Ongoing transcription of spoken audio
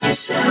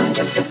sound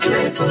of the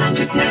global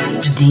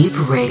underground. Deep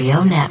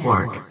Radio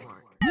Network.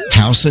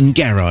 House and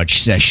Garage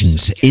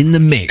Sessions in the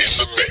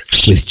mix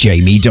with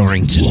Jamie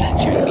Dorrington.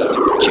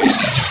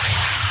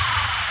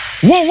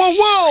 Whoa, whoa,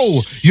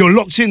 whoa! You're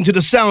locked into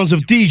the sounds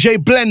of DJ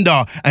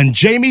Blender and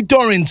Jamie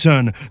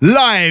Dorrington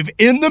live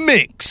in the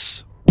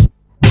mix.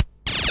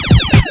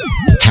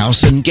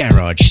 House and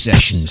Garage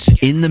Sessions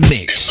in the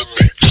mix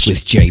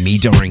with Jamie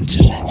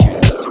Dorrington.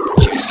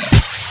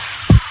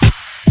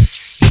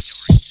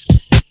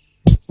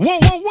 Whoa,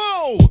 whoa,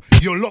 whoa!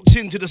 You're locked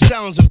into the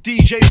sounds of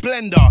DJ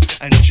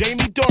Blender and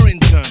Jamie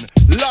Dorrington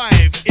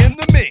live in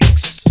the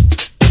mix.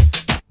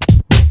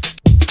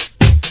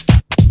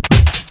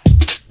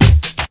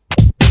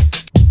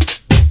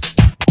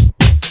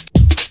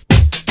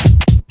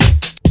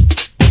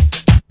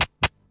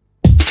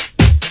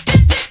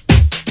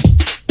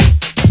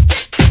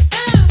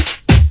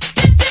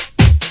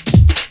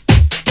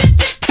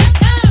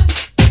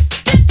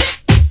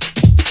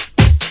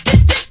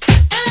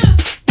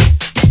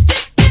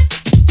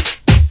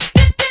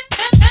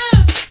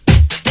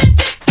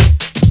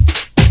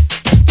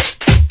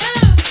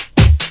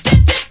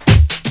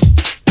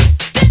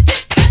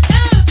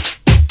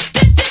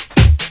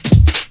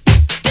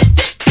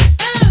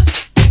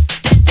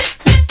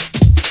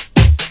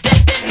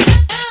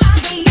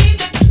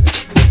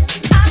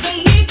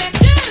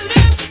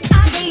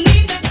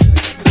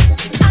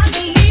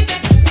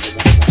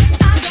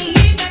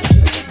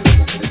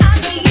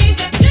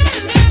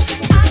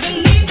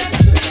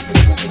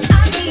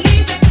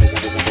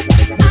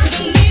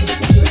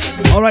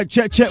 Alright,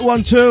 check,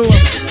 1, 2.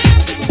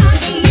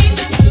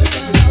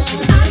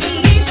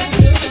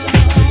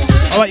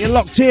 Alright, you're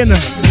locked in.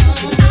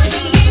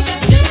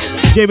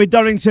 Jamie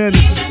Dorrington.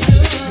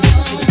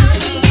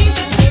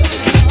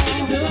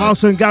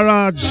 House and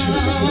Garage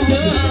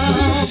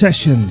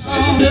Sessions.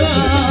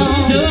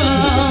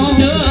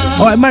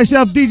 Alright,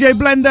 myself, DJ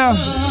Blender.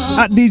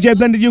 At DJ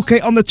Blender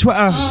UK on the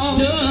Twitter.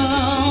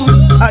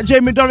 At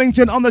Jamie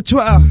Dorrington on the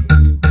Twitter.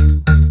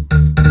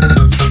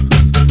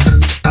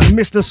 And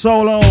Mr.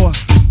 Solo.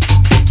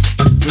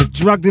 We've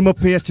dragged him up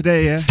here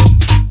today, yeah?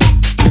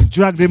 We've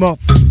dragged him up.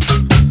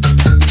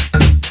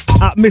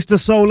 At Mr.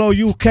 Solo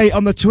UK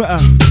on the Twitter.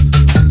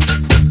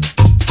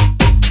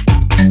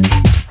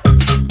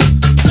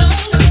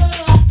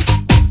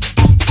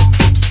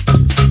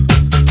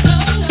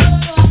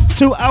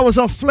 Two hours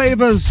of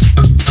flavours.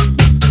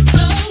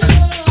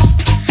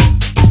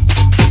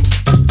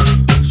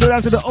 Straight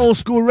down to the old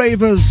school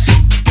ravers.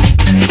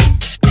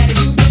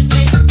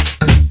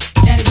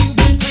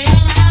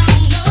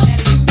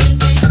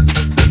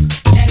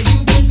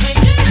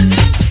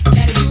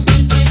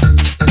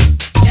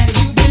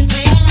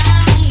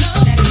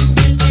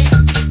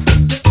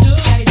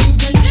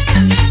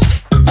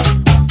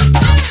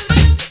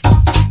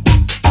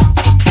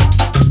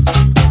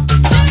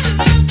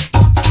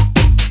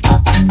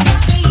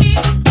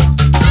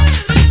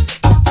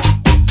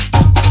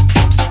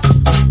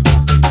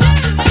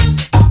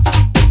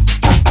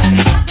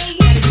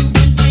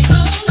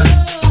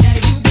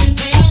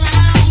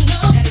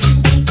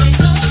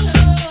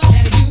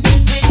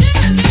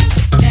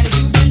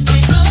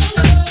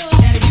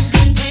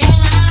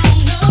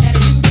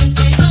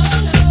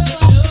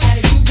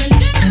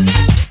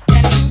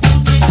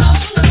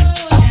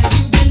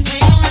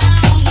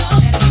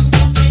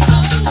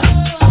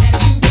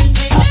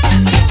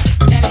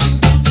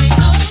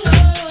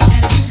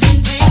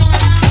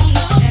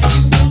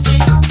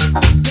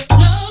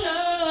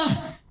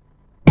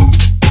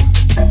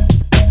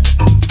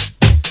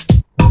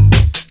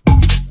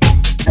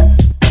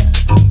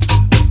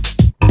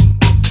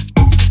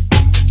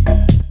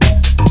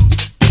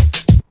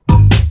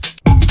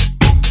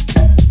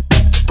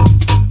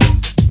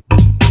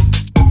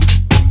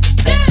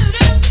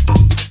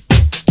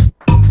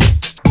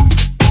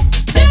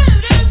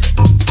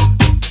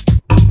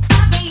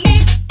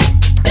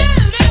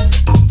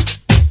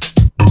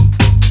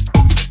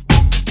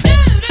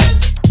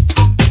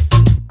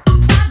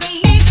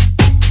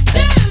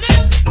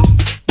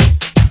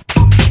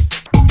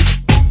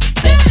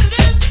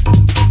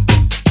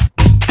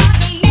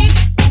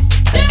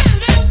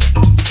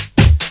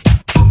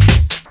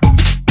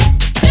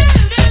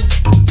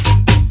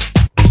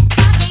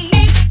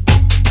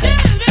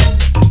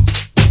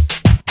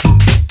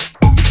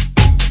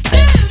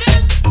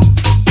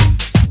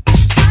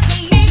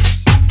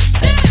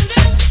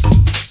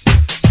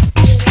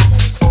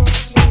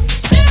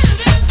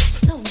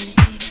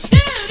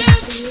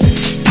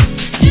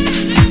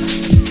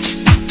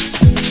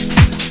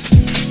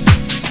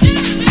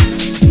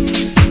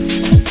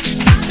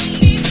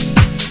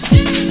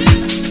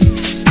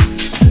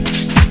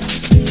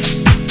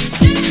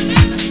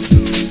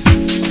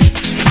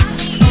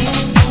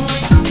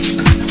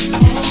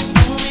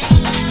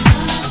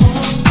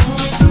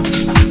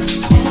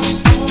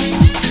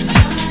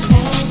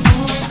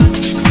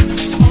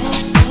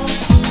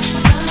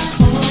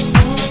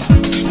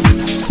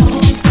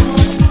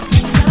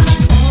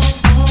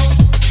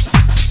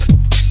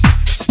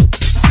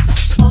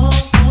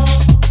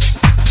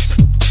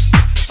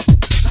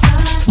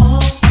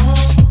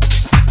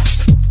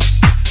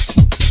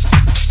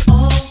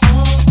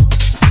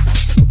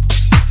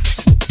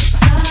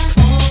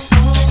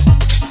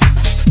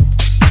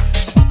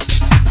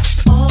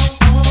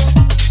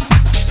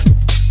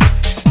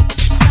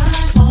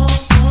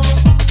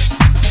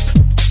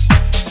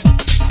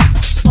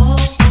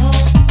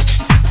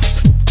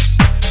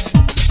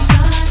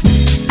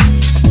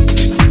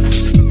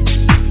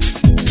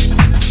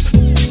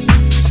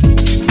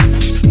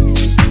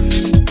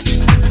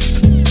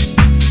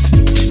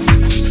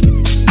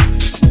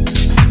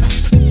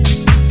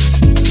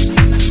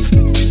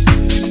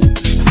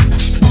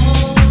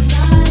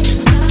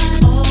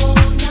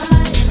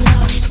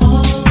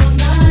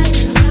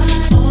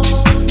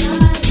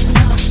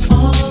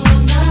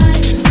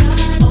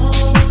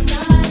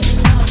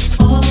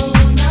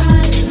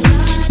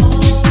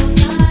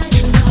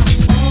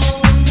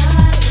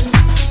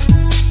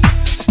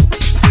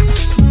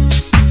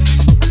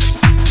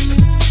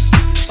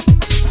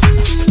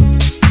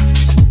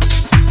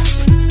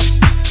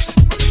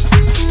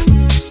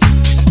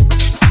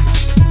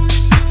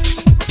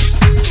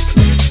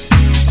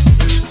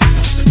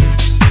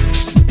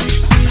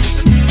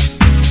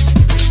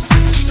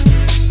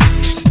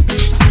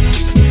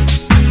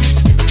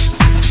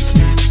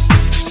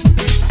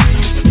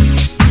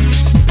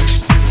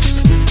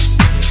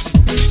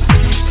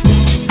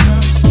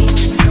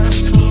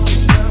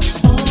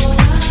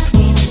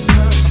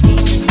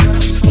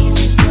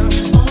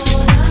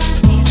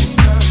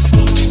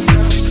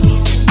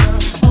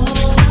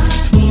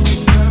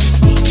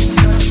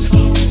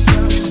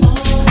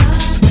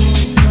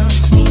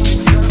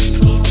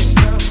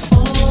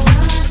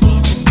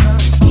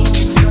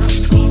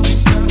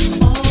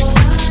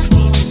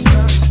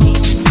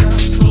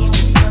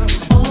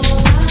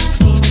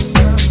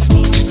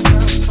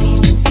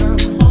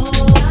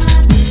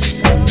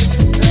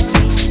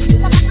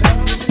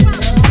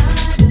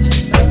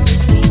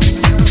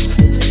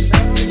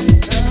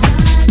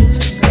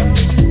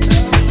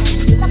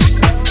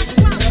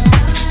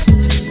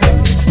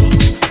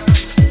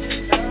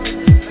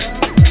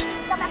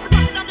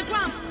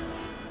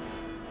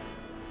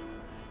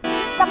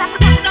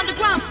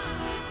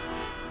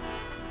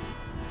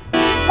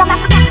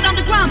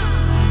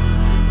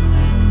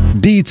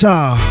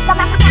 guitar.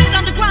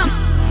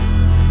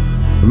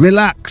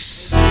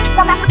 Relax.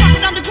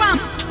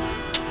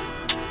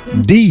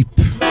 Deep.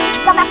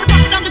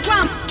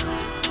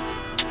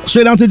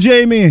 Straight down to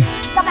Jamie.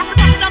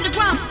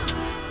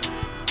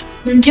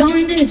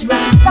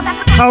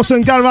 House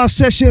and Garage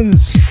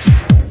Sessions.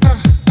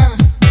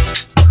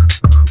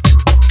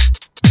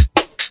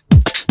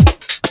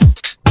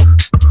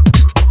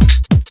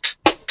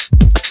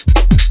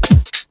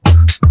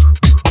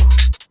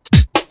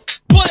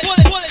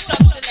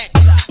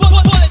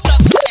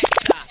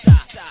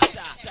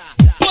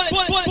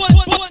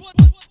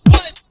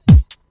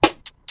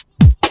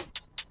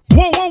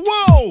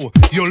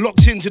 You're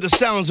locked into the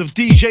sounds of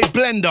DJ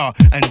Blender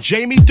and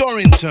Jamie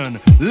Dorrington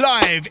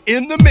live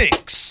in the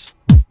mix.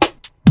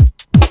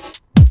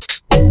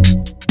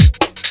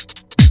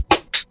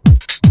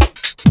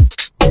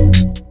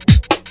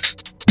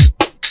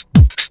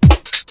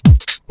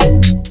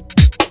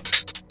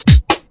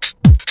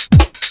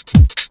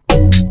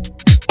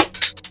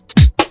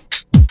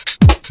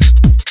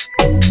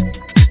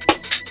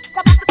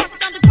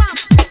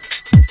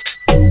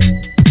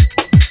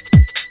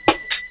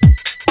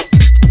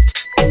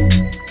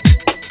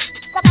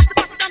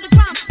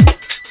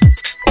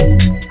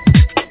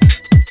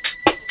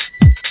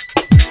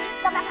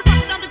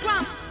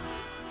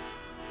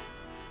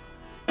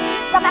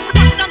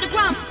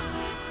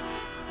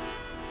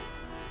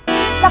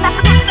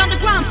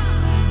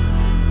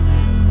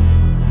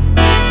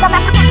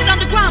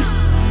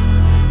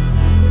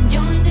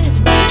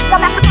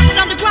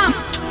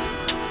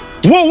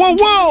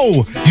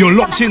 Whoa! You're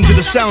locked into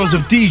the sounds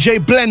of DJ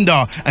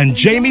Blender and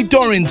Jamie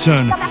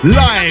Dorrington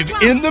live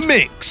in the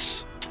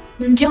mix.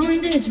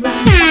 Join this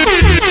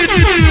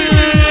ride.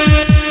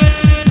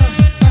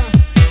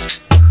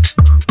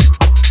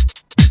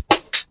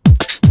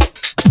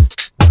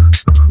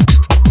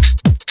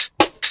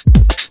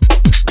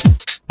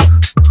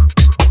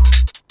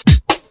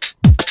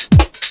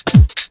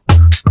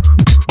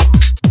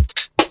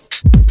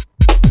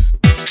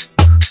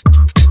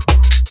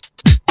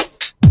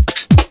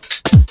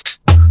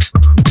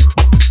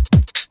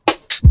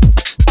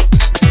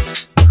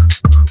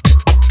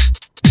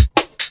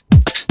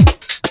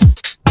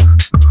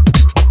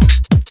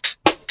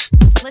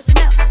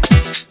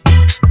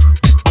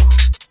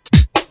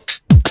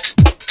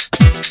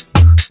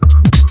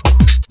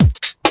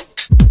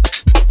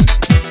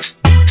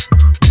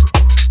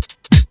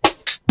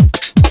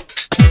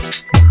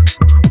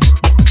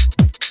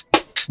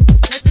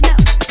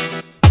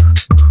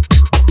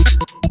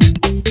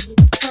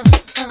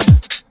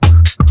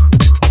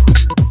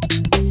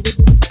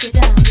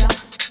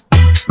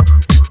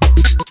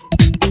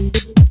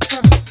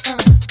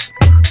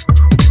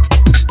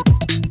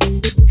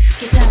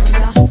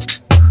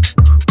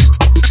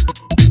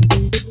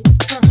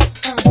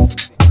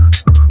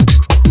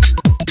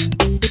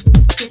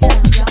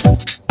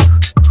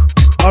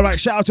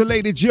 Shout out to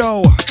Lady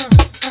Joe,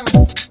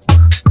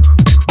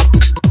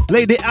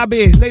 Lady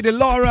Abby, Lady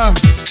Laura,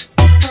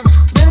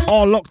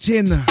 all locked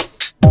in.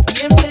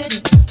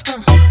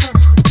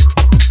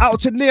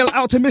 Out to Neil,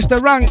 out to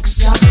Mr.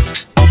 Ranks.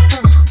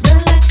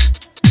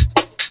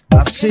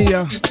 I see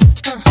ya.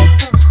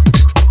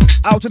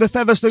 Out to the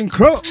Featherstone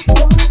crew.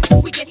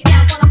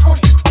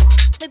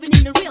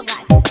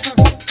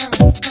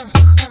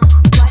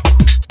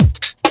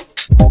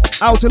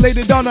 Out to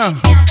Lady Donna.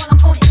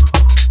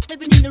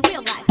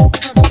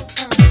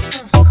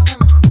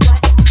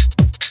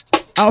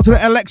 Out to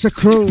the Alexa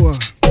crew.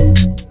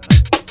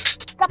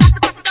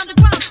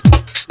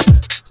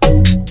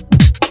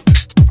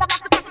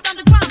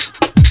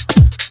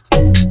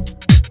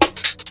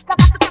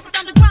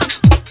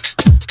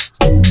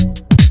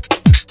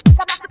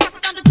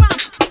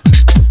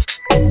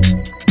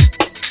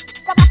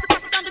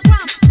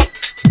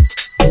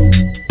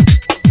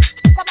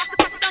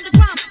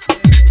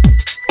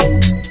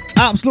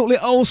 Absolutely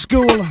old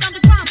school.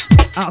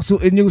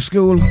 Absolutely new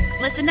school.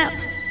 Listen up.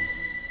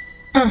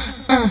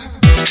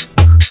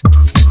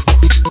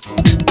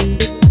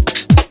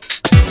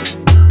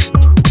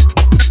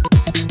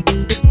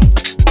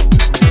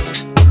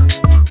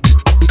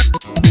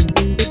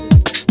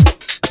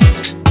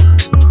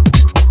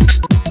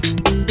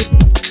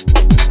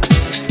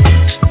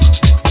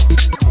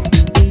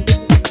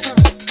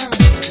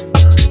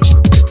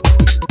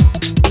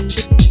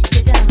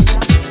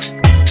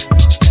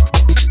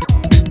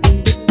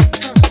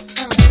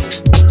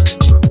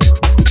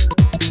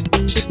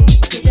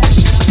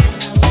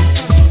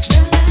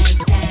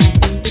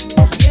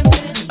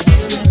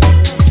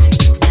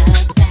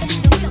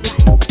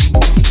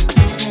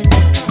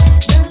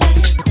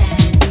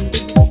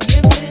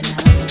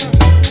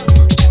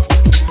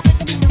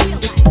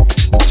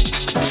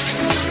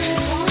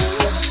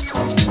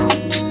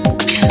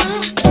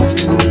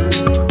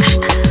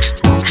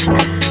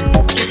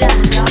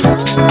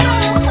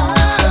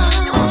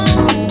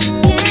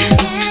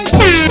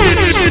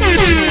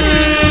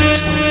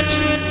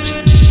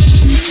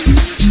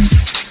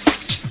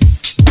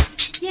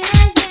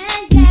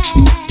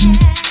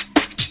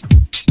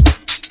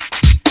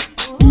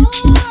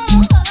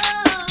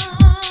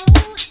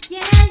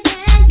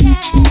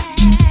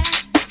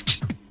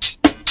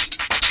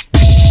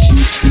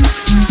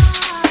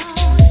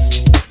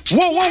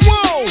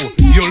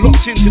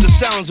 locked into the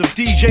sounds of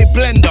DJ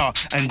Blender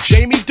and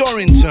Jamie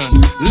Dorrington,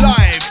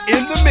 live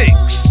in the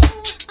mix.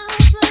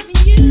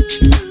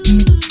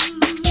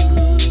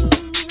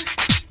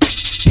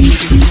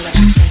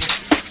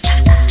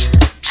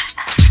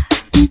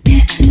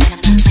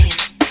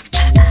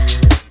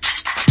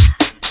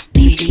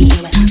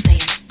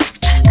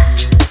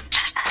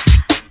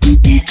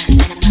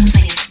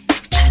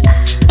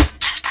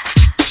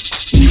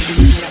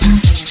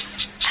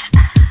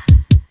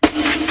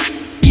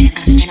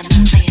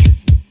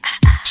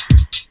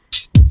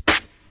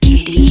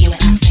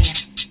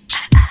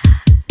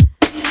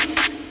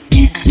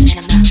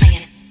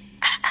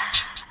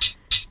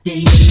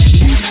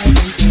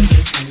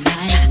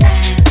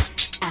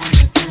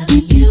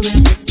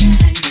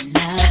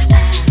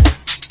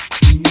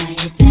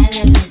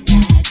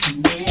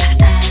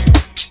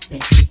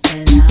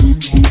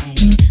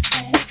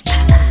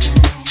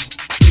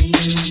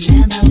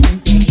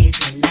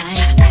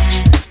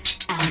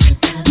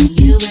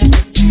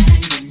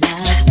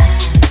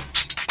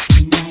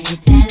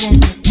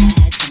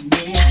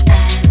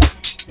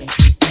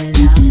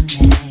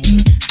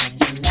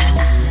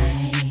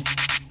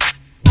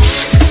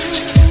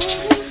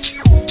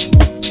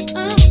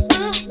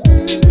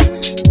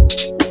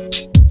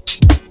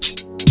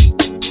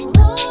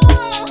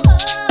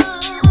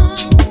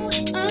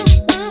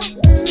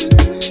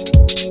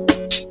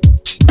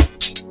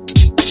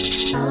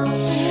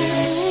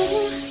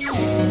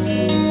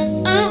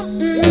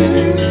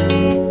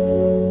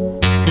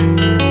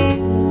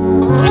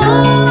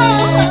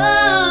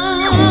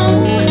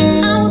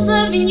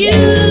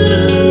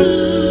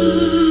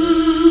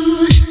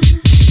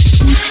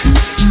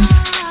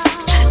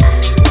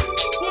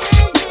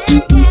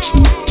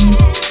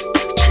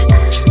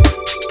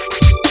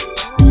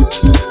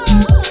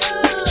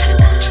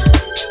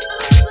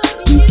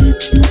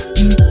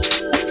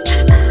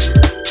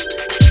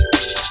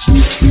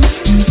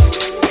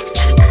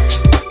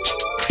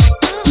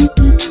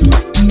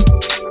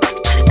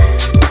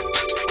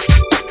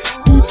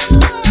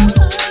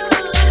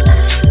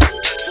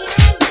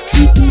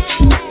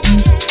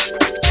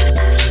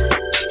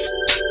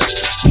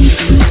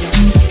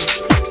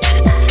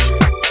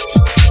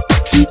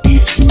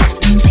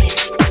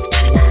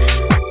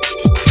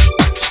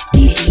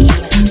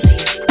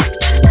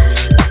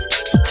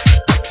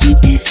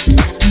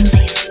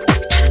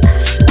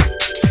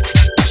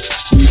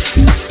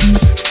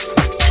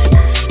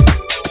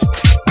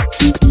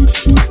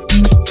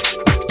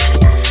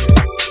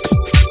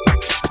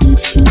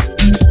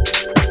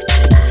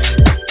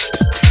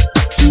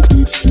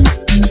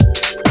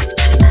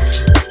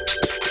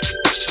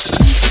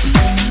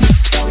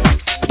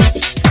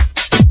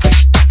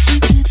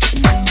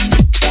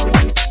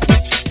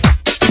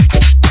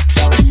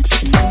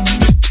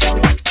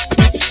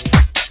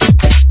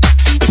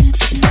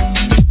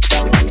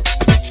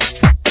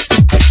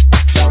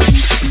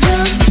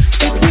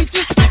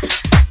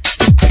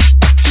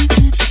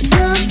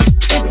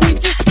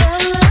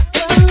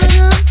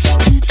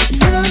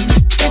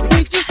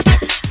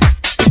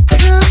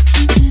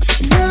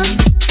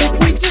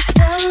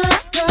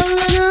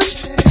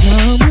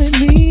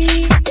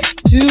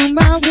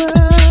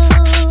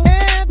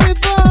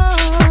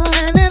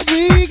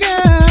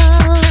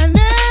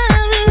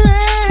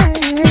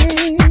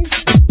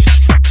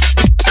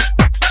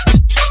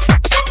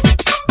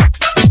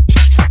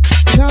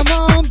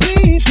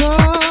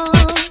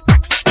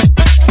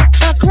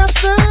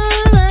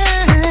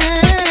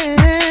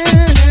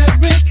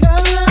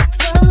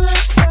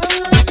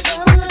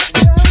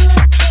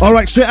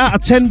 Alright, straight out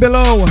of 10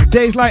 below,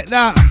 days like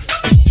that.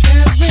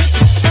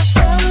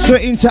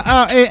 Straight into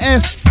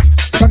RAF,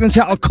 so I can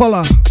settle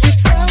colour.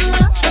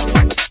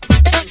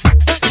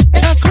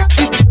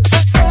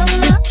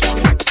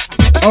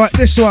 Alright,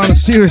 this one,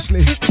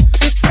 seriously.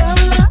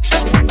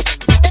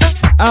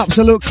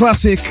 Absolute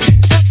classic.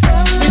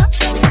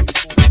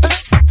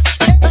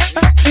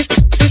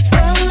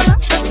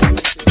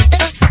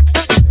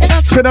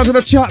 Straight down to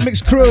the Chart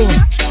Mix crew.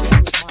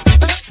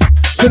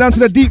 Straight down to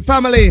the Deep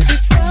family.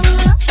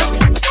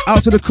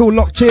 Out to the cool,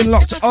 locked in,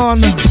 locked on.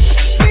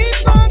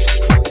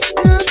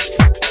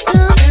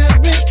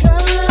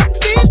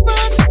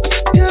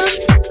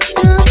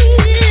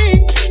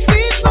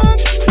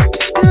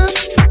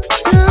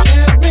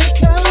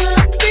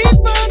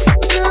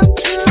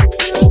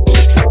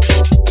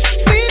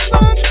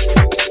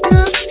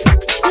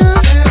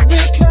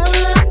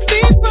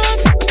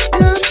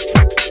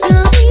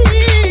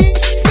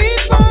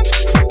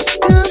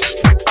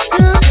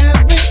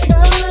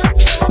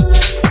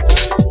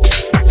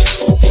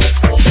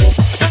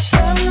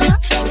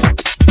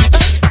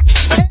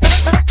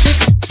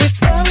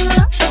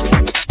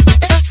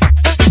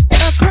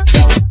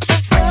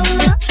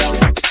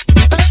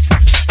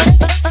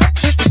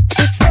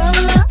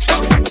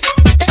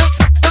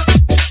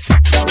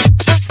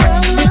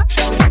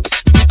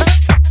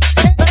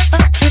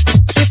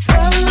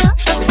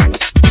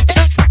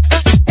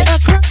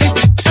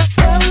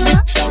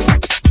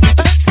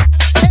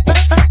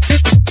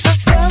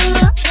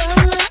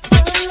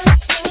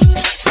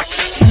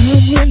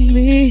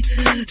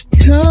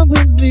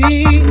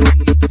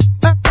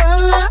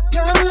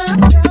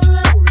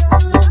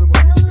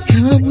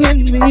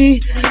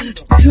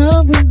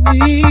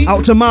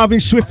 Out to Marvin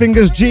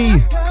Swiftfingers G.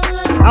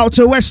 Out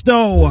to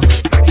Westo.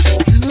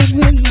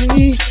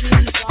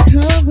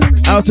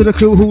 Out to the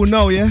crew who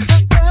know, yeah?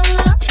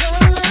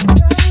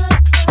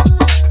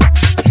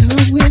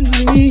 Come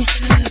with me.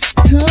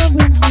 Come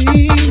with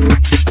me.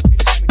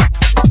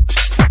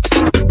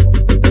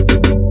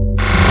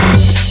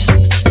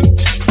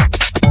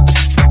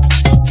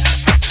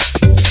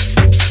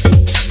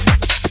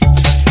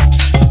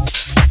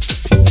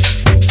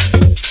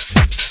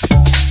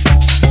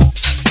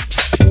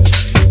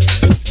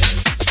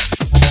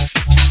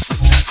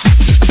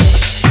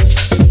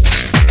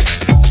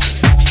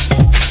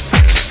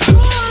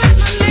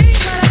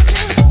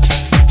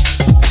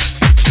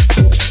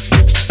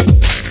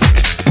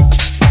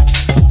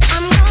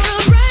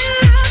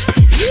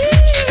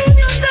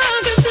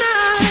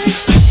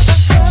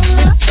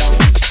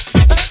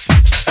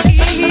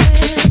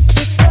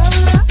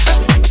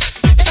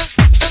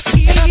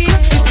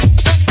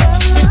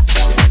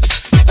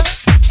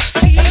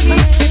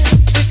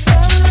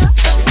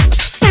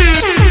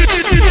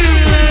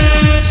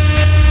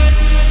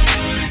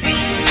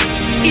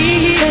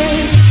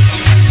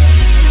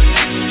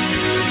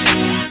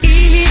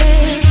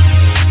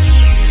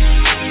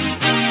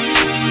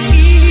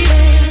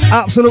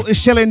 Absolutely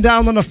shelling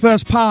down on the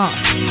first part.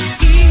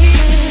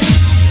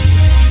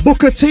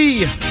 Booker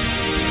T,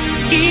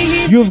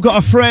 You've Got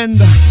a Friend.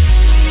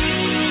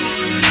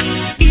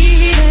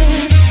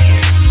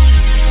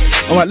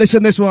 Alright,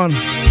 listen this one.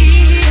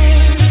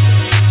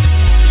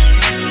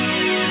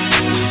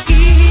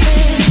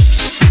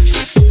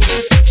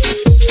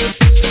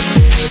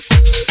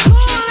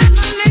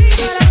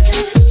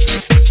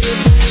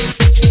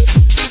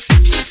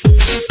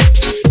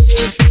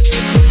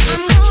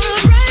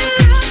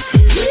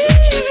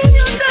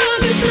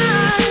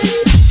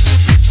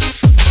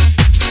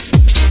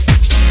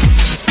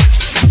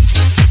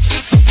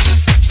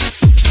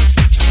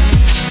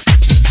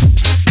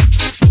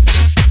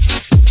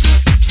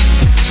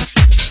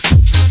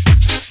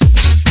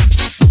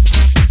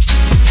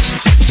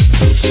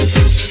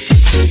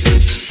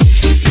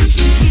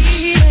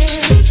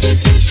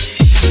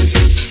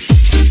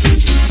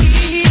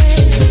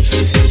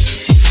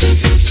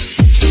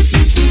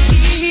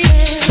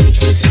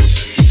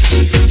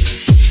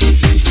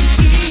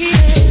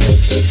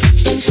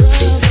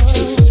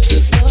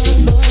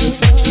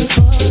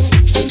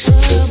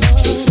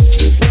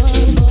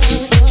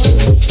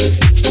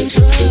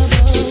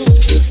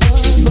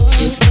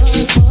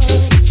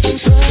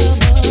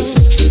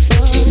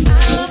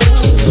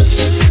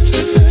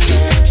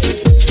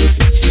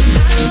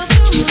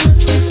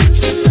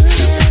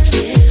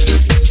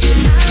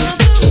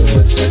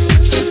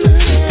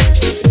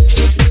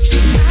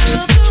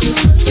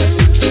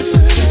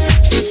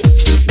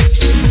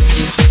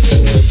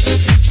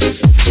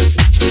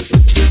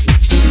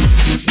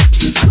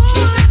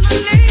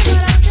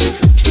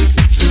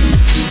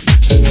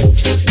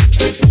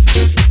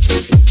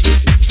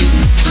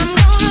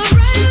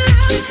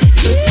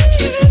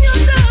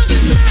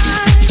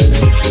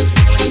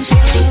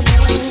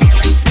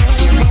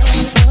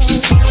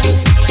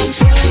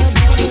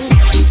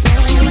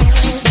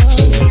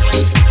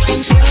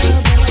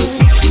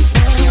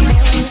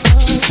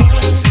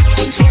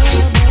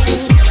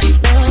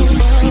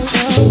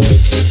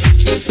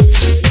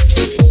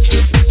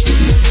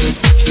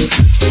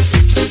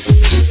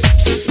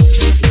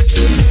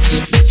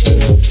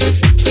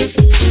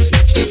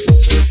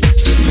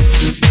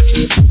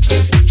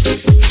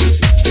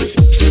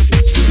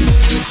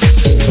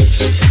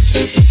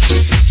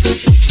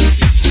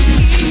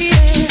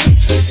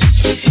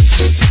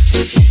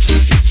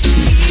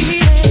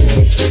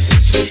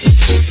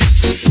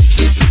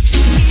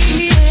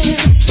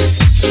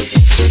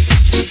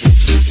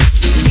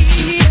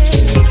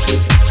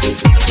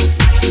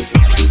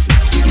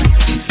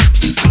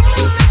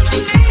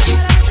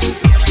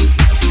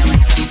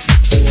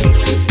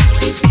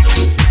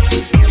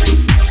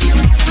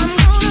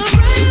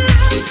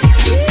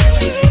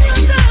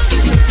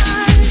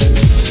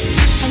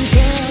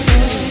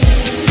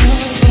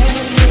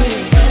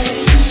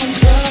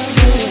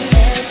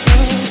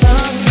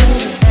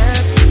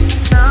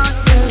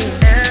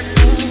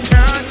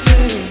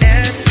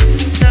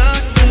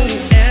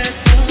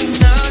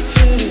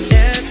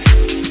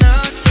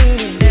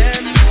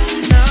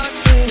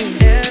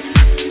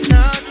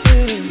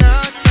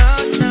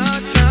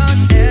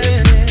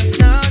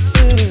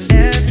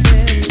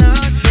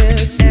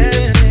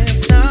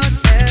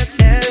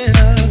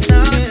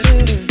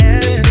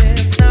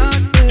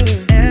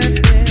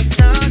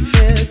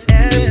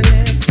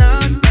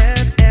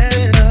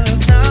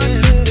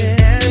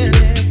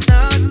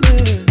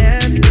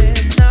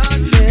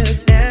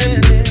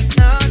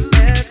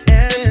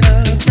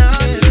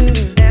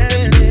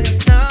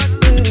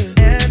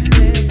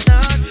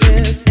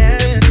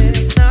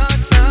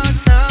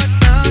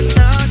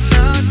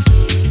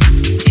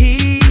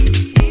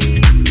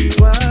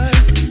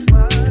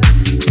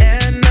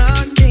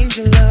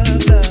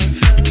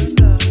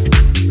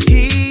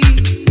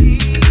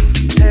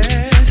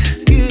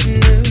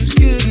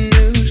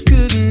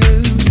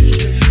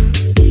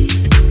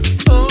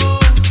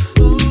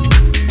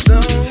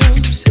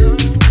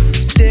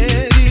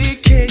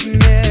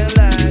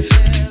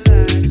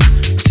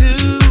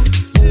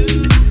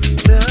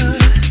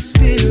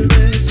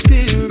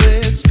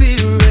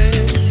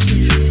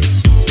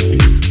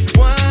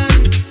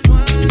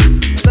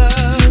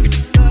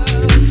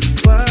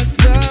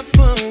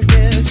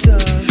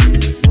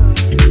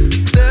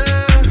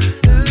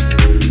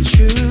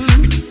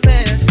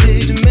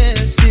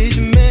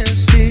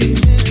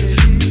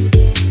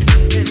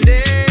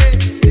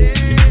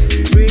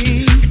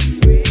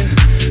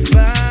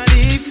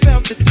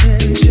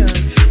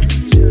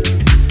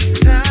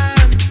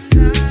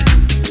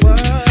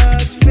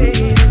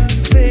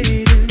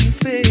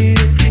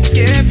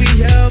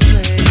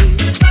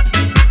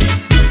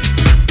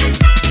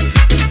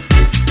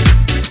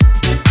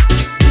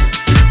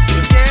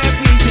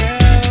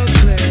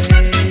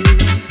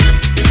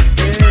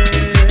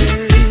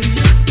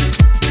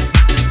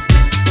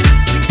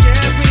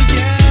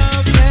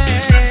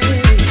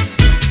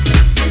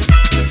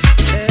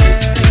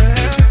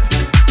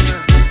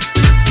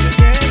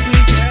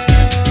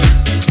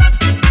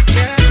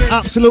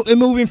 Absolutely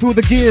moving through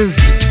the gears.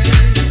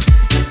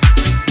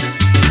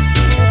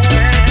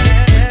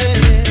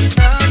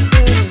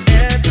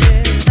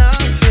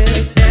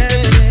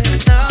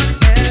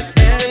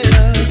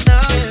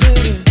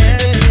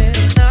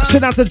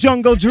 Send out to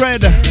Jungle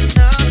Dread.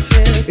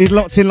 He's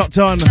locked in, locked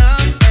on.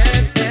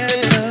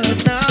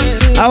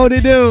 How would he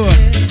do?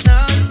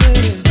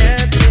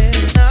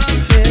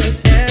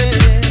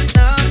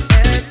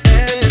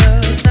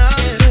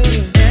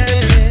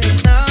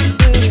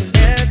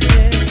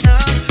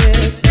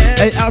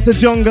 Hey, out to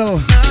Jungle.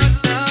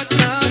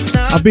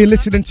 I've been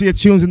listening to your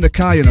tunes in the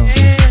car, you know.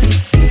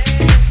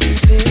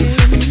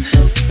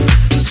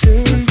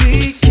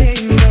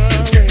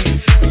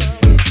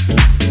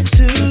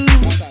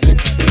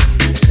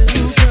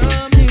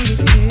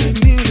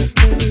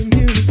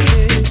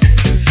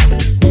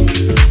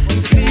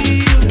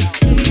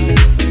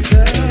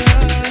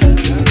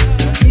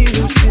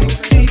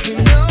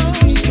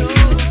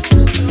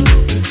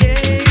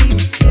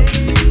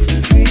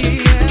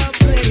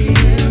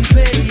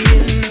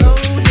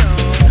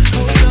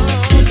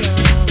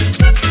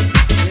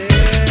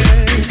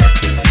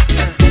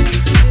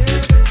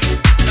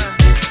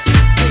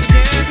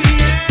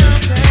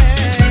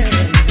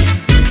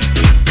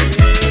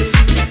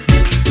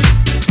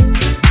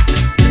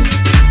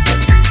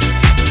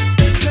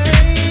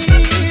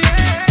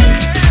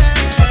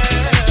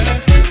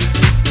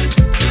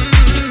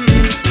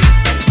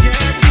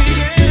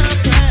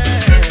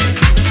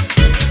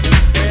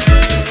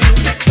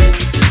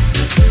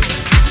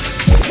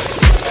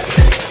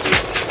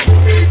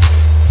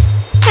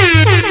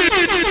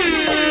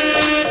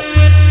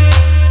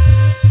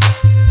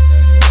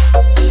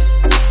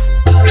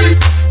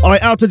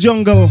 Out to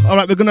Jungle. All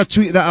right, we're gonna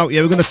tweet that out.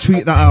 Yeah, we're gonna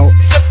tweet that out.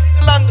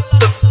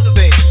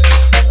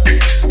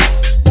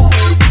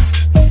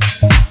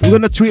 We're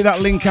gonna tweet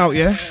that link out.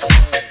 Yeah.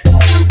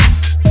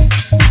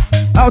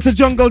 Out to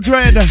Jungle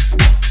Dread.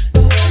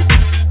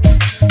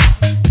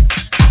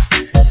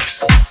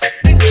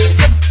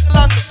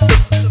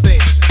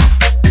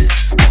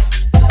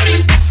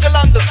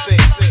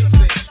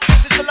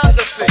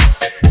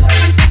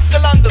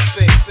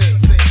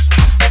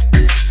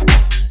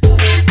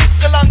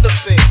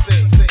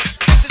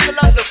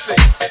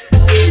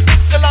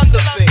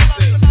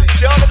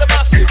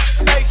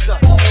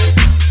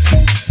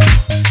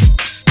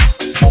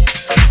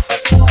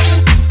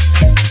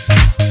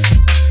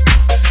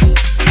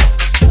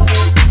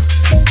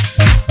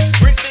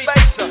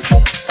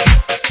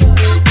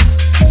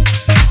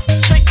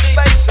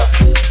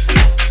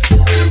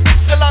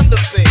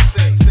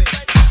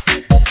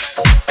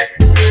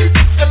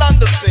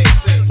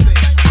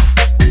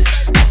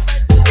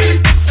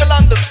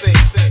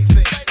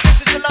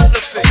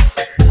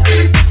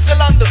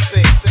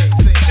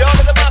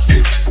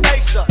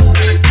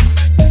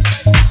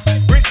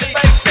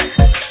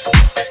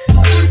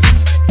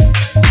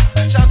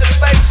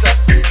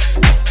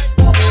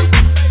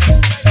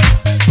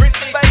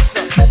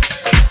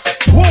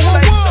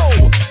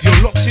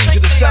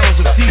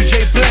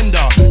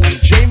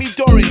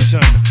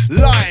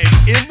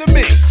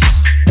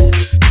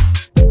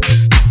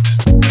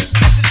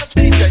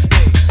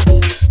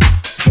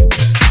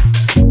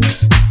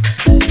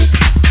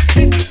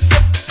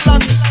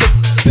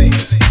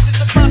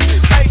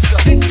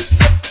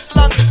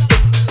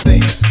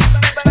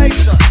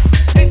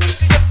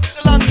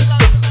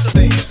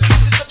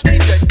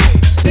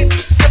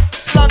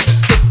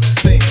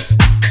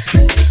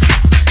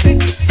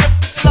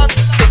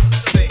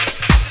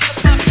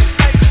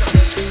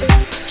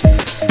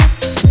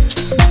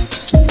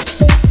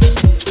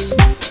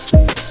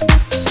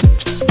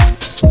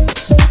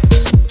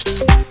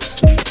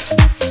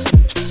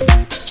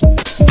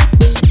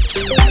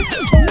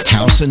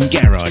 and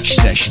Garage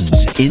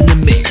Sessions in the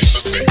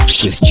mix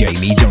with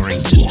Jamie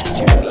Dorrington.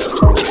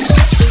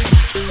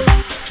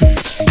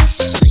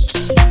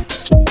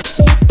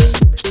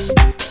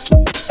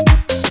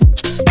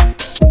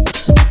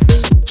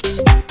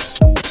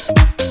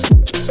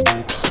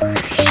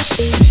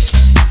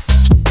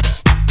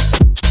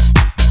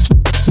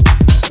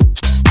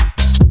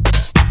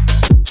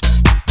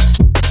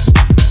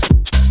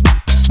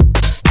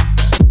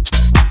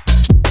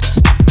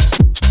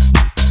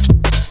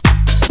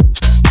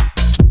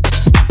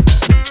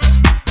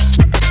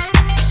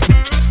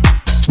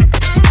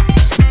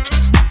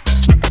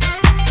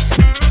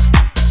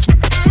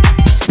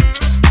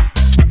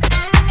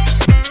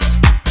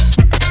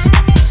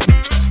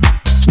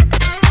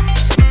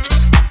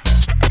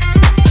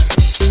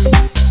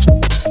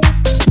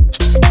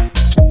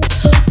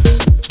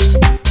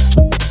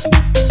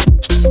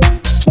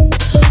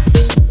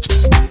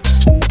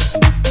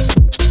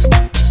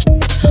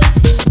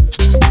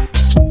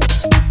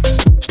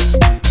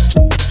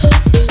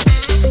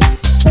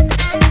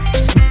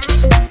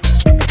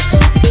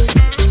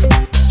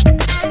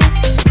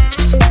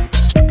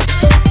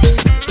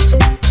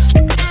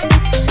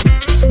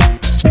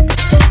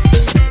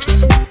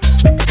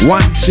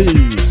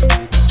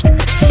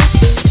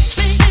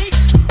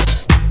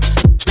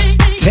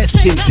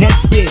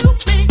 Testing.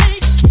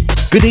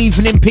 Good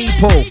evening,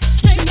 people.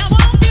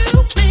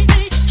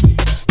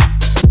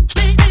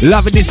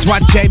 Loving this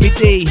one, Jamie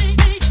D.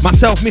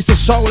 Myself, Mr.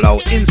 Solo,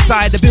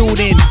 inside the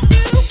building.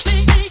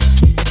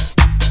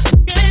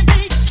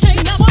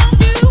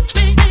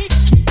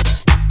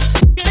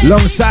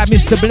 Alongside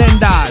Mr.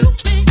 Blender,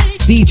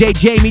 DJ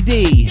Jamie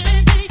D.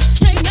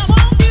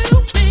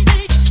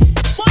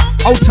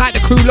 Hold tight, the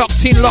crew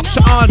locked in, locked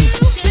on.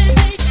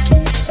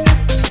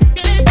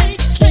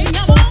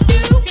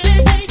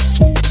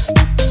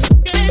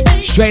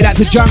 Straight out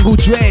to Jungle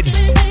Dread.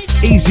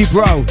 Easy,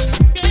 bro.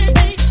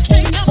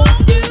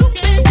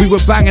 We were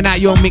banging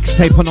out your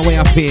mixtape on the way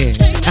up here.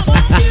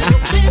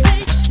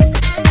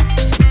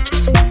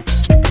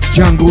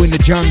 Jungle in the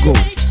jungle.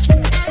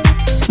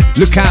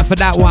 Look out for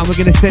that one. We're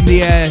going to send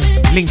the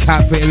link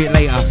out for it a bit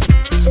later.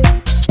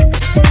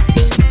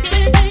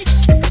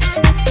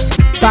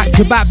 Back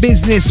to back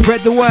business.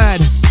 Spread the word.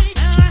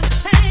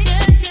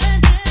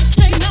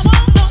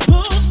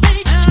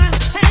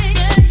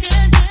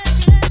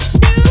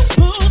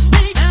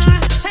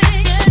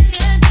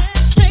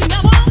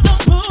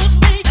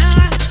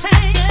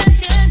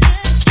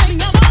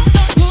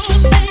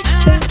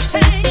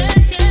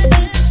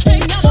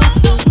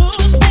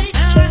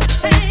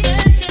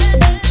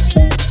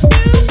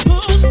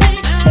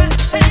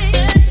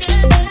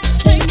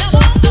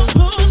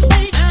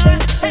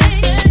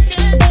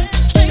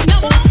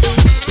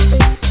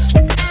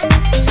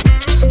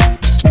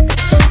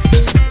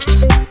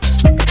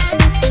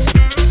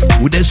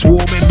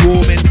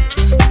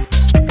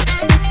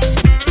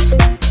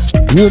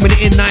 Warming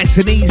it in nice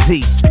and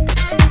easy.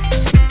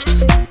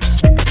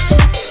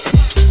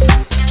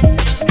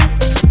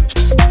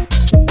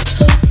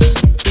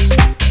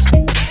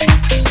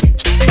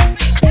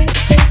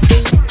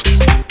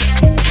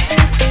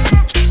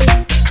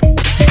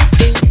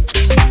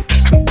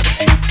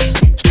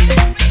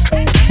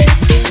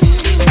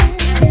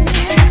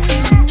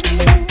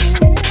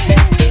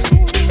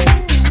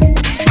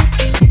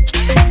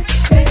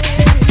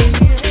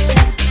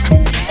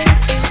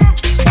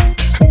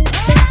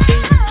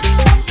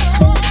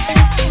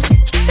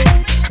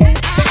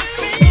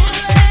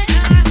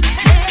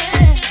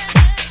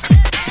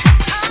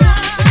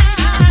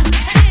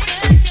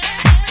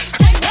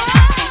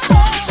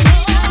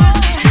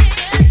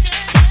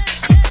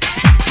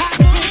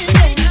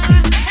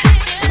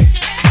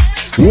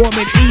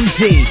 Warming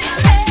easy.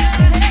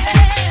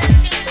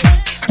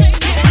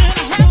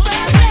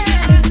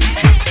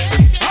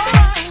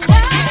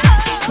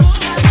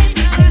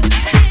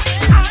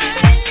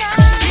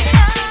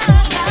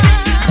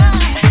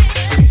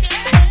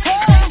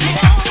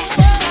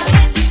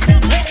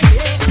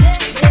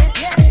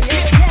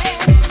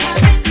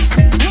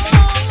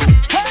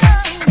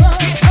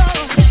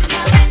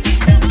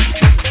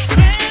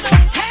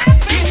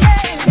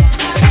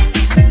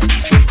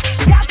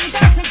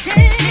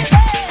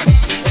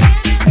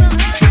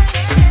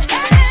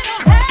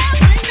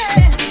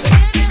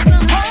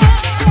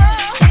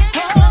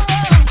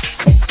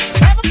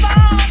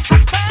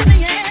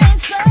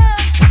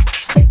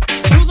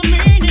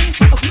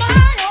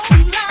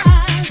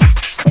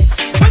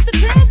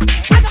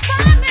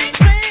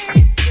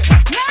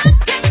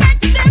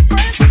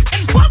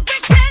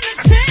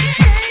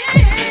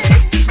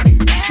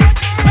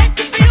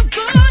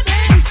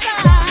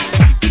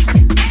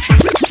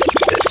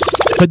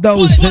 For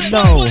those that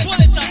know,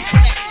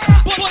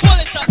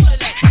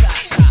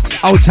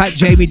 old type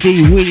Jamie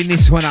D wheeling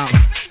this one out.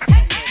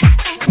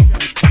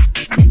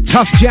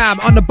 Tough jam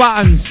on the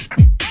buttons.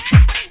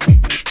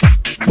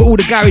 For all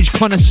the garage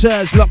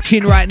connoisseurs locked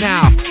in right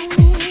now.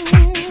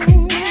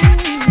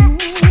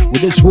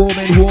 With this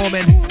warming.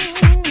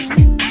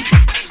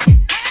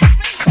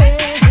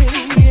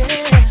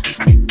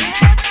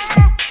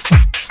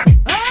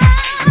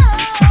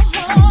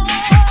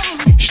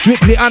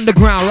 Strictly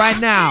underground right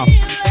now.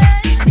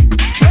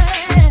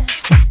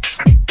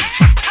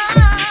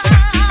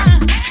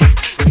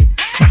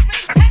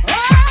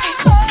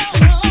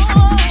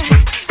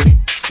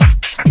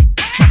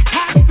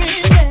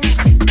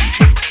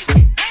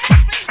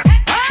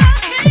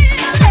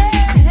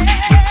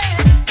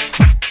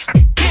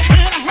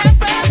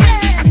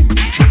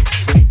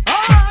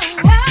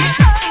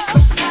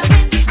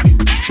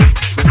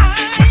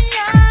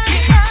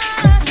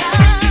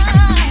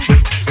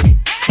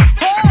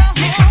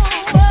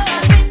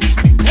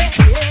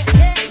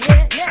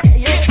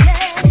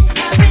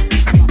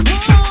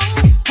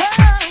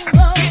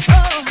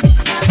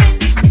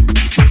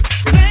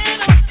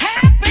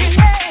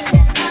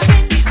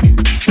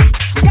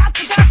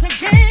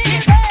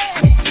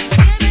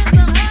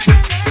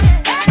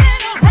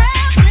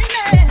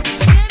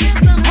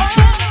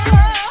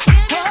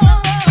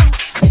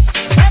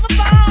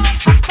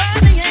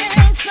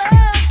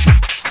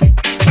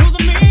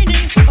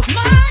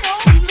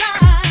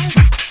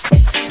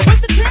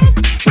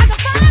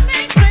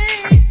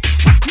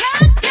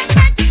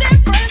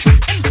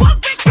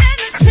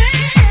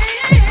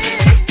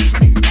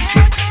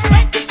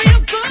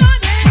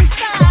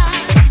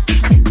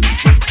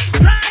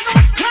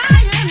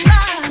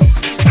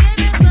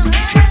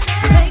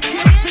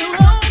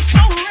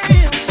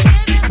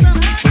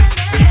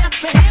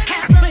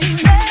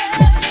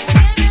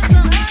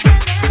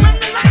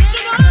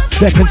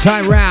 Second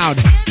time round.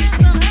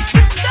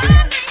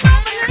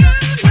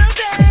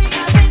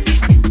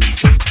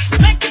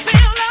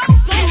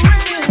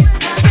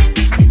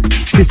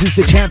 This is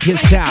the champion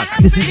sound.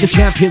 This is the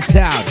champion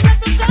sound.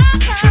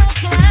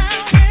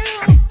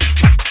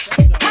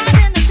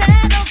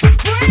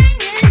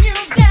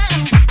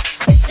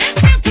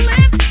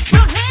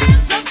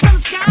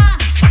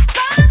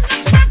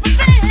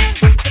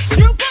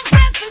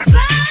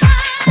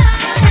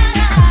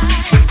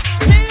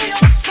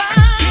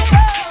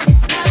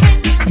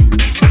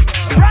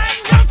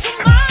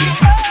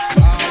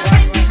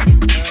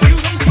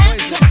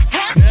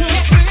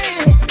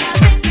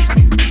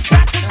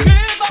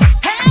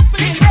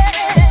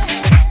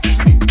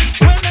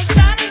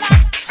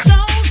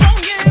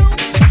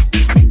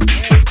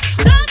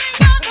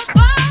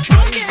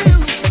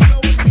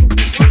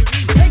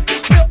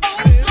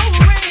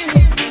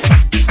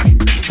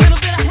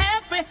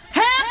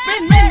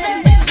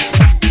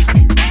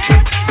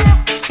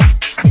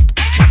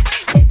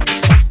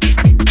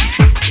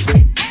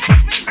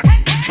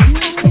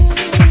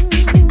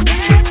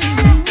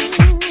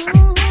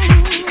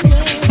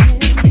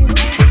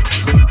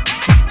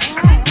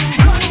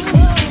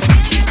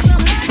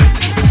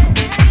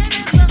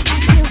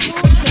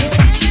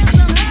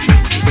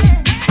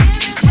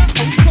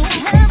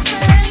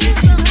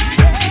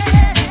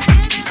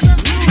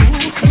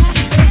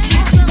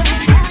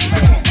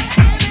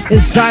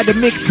 Inside the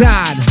mix on.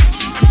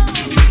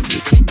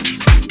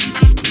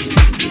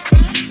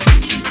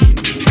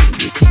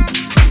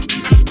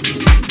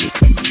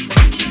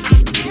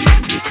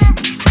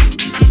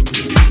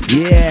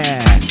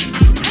 Yeah.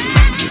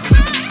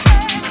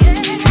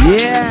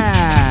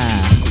 Yeah.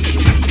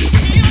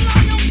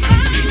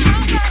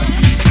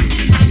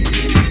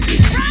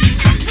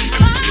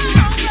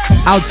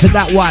 Out to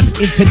that one,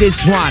 into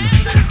this one.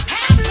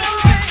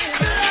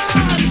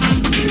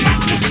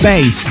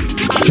 Bass,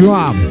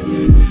 drum.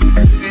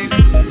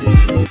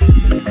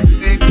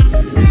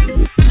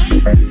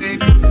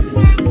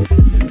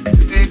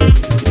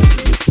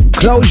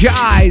 Close your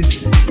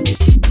eyes,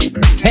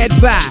 head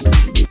back,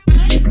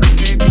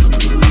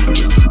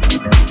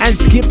 and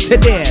skip to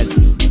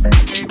this.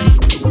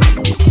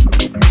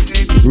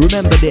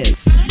 Remember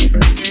this.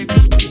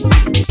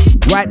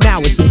 Right now,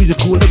 it's the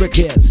musical lyric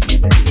is.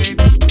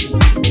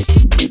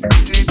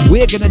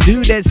 We're gonna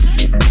do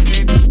this.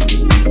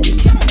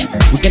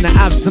 We're gonna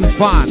have some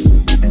fun.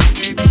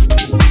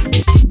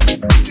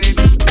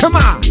 Come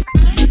on.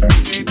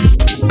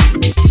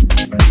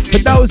 For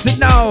those that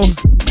know,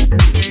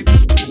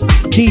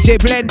 DJ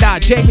Blender,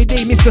 Jamie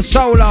D, Mr.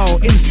 Solo,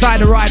 inside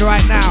the ride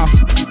right now.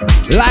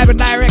 Live and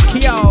direct,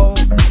 yo.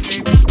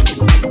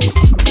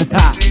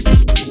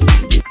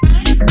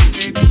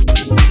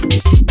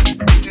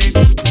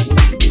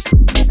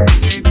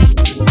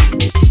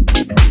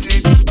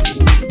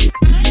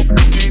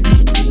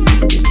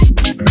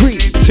 3,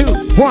 2,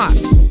 1.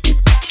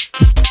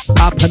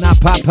 Up and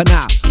up, up and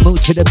up.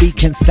 Move to the beat,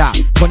 can stop.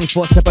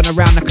 24/7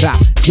 around the clock.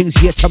 Things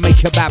here to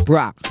make your back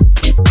rock.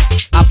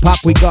 Up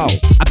we go.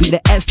 I be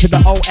the S to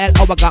the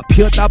O-L-O. I got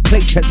pure dub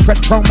plates, press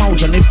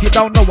promos. And if you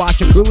don't know, watch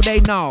your crew, they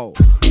know.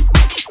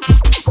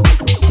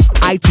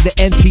 I to the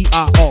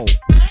N-T-R-O.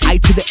 I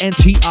to the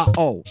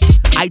N-T-R-O.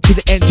 I to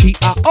the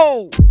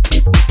N-T-R-O.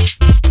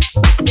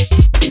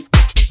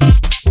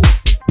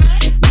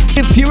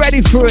 If you're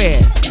ready for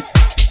it,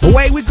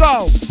 away we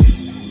go.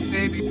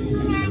 Baby,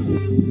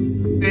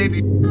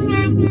 baby,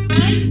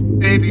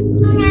 baby,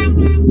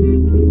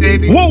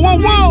 baby. Whoa, whoa,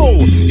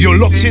 whoa! You're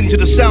locked into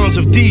the sounds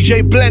of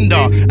DJ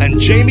Blender and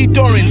Jamie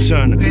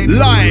Dorrington,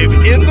 live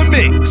in the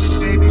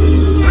mix.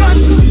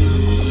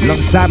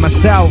 Alongside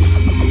myself,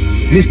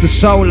 Mr.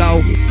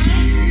 Solo,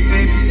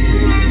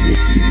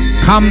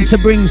 come to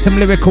bring some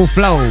lyrical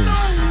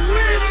flows.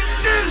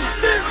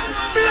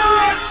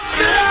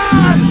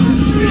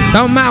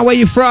 Don't matter where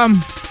you're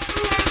from.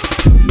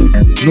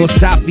 North,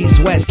 south, east,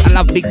 west. I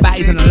love big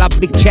bodies and I love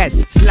big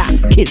chests. Slap,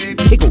 kiss,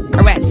 tickle,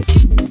 caress.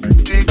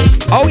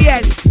 Oh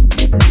yes.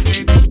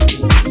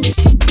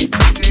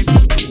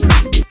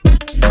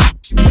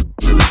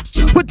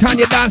 Put on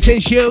your dancing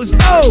shoes.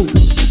 Oh.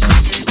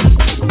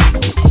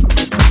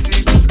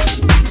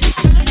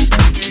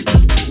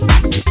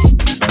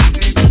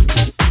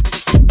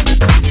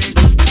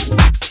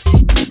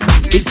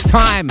 It's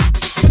time.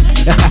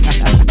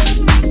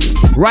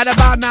 Right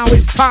about now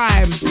it's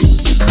time.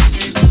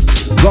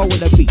 Roll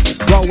with the beat,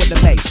 roll with the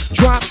bass.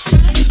 Drop.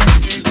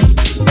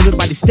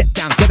 Everybody step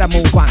down, get a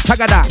move on.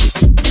 Tagada.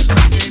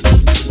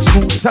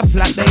 Smooth, tough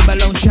like they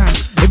balloon shine.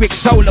 Lyric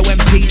Solo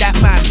MC that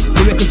man.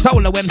 Lyric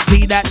Solo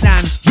MC that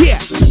man. Yeah.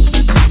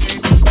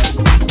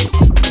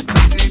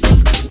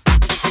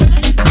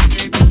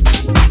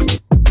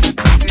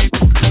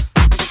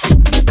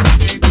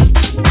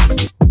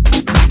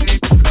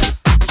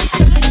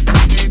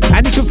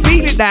 And you can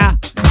feel it now.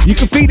 You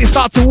can feel it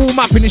start to warm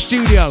up in the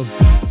studio.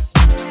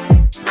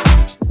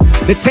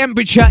 The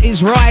temperature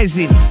is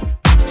rising.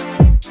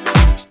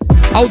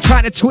 Old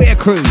trying to Twitter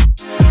crew.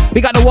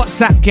 We got the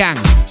WhatsApp gang.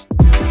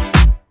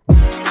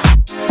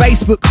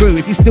 Facebook crew,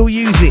 if you still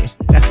use it.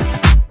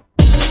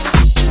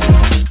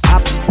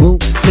 move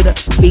to the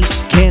beat,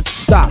 can't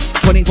stop.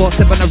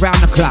 24/7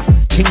 around the clock.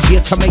 Things here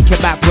to make your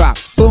back rock.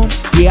 Boom,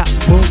 yeah,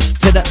 move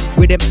to the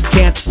rhythm,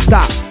 can't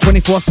stop.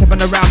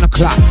 24/7 around the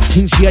clock.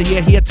 Things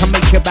here to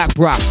make your back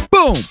rock.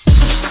 Boom.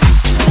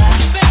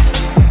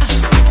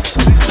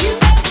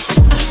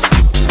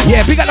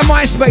 Yeah, big up the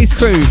MySpace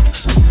crew.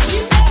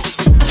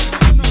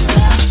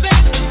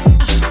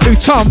 Who,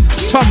 Tom?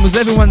 Tom was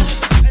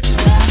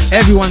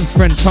everyone's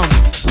friend, Tom.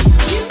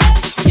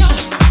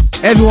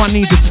 Everyone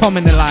needs a Tom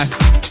in their life.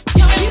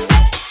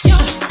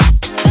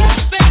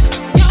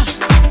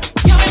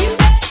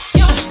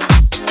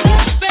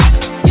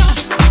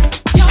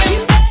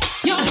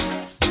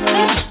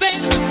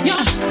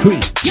 Three,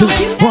 two,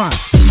 one.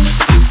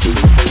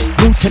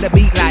 Move to the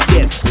beat like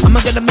this. I'm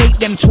gonna make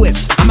them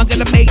twist. I'm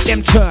gonna make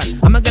them turn.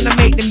 I'm gonna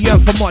make them yearn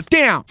for more.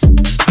 Down.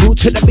 Move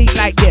to the beat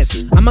like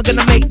this. I'm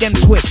gonna make them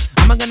twist.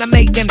 I'm gonna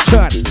make them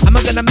turn. I'm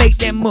gonna make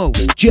them move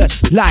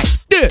just like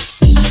this.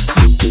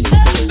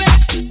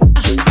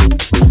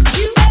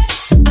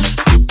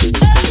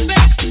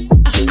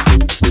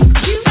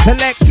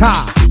 Selector.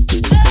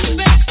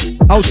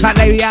 Old tight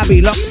Lady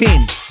Abby locked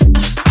in.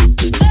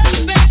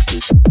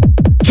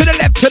 To the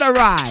left, to the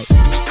right.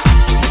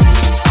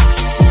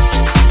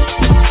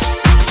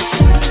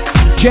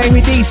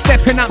 Jamie D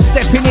stepping up,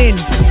 stepping in.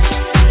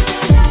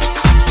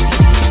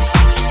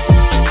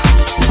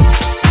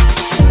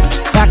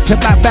 Back to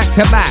back, back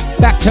to back,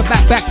 back to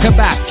back, back to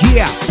back,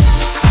 yeah.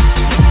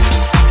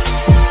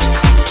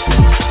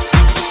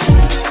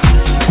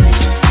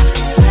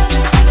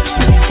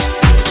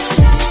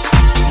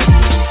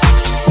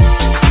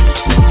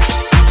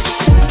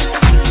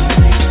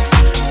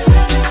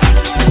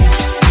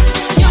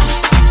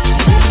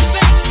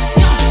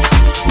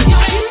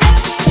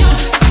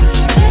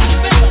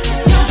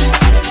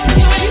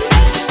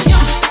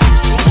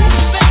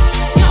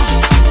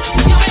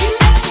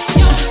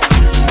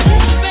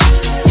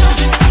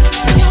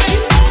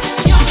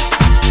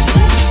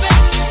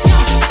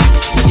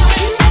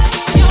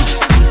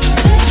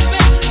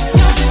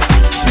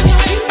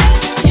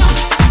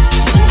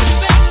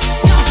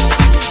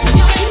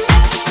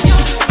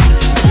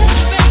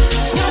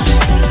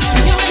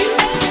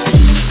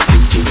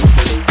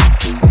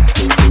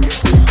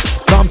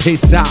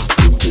 Peace out.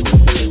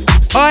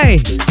 Oi!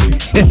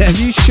 Are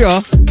you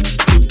sure?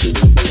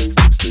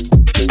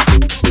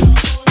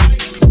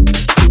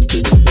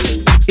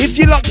 If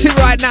you're locked in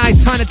right now,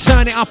 it's time to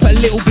turn it up a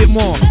little bit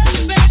more.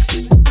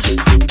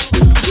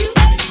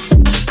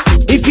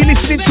 If you're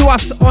listening to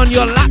us on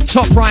your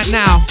laptop right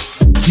now,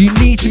 you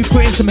need to be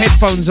putting some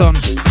headphones on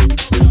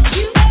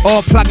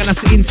or plugging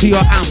us into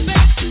your amp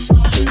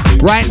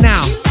right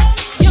now.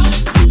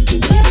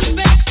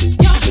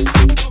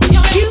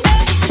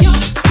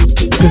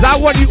 Because I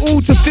want you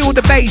all to feel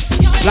the bass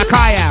like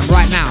I am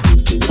right now.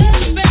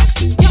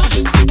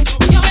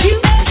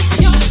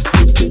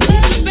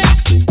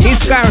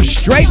 It's going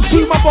straight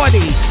through my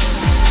body,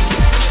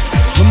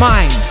 my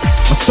mind,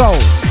 my soul.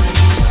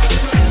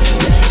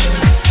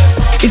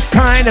 It's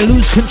time to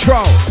lose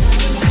control.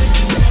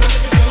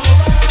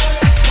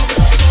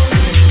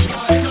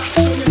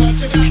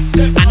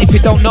 And if you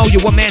don't know, you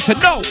were meant to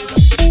know.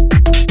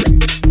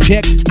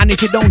 Check. And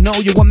if you don't know,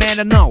 you a man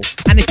to know.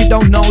 And if you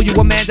don't know, you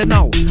a man to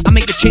know. I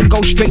make the chin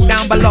go straight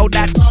down below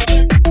that.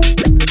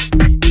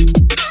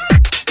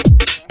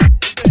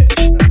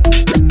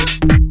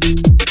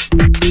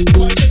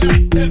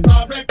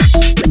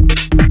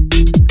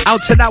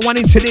 Out to that one,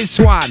 into this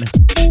one.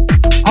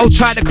 I'll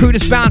try the crew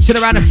that's bouncing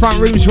around the front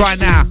rooms right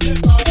now.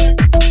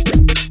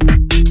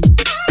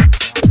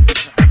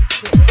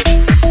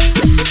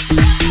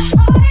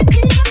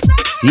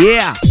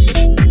 Yeah.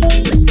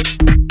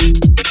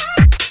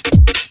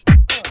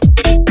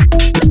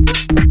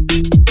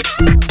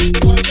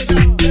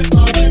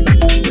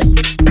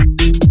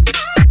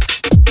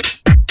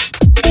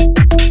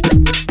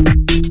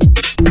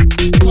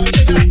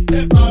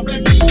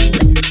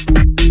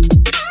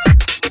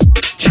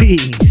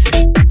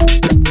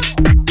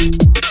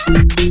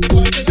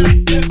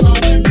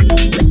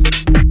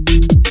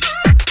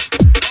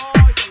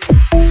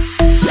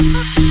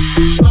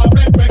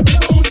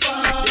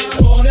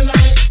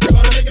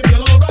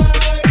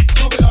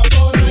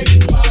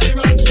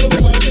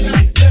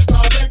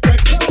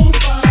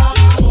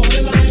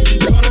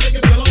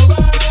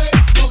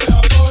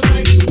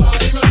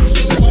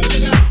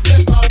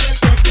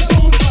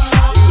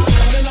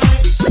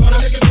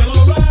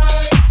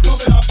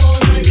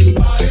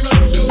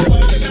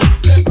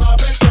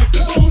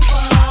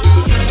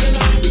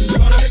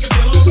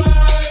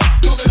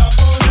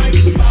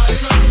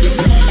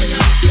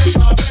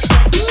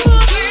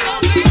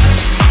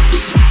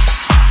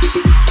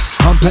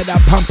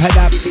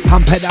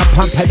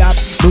 Pump it up,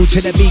 move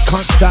to the beat,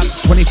 can't stop.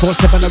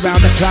 24/7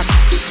 around the clock.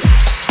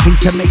 Things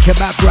to make your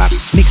back rock,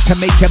 mix to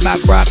make your back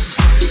rock.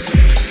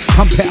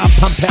 Pump it up,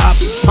 pump it up,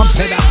 pump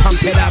it up,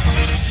 pump it up.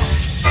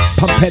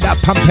 Pump it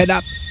up, pump it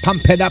up,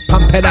 pump it up,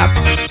 pump it up.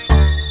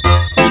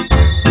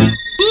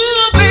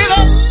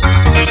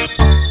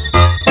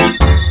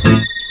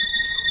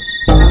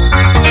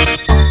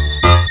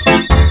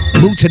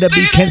 Move to the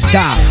beat, can't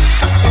stop.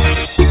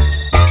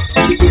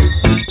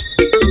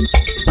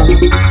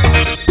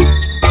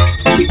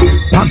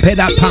 Pump it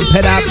up, pump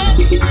it up.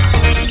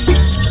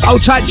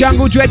 Old tight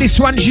Jungle Dread, this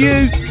one's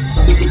you.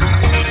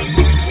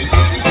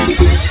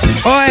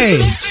 Oi,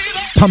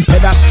 pump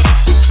it up.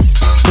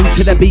 Boom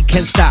to the beat,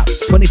 can't stop.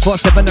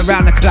 24/7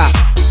 around the clock.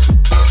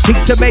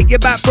 Things to make your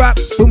back rock.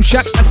 Boom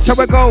shot, that's how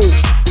I go.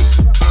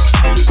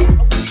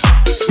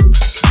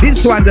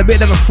 This one's a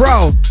bit of a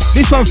throw.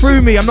 This one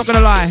threw me, I'm not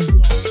gonna lie.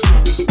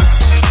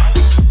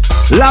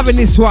 Loving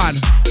this one.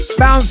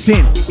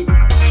 Bouncing.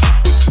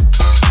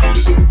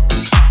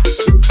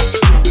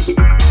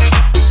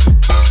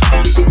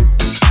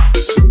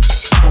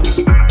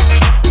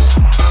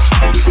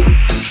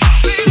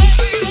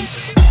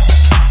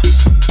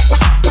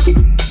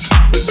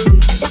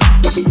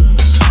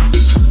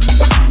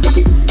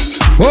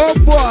 Oh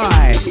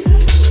boy.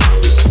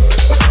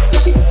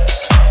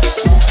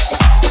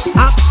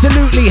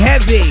 Absolutely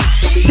heavy.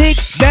 Thick,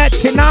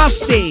 dirty,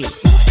 nasty.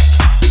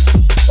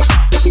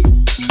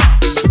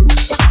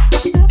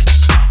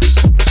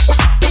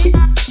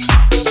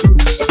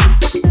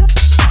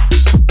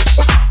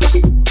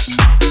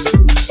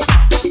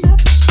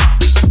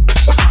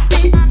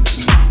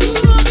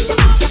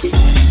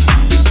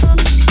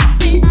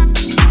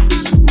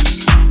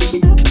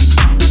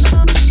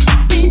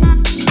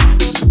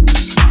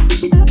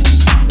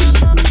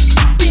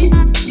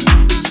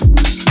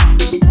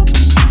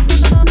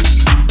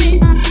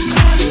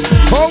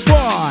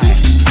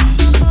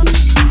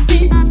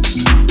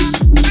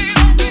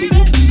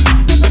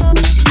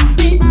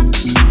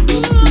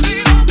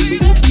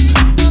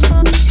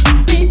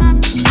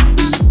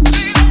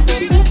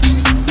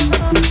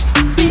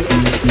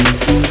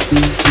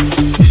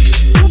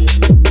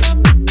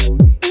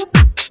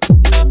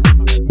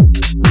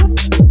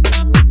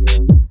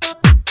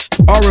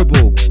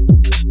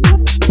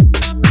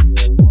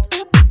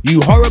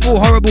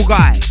 Horrible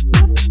guy.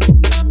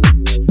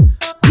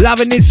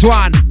 Loving this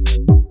one.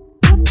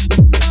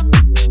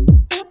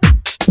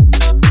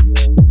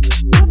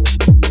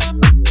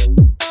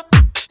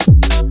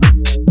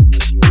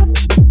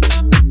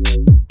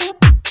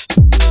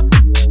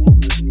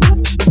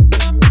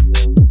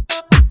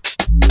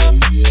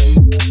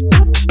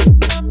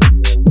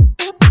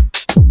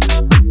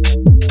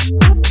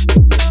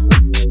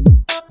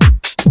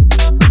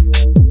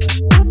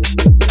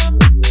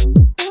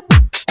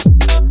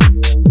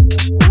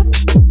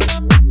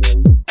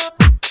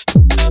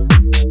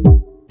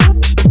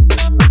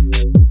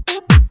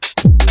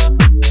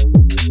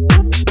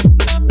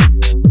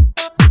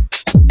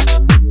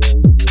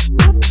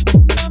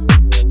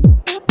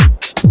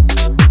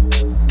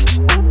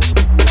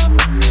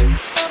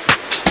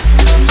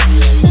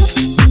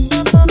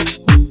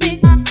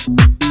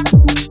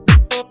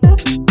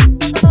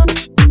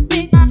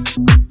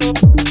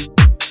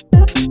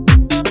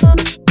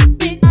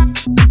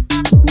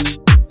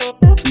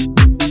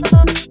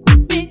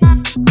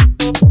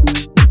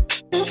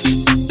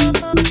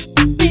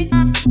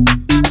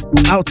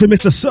 Out to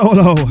Mr.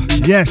 Solo,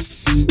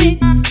 yes.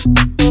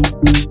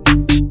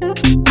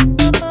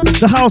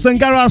 The House and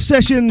Garage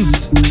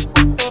Sessions.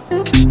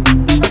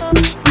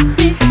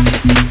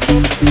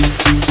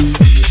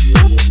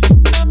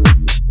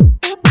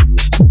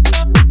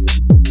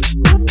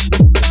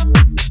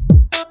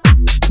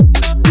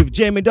 With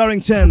Jamie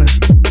Dorrington,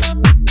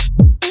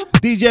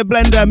 DJ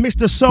Blender,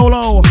 Mr.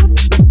 Solo.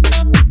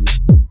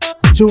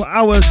 2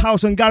 hours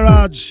House and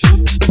Garage.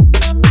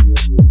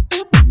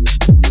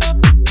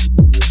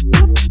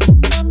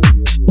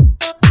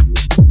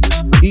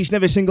 Each and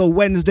every single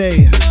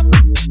Wednesday.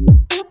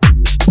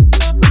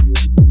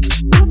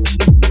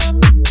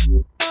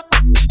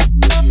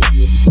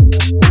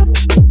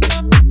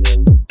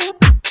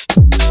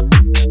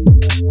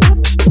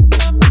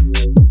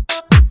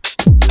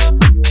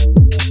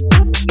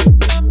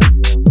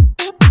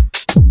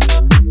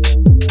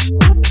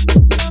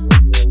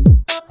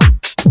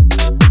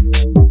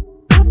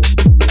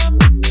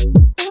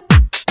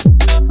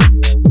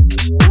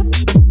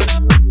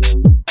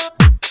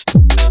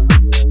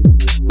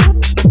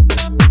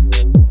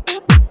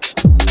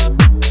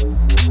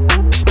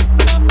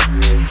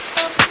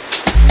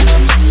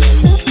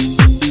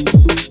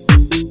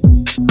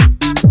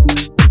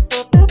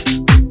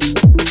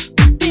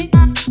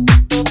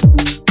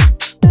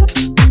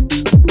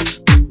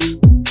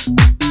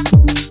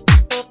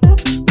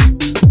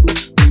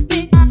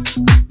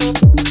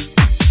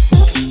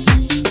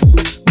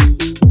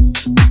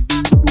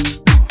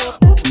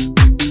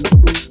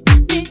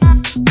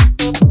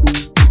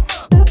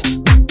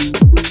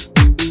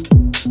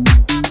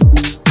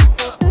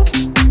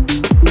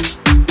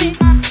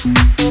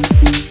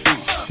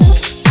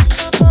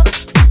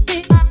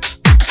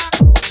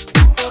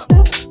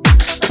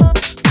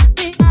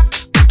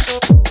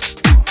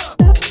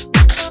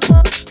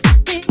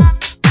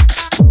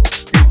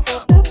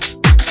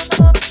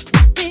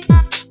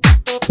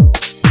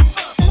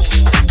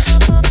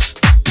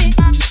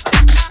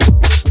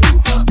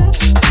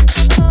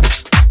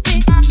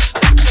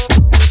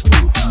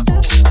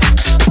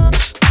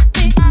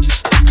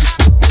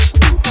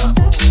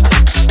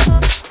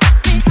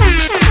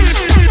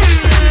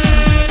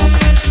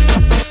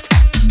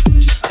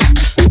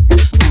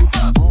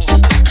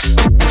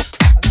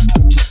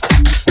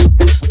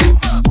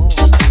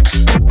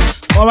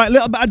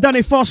 little bit of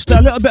Danny Foster,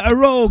 a little bit of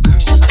Rogue. So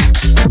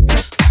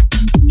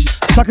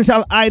I can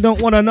tell I don't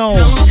wanna know.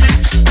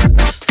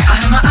 I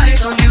had my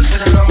eyes on you for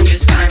the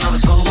longest time. I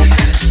was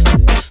focused.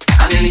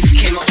 I nearly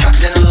came off track,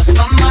 then I lost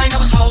my mind. I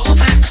was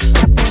hopeless.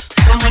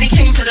 And when he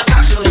came to the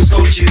facts, all the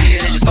stories you hear,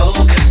 they just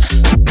bogus.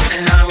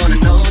 And I don't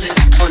wanna know this,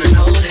 wanna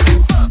know this.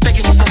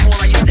 Begging me for more,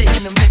 are you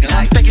taking them nigga?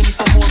 Like begging me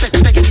for more,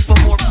 begging me for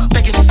more,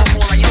 begging me for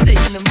more, are you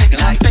taking them nigga?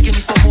 Like begging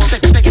me for more,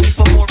 begging me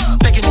for more,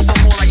 begging me for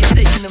more, are you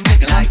taking them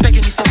nigga? Like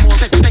begging me for more,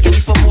 begging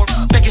me for more,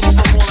 begging me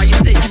for more, are you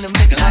taking them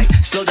nigga? Like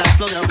slow down,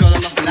 girl,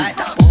 I'm nothing like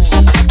that.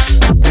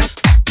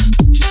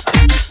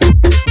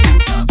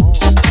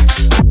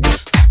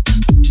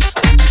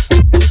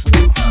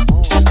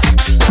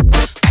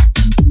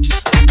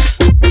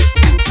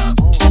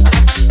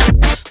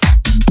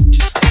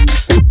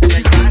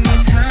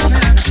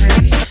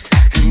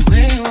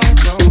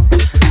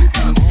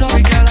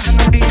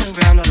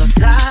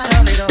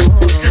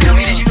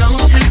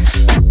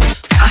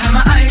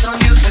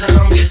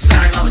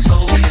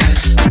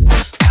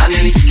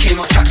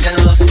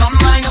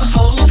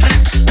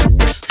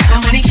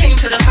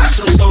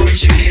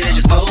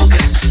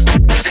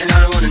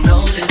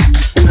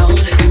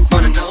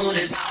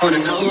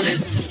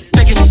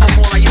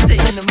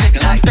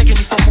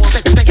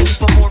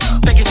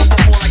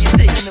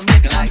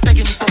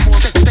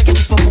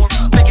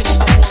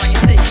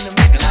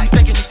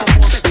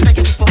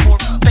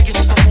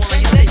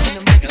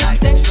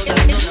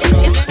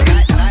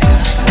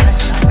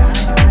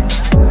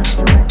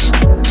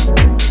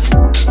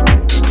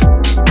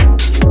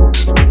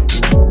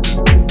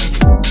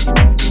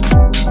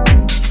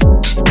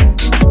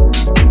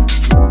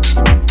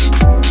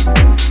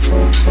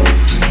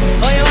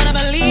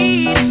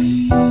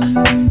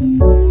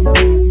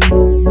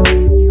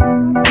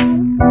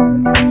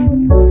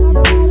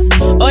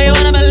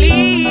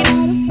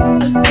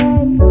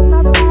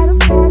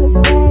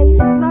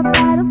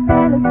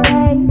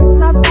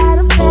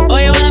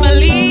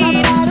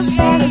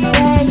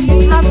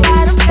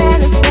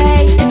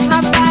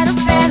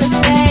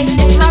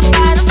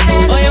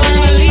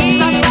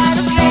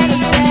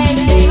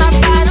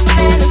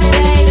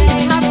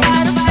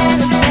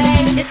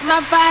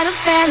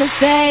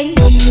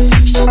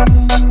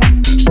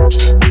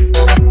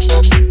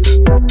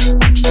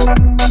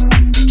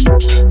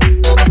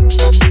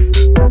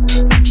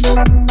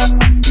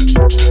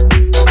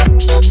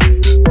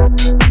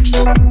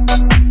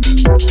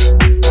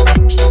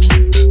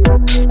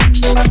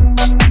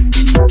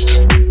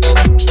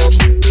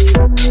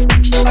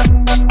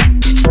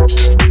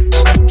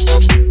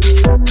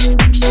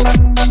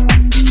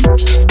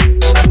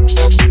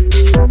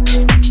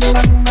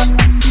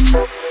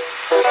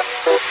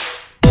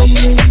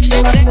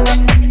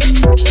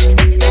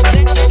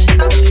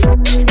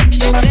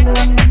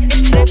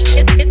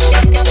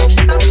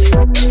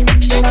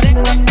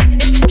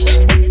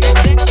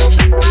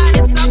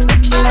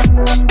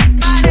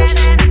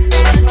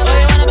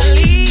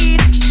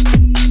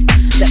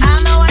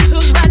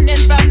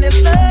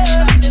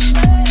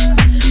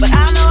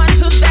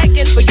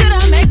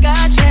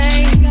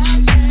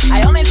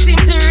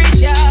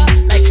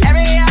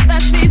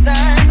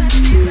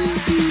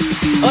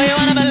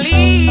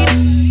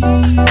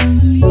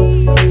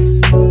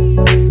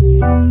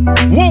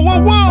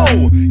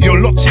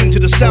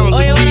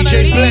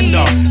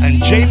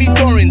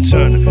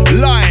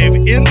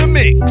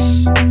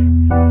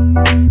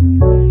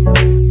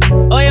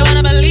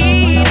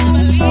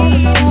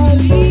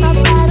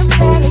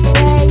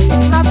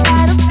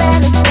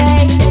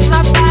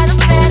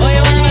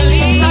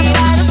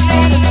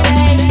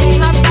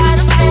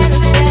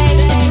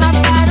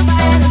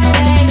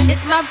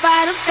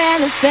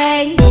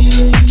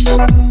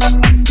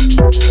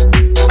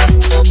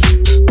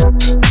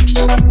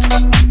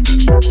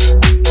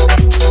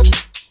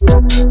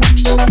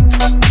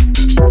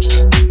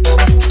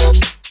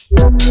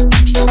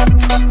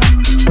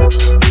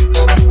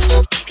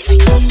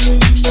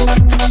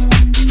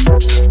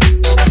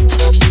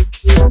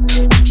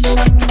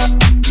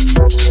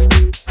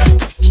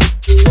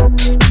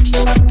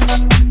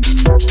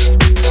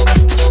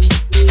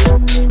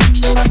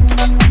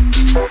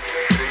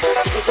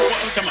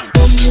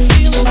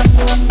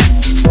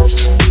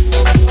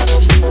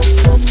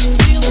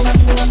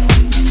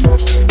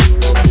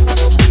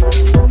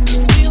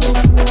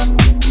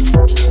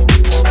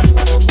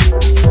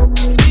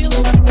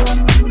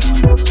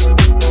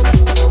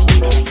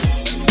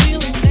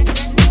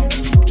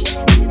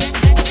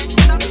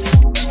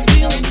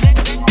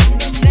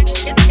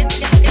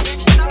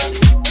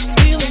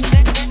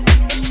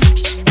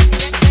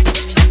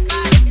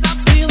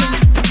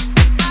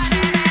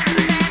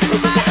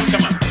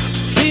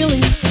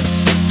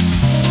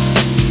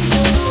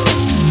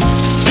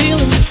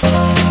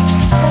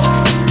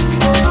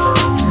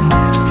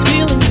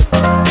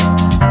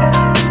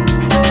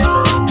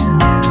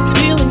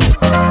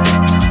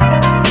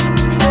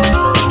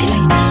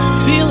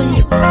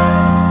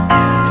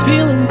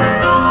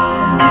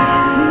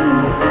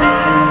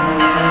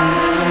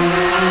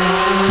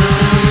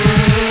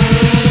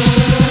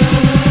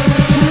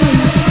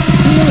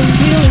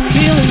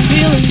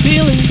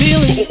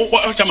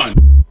 Come on.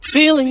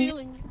 Feeling.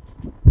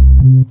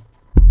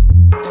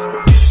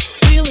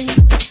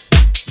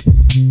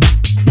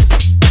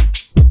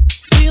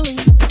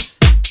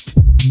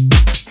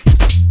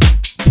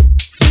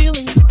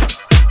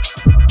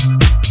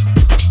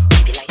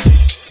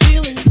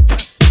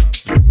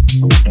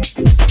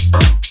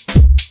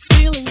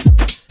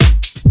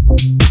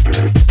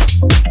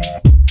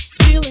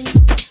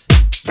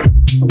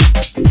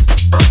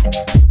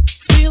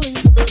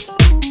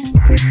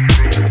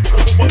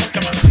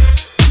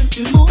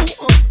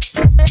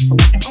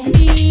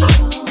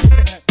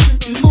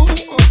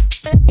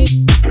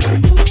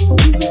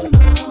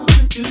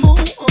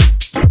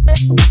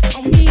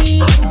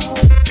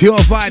 Pure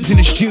vibes in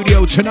the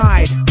studio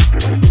tonight.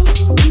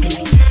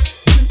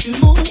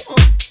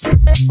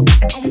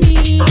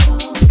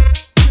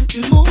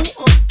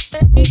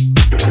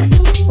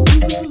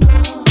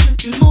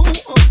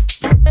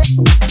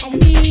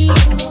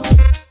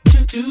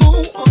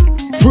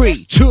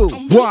 Three, two,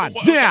 one,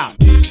 now.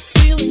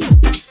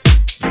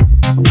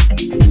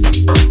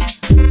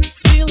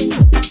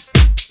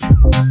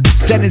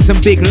 Sending some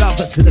big love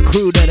to the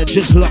crew that are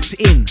just locked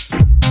in.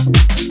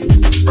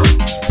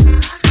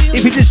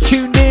 If you just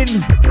tuned in,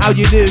 how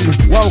you do?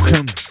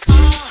 Welcome.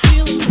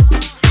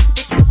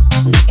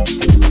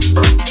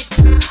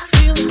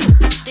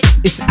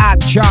 It's Ad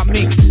Chart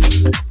Mix.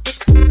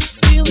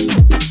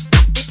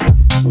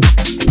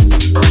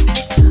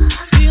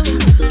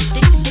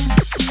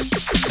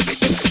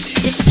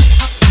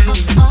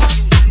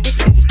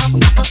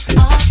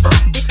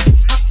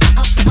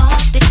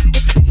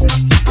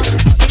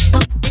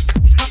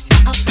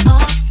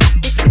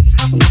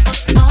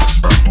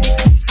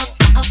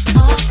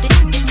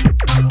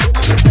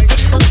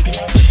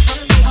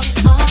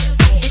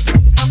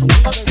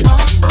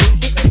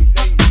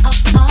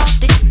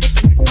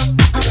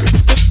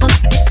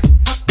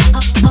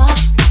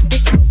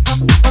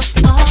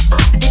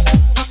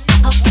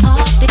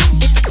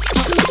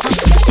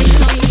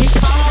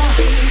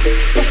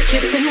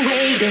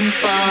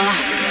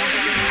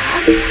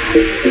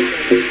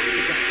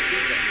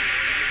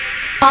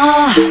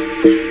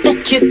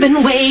 You've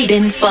been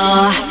waiting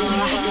for.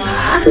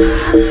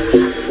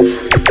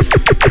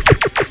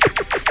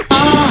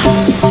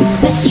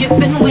 That you've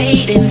been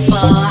waiting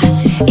for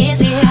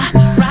is here,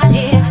 right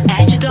here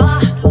at your door.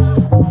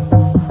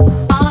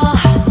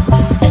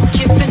 That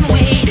you've been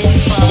waiting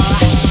for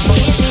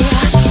is here,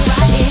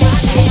 right here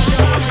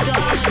at your door.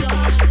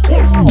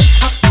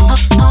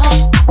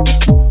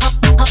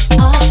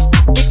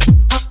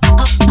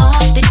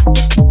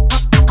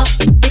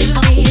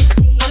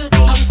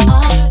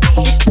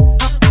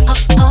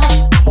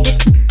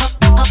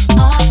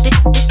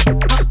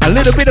 A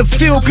little bit of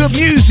feel-good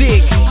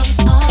music.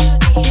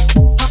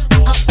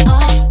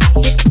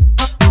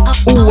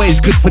 Always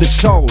good for the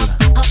soul.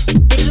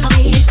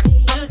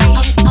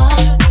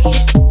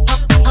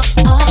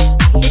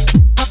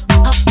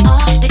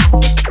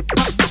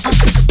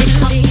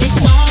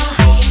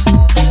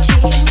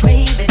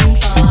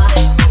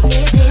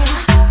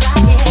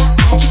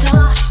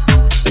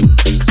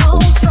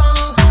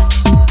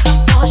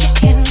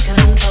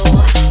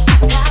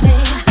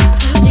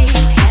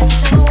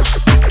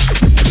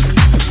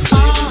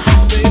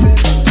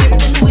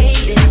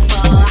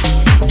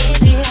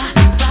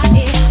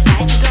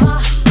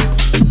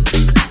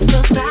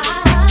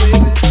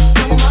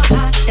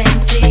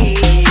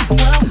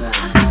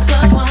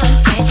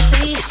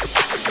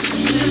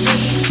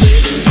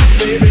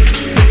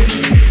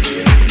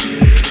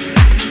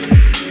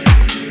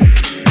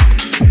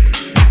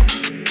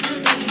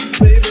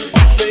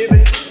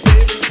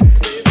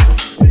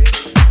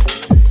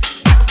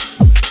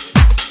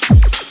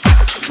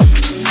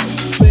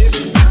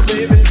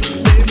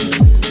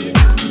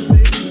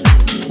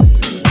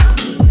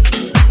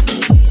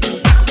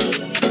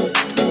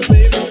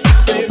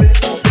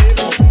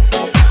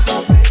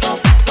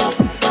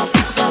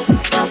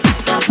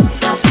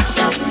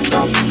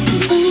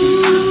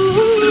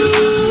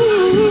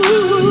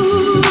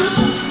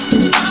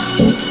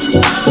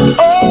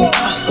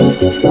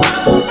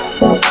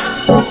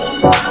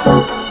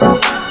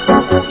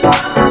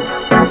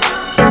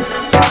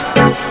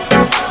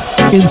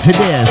 Into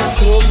this.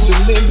 Close to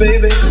me,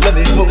 baby, let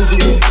me hold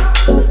you.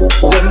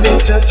 Let me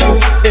touch you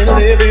in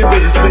every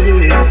which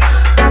way.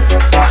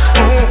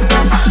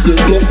 You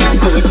get me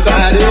so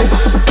excited.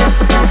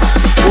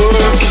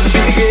 Words can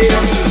begin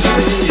to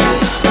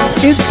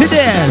say. Into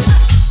this.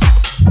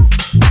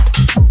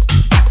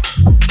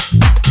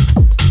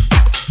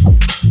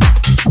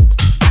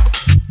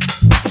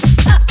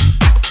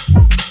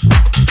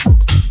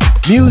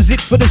 Music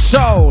for the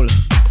soul.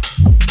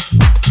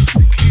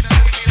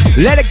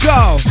 Let it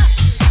go.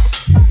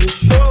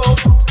 It's so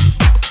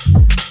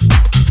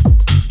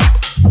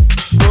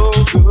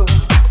good.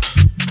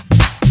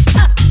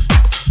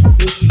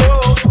 It's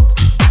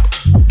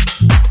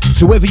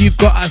so whether you've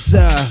got us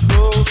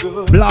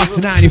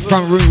blasting out in your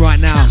front room right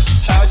now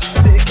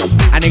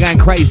and they're going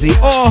crazy,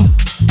 or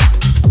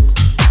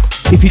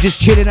if you're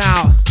just chilling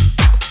out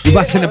with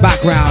us in the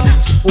background,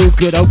 it's all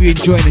good. I hope you're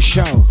enjoying the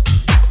show.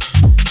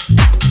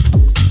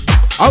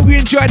 Hope you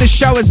enjoy the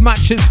show as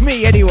much as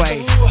me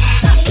anyway.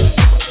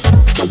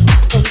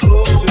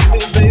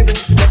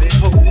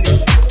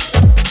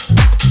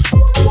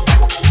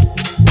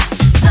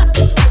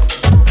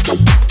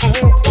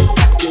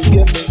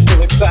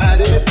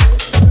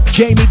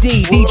 Jamie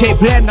D, DJ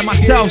Blender,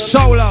 myself,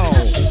 solo.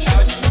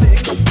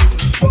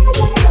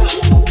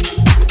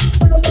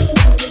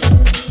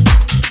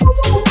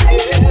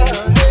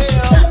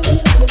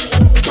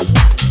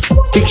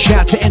 Big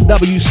shout to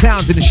NW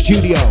Sounds in the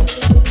studio.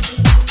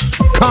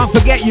 Can't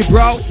forget you,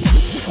 bro.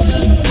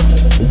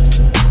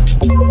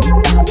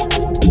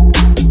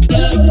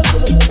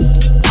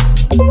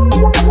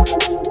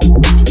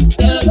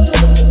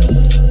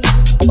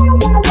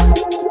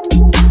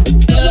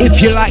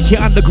 If you like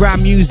your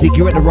underground music,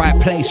 you're at the right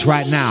place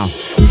right now.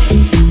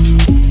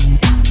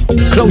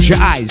 Close your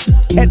eyes,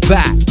 head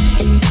back.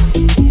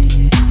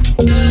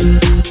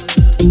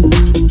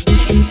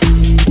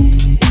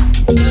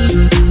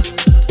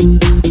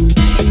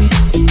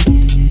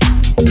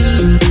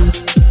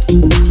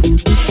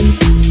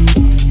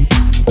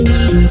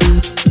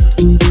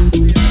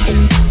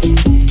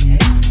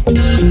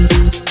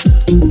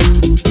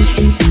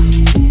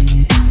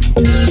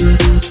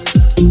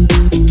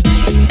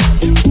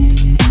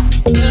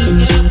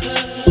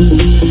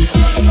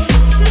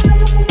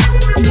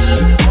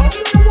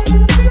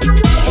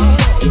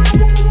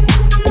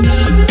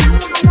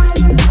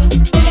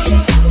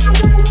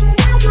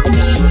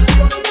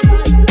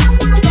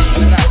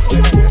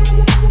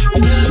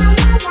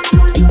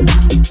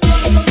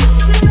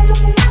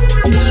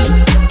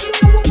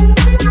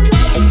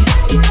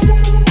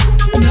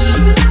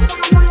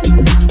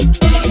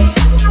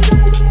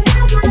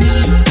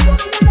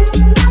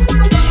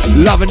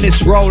 Loving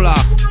this roller,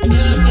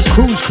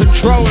 cruise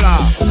controller.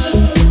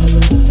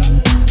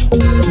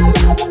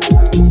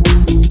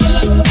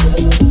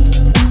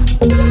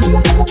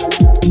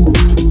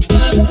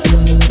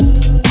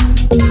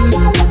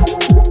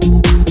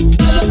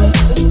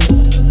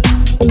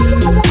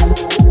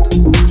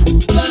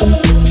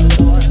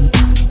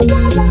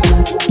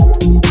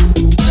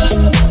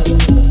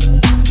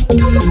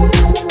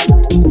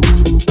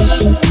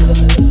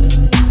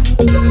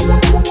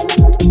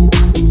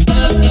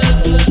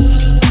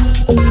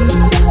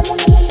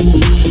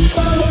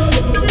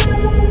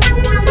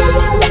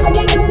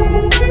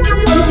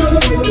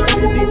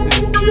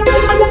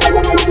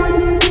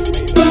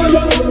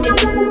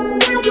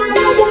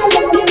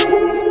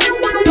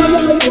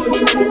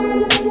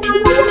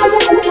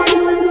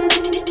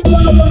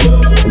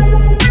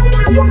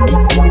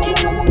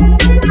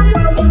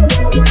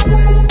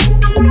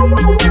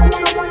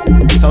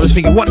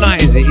 What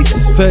night is it?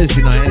 It's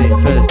Thursday night, isn't it?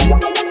 Thursday.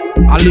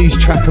 I lose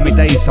track of my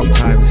days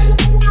sometimes.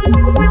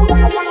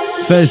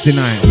 Thursday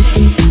night.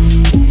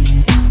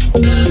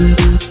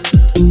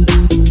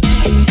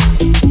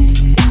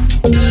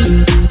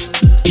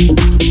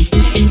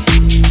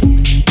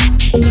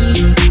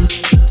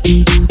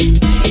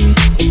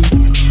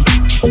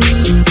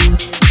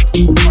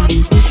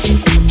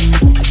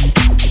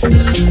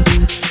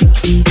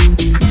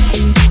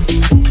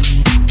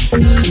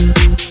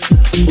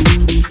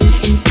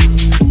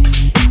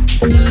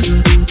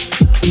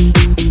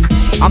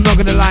 I'm not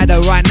gonna lie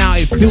though, right now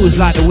it feels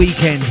like the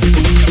weekend.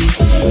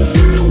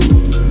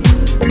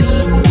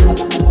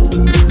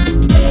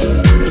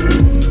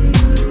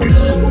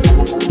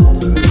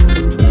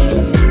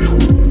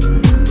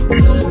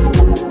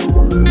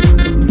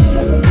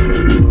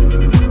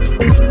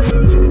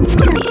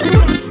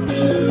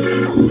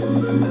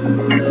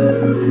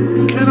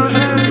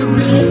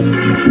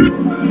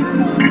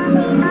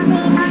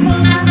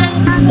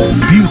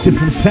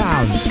 Beautiful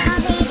sounds.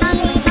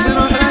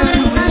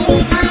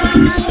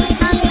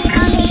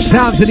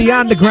 Sounds of the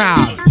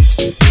underground.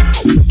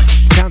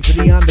 Sounds of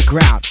the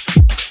underground.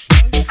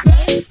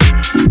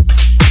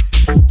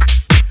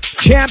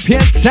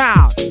 Champion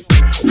sound.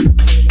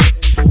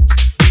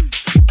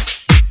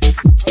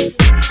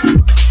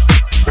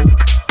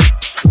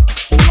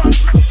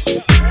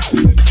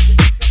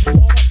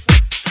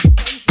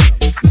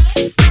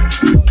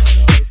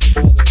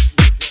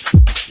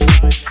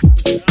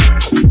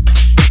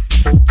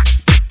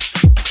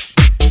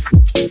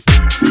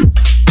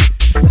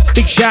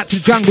 Big shout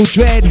to Jungle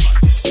Dread.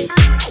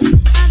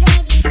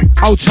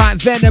 Old time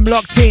Venom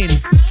locked in.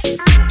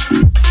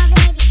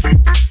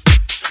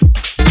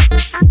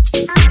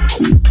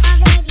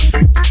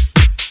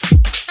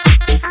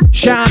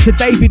 Shout out to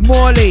David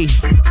Morley.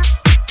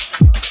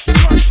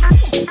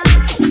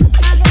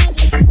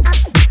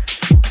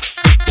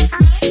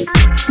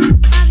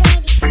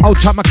 Old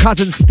time my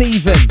cousin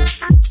Stephen.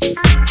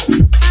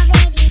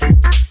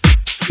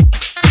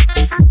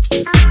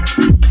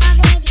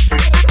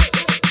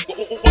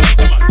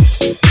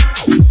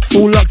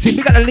 All locked in.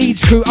 We got the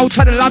Leeds crew. Old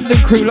time the London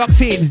crew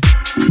locked in.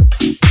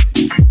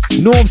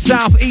 North,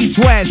 south, east,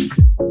 west.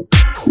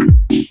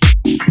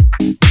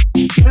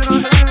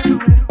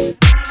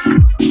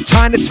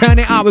 Time to turn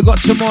it up. We've got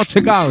some more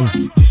to go.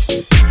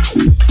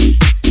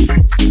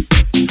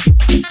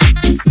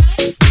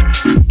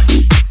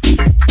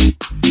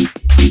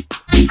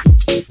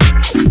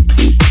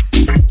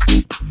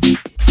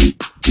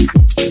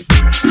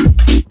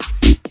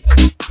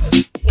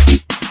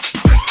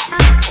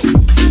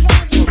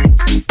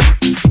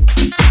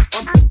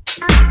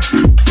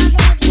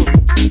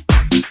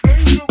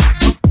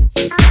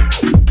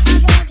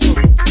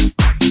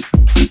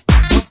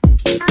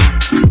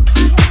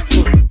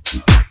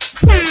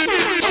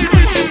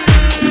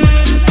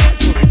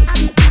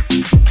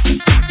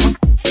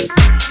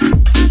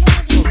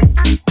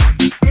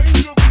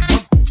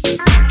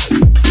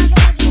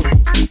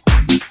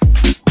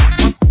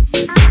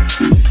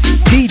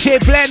 DJ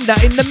Blender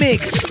in the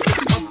mix.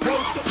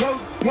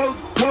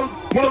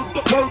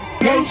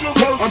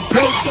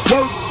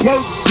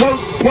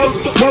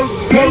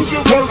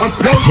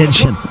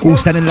 Attention, all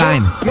stand in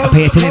line. I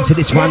pay attention to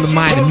this rhyme of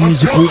mine. A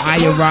musical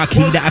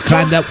hierarchy that I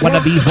climbed up.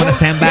 Wannabes wanna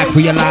stand back,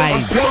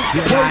 realize.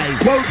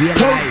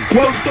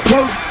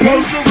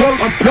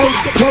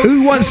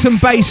 Who wants some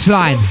bass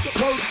line?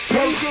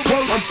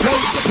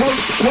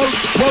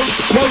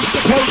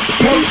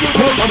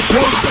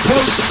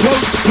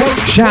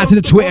 Shout out to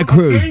the Twitter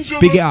crew.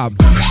 Big it up.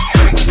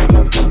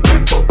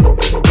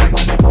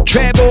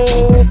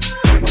 Treble,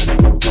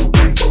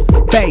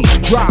 bass,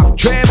 drop,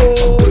 treble.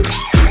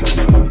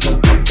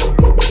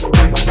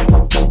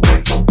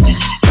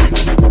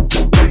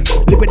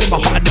 Living in my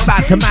heart, the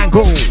bad to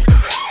mango.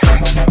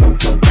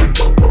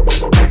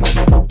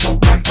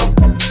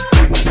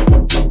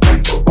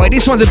 Wait,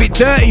 this one's a bit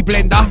dirty,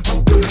 Blender.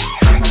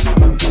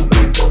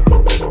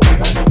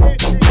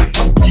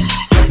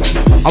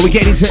 Are we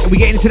getting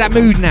into that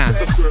mood now?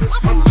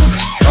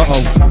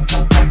 Uh-oh.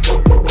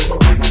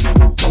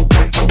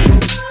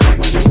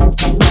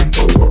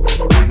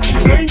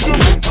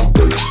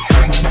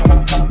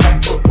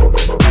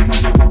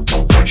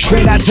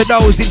 Straight out to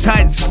those in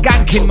tight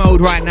skanking mode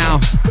right now.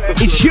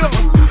 It's you.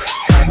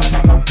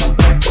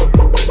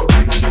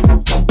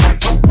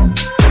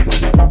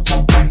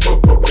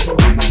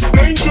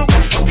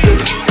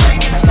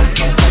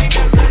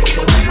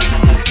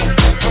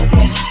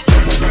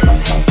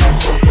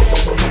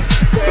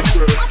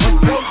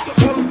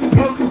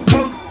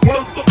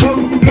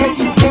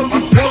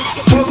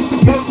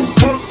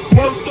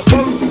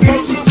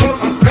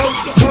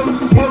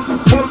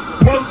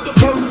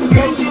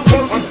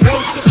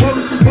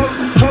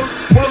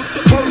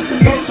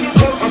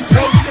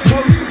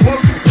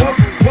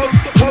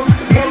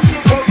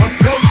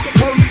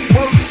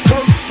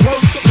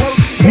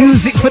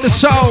 Music for the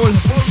soul.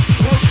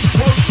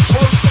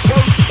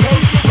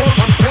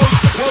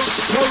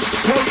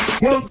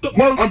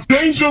 I'm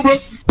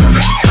dangerous.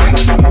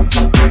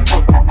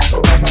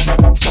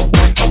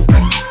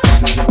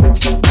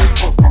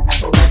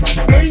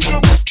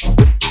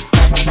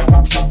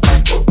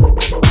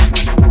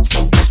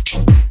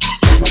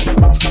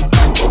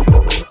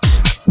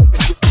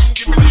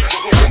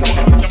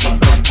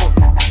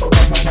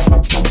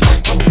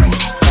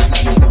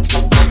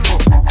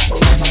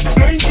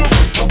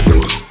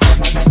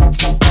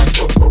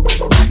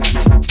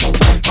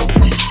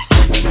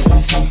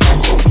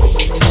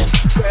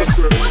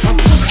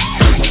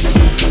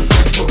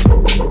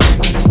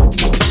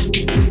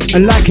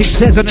 And like it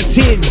says on the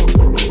tin,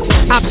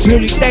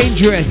 absolutely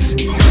dangerous.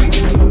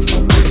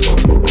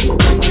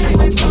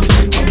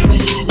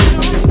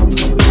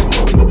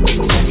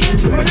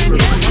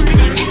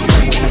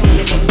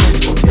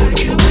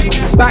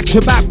 Back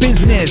to back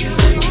business.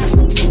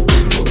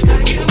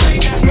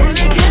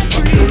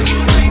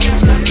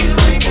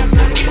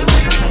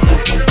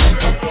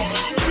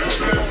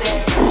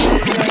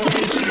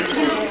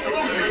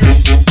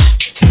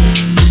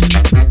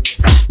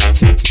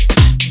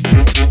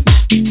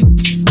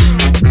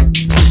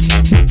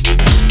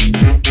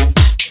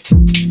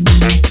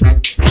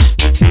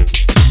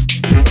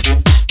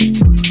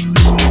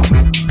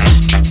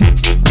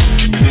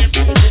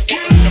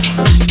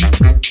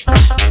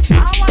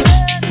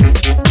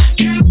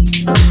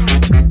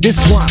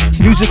 This one,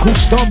 musical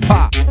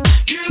stomper.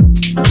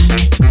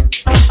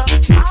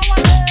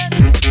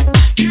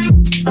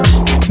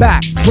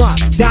 Back,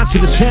 front, down to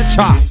the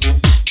center.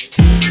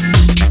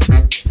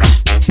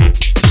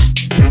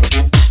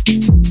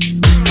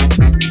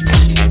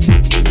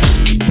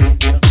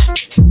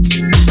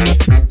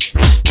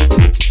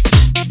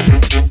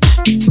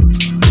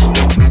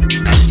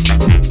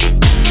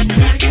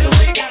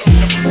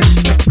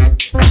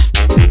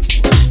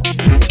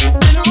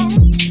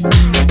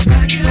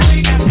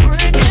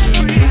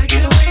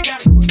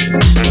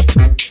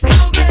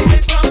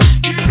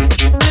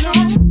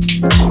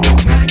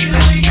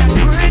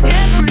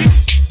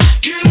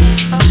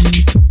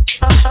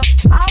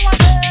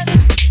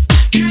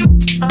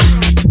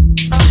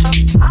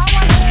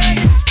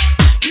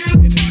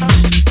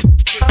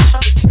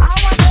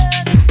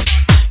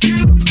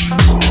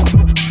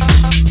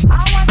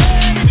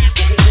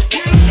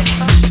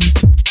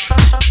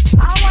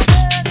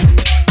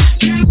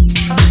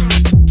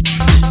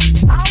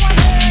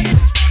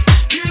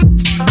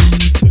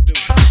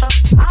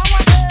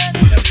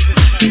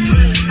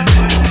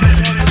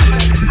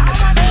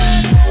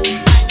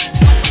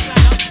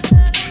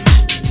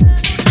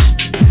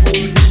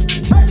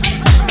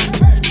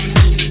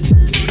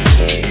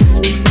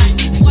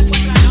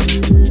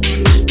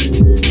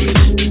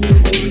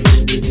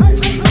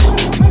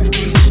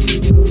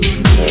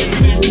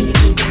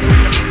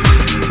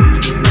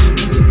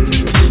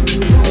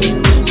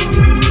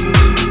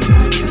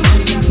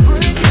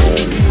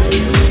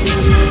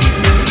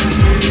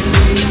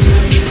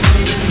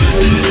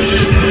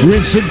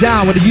 Sit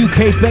down with a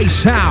UK bass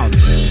sound.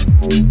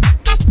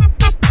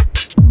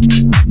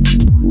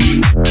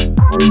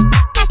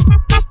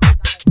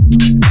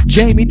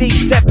 Jamie D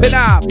stepping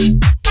up.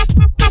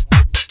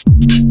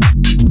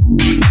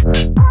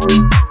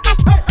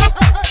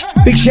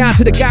 Big shout out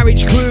to the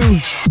garage crew.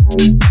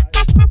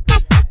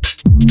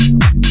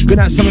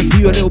 Gonna have something for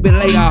you a little bit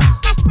later.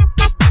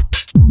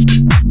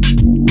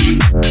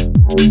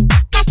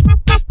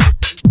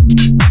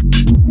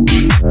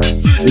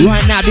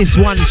 Right now, this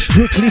one is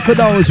strictly for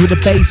those with the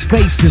bass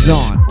faces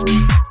on.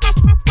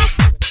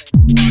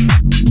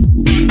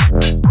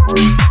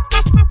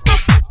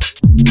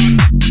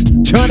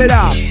 Turn it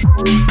up.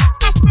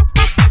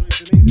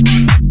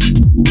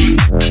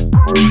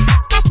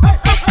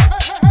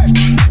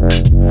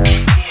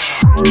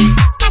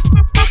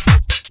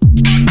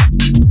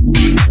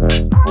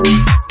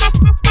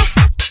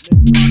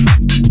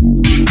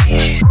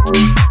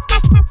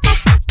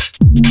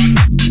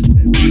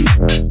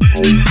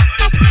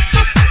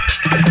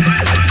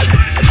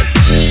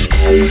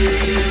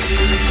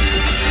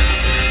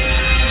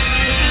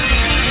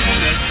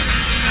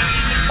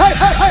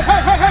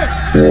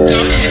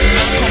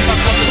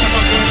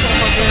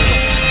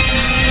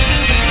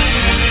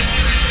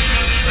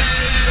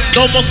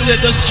 No muscle that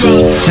does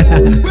strong.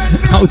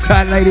 Hold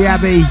tight, Lady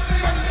Abby.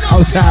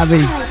 Hold tight,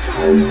 Abby.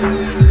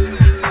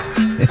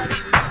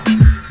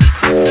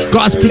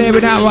 Got us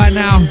blaring out right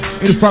now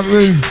in the front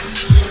room.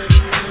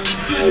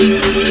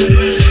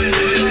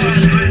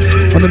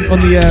 On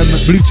the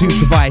Bluetooth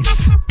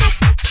device.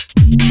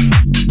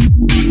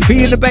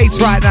 Feeling the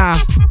bass right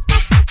now.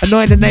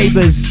 Annoying the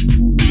neighbours.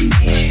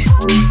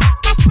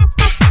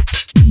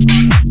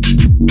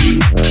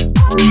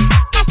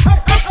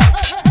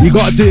 You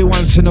gotta do it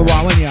once in a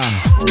while, won't ya?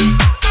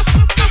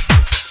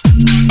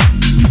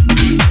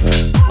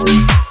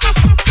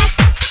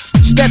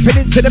 Stepping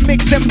into the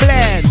mix and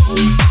blend.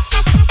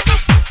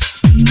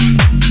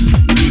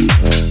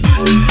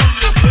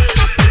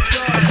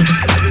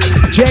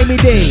 Jamie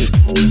D.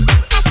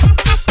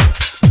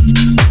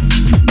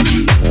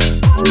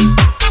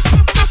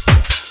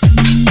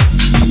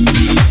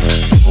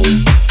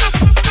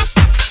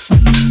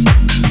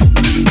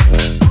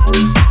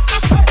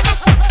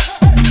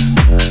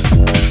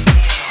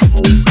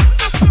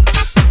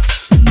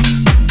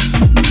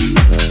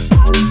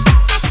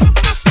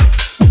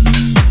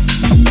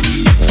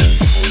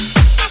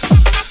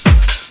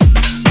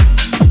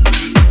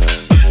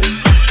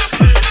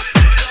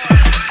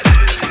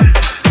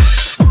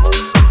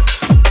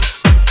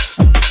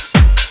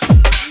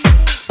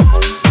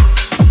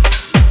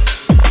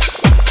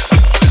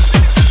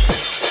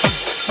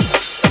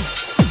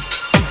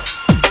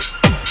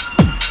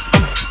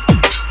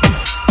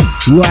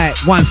 Right,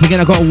 once again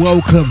I got to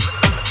welcome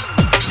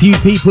a few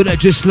people that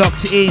just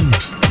locked in.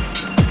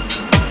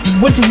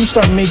 What did you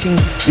start making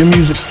your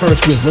music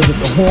first with? Was it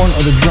the horn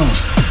or the drum?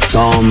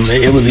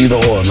 It was either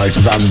or. Like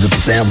sometimes it's just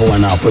a sample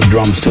and I'll put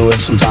drums to it.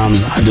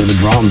 Sometimes I do the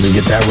drums and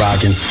get that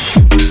rocking.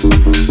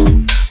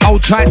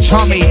 Old tight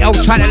Tommy,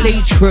 old tight the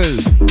Leeds crew.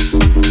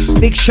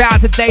 Big shout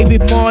out to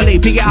David Morley,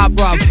 big it up,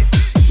 bruv.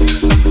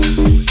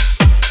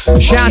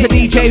 Shout out to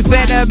DJ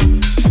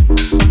Venom.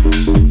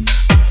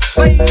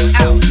 Way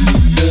out.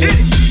 Hit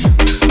it.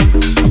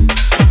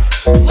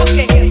 Look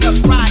at him, the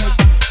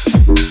product.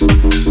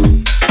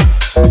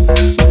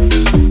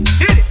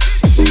 Hit it.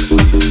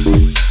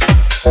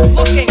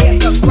 Look at him,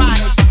 the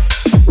product.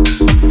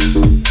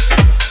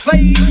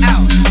 Way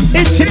out.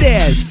 Into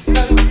this.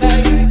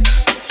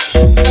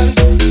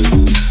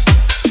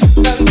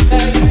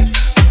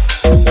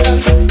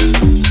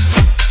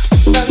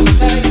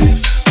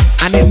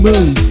 And it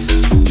moves.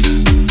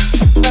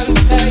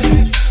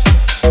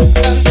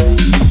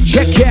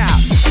 Check out.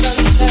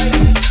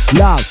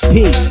 Love,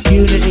 peace,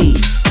 unity.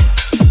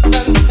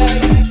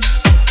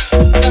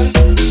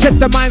 Set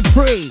the mind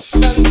free.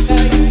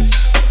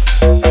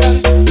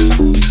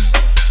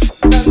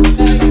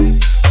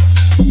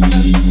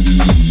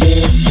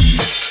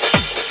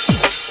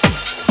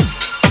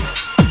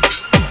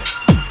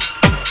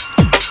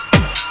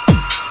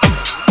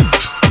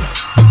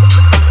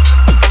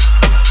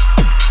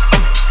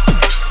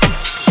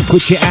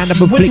 Put your hand up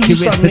and flick your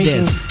wrist for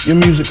this. Your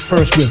music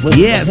first with? Was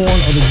it the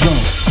horn or the drum?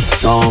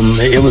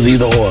 It was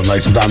either or.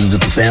 Like sometimes it's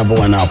just a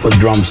sample and I'll put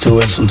drums to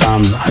it.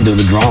 Sometimes I do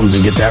the drums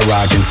and get that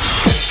rocking.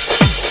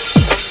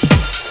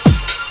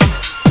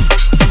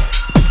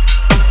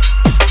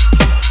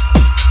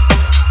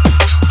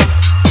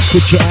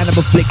 Put your hand up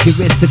and flick your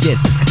wrist to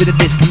this. Consider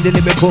this the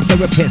lyrical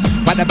therapist.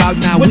 Right about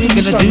now, we're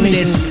gonna do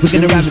this. We're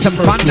gonna have some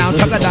fun now.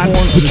 Talk about that.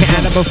 Put your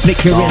hand up and flick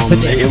your wrist to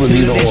this. It was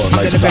either or.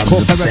 Like sometimes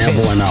it's just a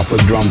sample and I'll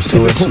put drums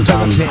to it.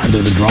 Sometimes I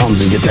do the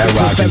drums and get that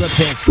rocking.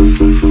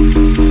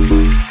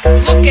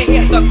 Look at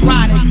him, the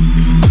product.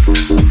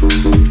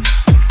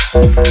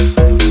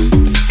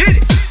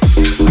 Hit it.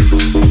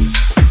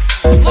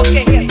 Look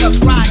at him, the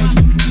product.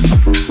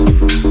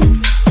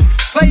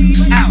 Play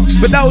out.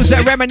 For those that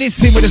are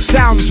reminiscing with the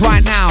sounds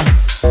right now.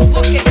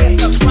 Look at him,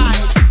 the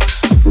product.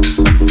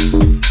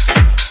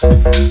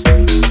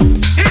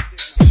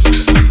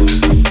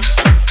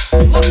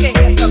 Look at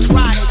him, the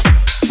product.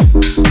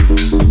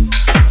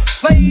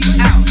 Play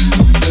out.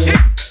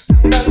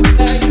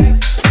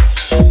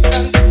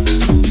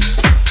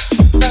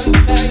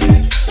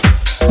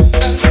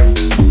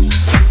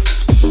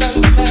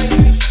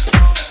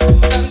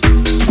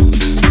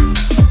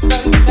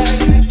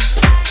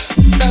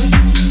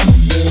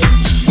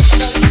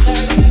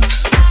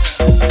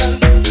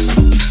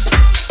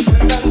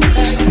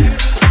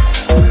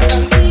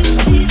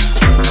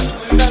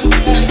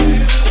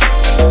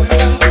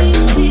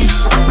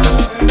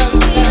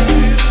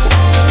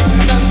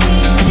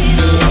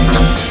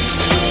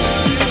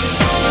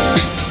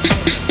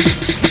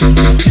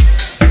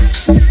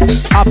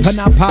 Up and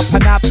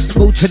up,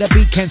 move to the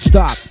beat, can't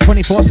stop.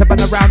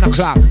 24/7 around the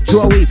clock.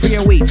 208,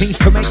 308, things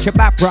to make your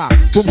back rock.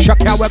 Boom,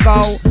 shock, how we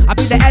go. I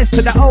be the S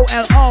to the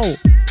O-L-O.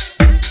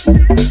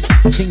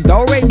 I sing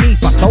do, re, mi,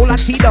 fa, sol, la,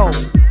 ti, do.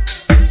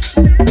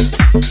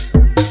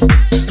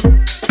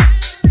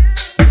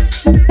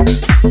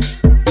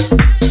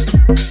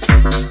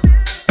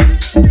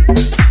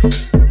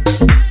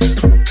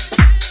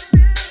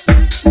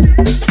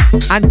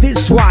 And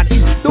this one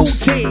is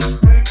Naughty.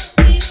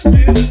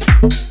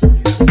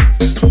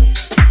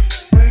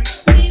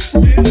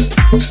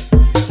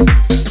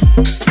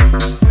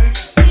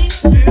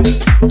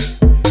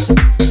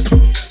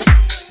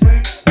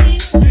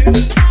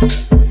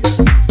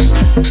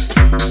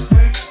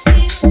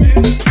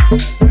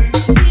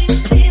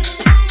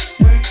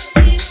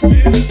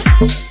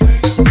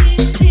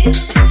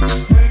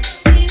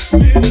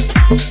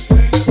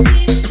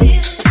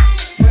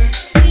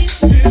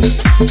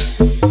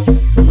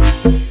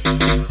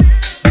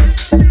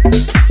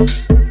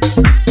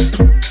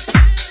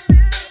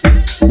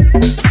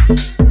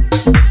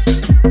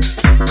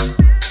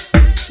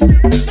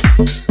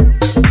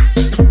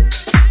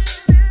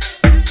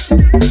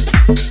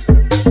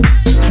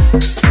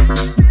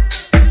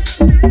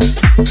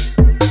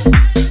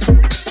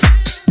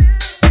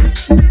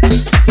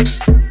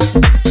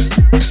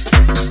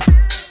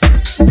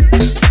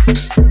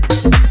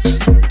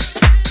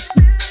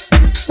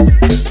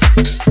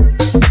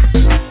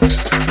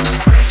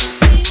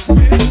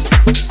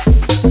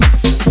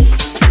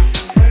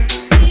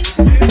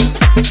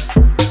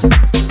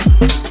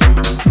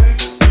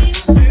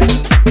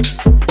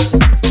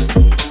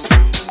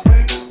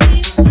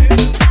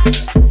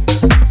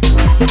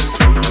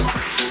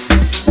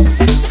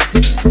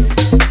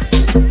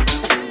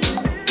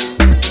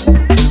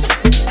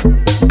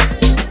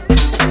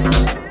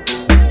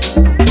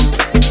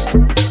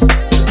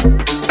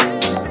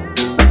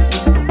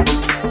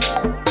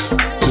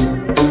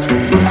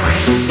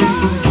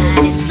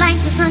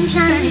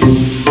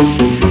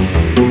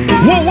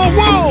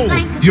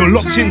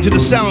 Into the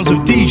sounds of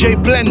DJ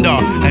Blender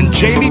and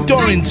Jamie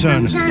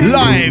Dorrington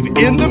live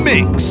in the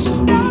mix.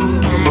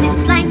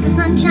 It's like the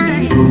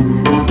sunshine.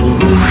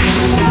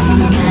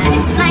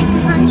 It's like the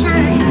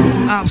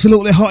sunshine.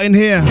 Absolutely hot in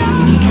here.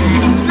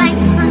 It's like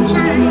the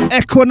sunshine.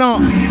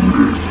 Equinox.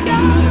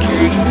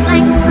 It's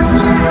like the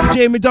sunshine.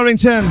 Jamie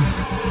Dorrington.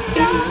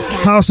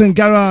 House and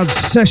Garage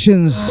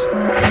Sessions.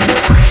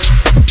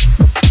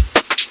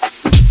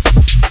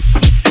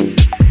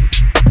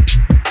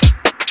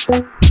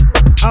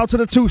 Out to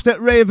the two-step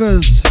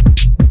ravers.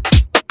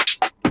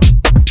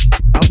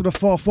 Out to the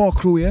 4-4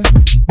 crew, yeah?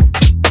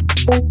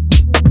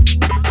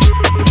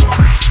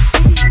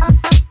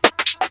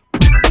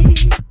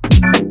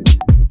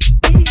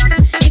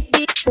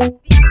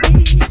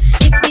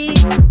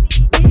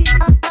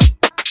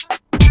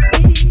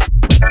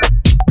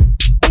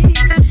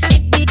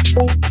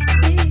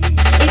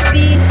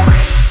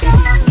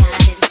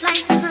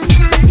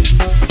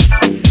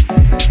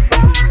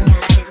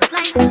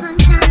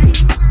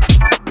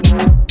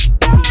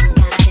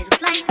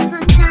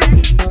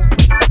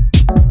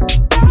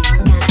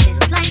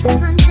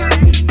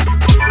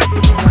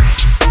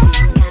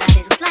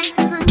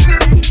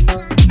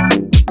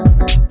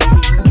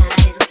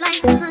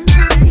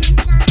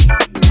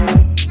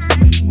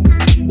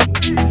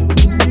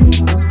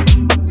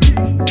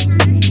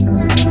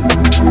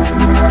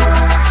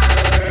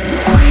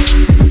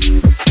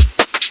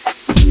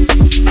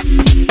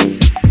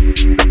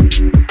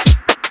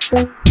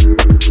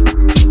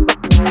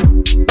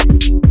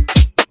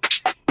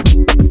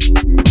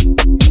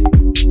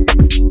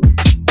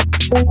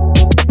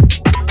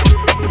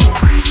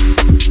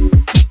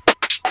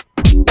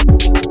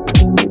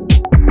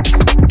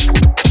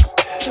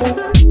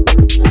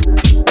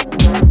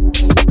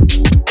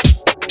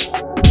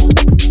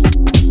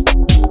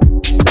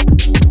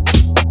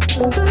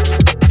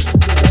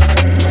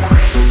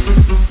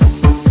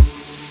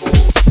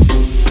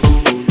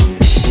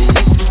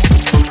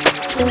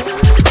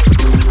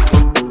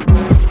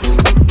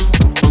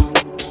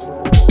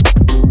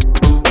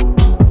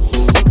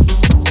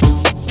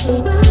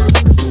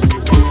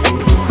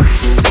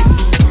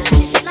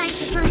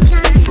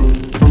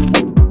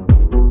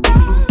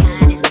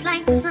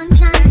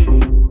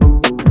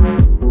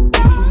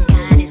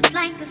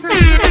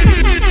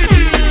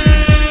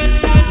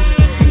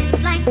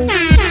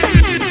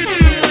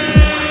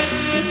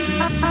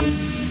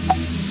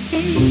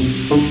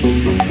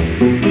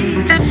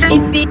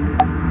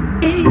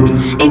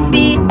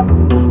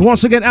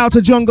 Once again, out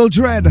to Jungle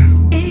Dread.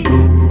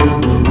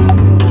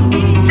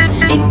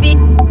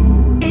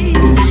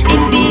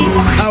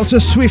 Out to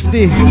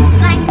Swifty. It's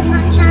like the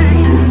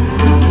sunshine.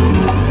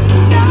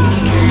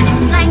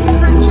 It's like the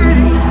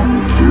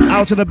sunshine.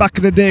 Out to the back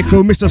of the day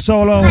crew, Mr.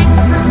 Solo. Like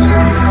the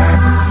sunshine.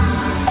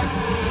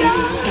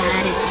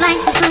 God, it's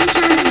like the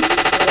sunshine.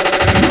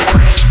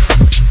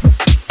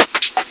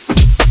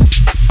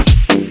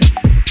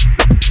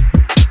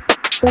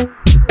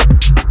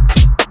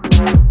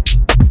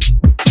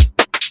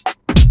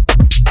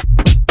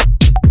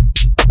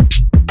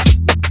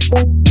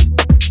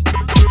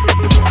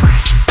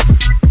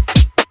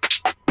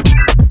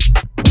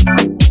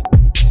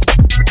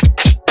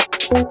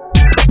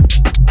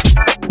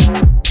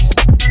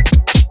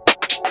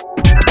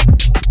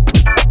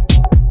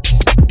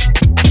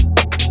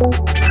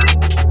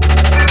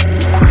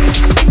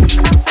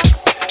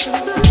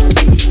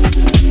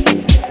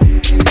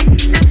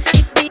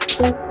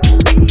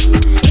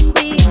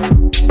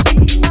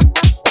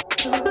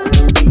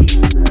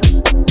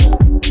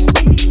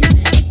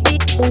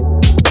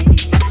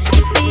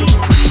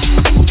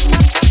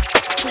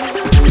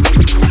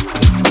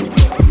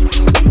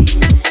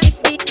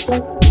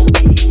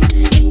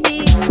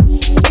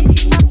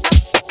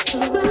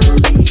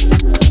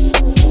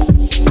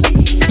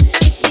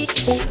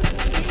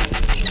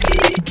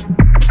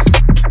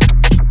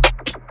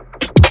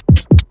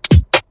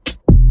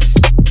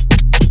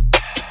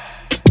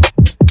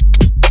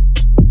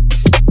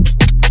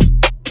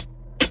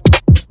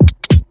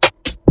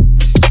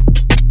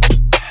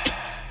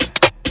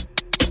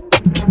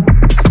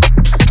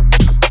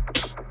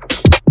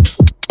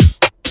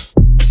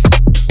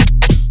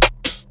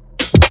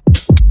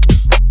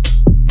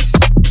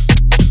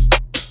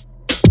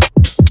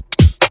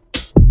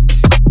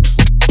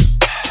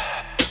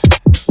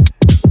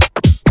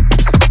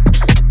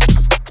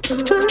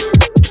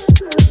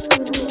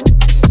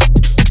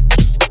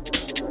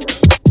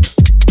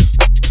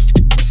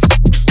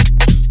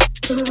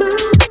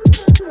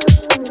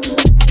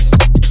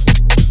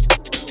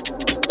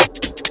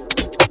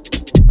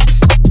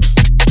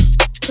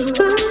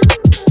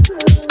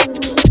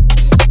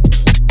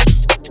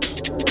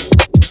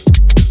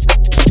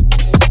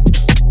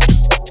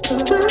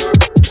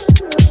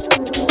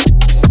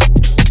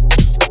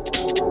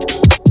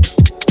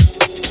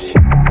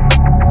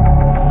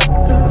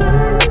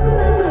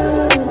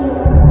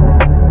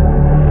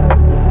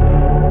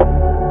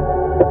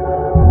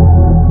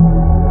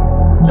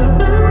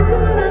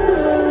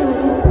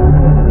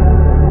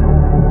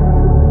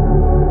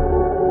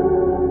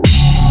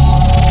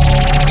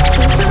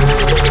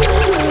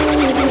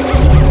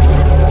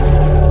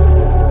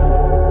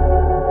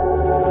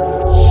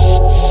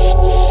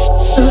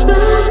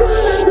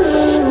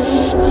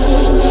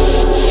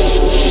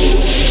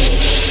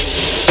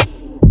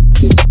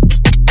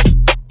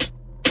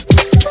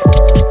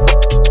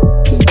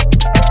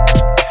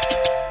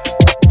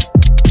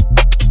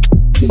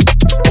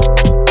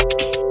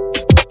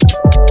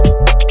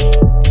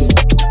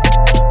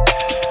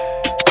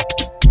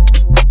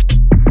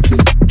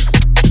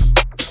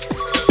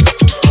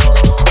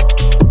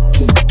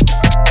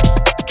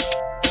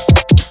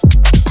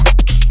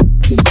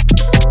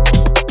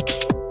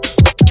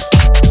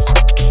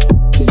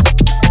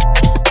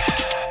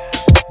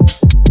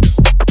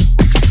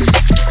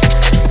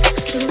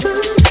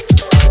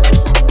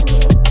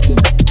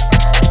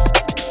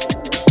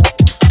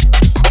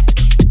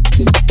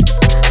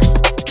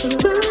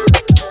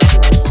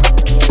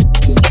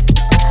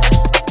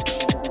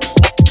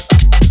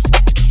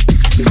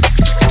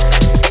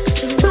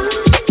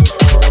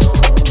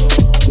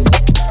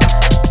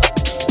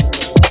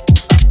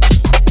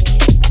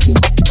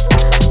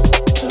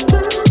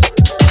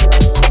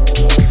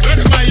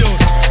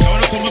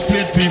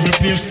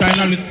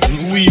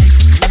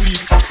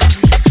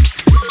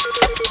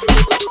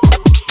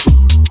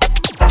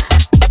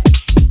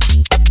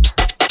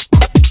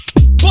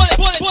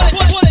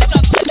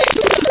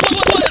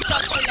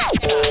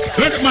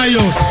 my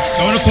youth.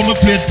 I wanna come and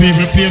play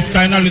people, place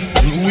kinda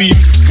little weak.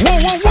 Whoa,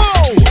 whoa,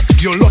 whoa!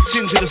 You're locked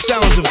into the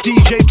sounds of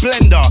DJ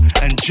Blender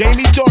and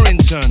Jamie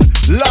Dorrington,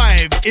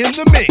 live in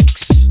the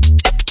mix.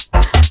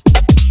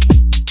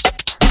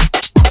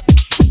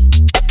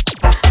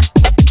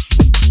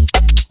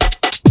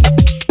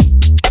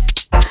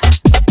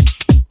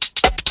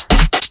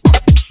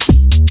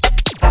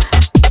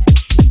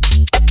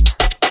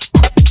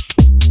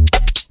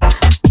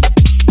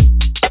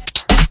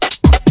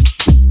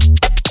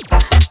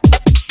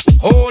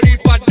 Holy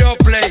pot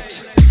plate.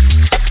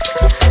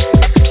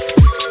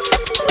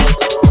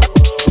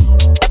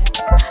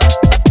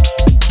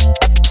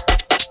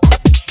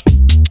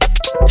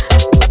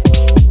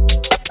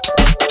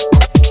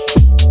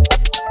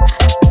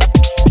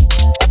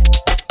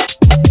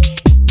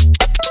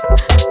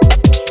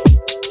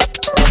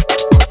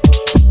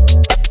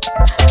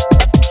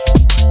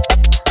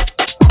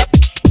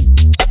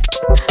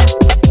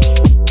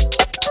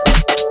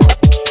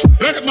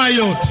 Look at my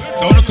youth.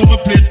 I wanna come and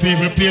play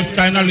people, place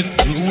kinda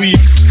little weak.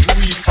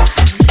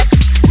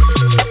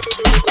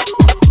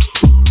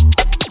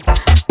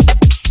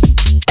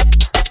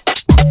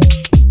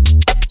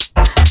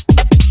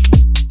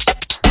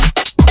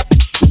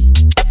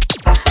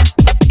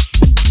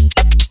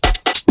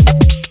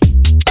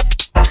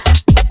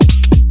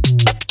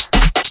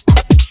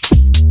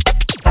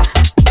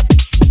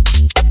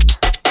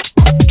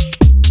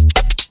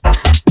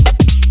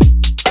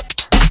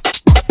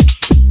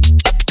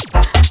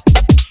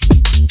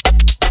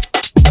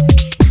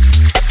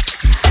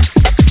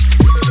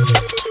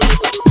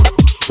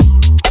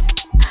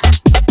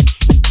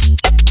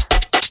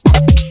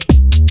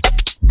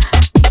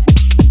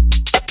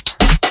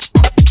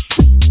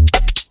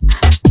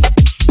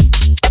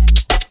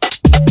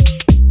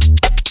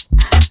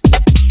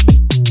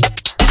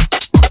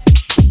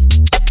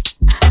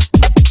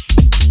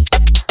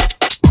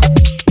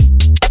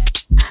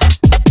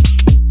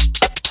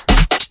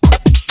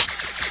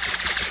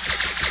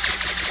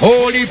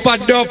 Holy pot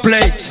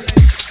plate.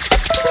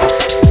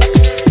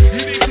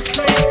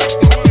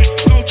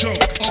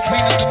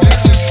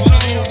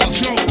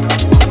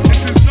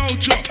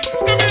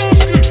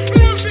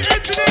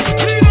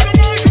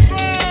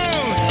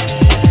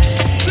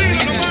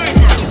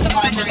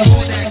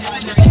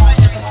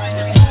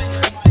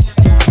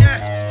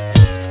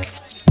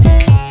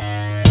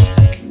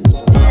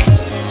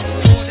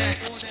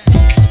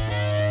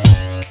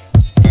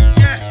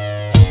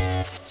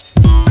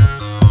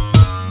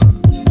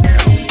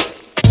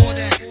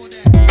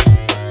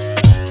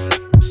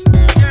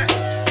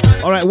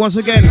 Once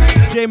again,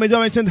 Jamie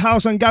Dorrington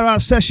House and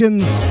Garage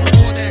Sessions.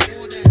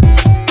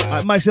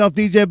 Myself,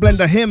 DJ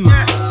Blender, him,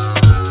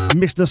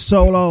 Mr.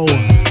 Solo.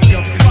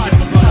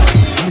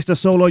 Mr.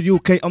 Solo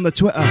UK on the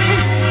Twitter.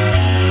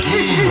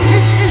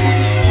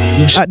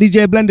 At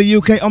DJ Blender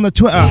UK on the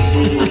Twitter.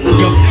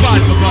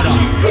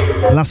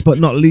 Last but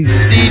not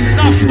least,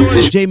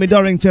 Jamie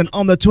Dorrington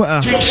on the Twitter.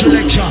 Now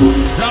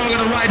we're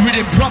gonna ride with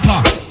it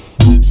proper.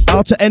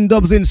 Out to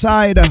N-Dubs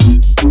inside.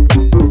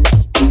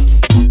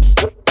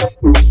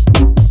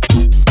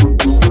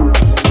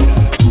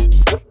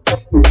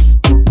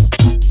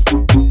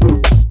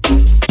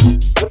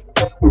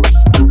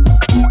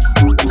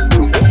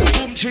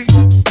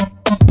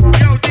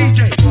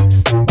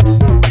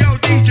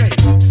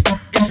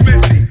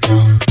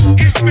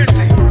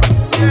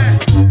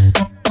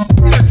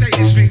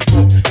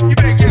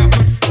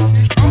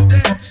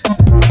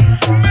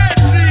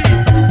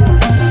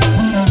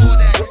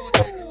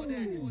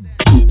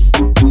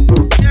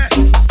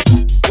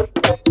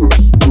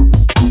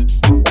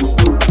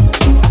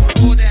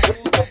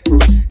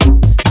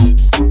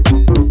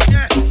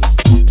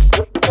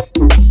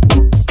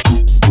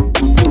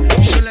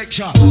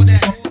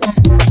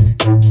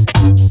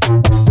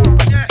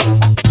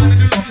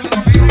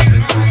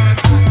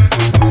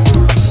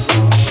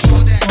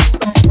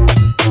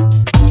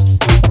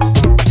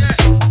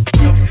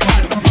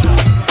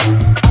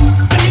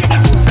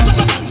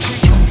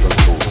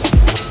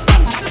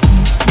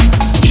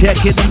 Check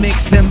the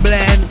mix and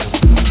blend.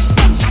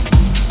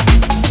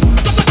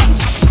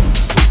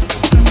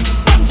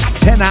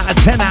 10 out of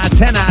 10 out of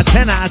 10 out of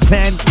 10 out of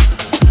 10.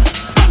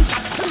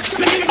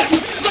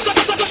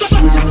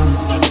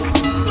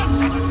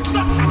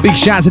 Big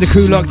shout out to the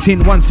crew locked in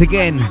once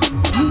again.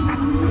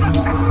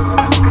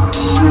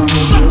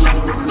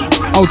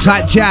 Old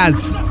type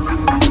jazz.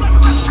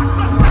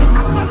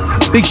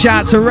 Big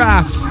shout out to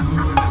Raf.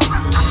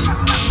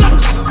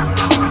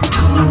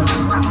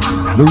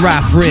 The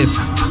Raf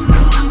riff.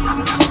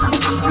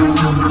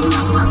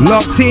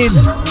 Locked in.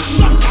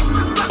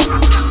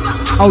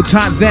 Old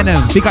time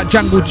Venom. Big up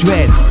Jungle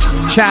Dread.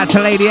 Shout out to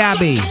Lady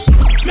Abby.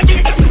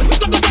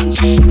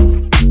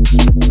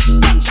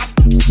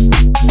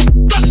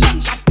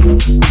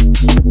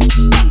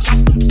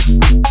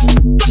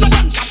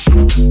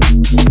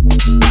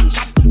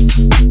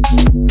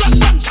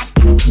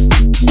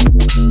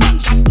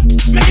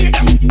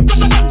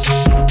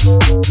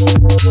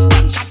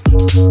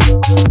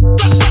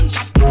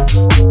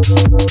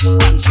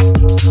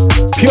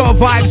 Pure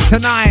vibes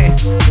tonight.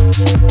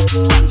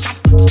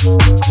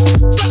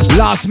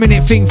 Last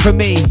minute thing for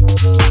me.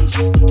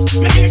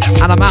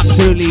 And I'm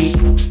absolutely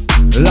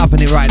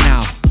loving it right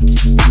now.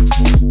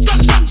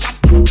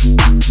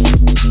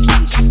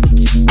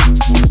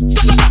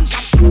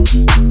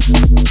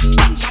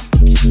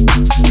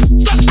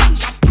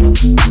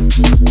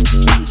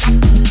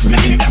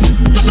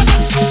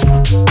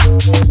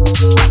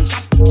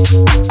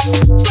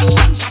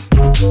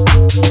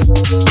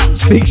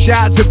 Big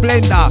shout out to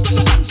Blender.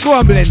 Go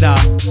on, Blender.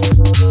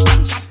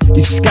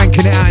 He's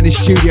skanking it out in the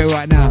studio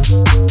right now.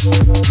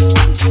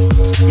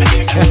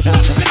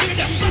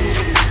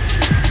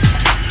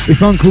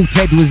 If Uncle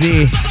Ted was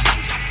here,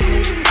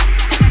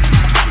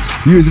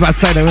 you was about to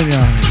say that, weren't you?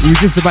 You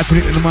were just about to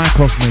hit the mic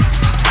off me.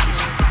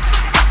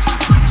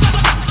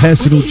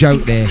 Personal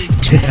joke there.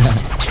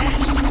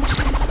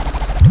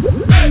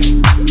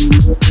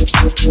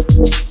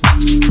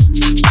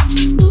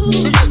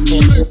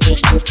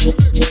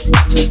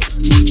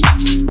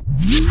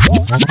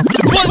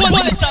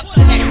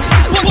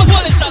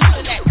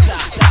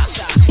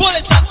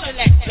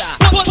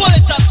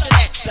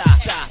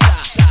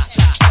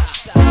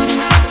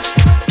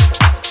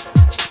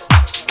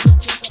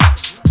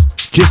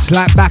 Just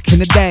like back in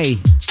the day.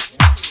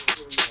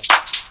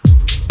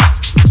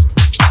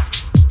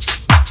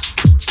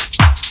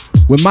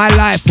 When my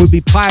life would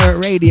be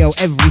pirate radio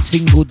every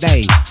single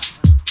day.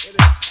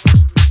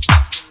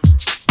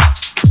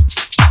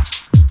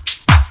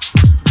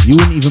 You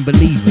wouldn't even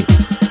believe it.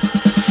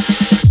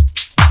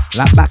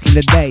 Like back in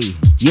the day,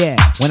 yeah,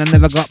 when I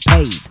never got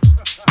paid.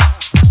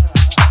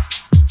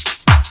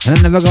 And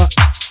I never got...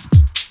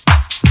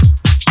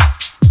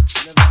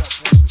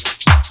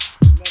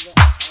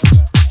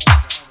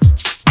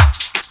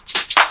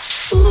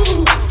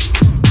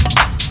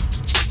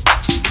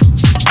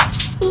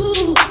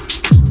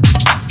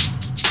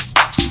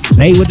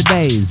 They were the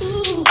days.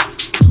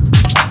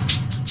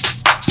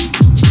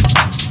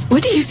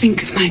 What do you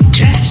think of my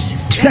dress?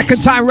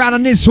 Second time round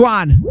on this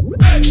one.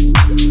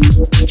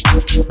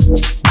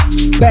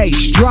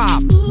 Bass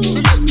drop.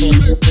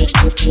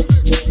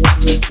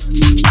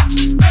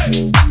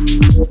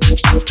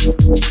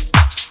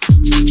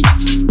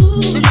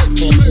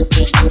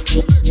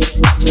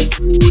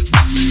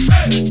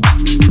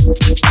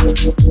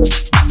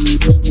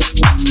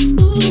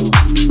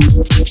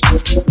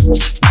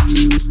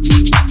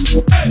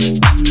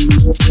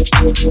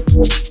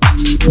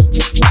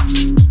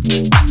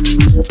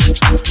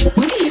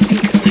 What do you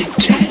think of my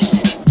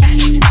dress?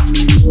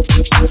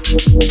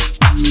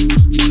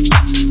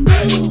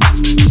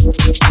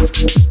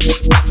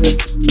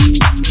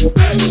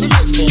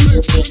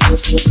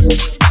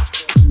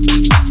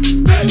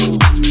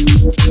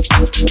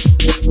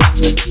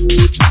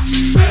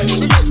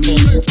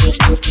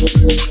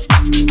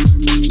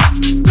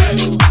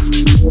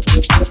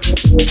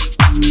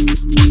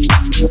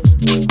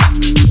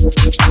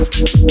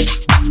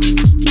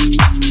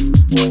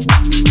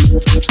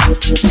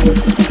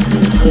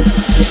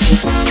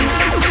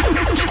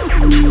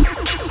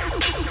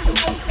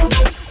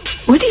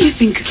 What do you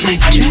think of my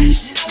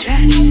dress?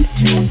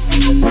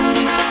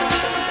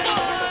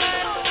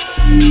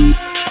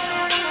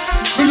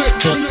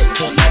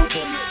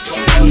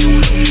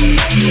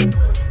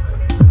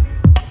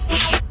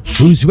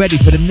 Who's ready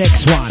for the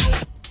next one?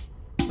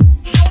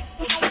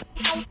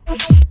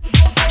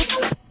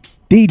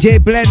 DJ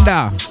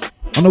Blender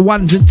on the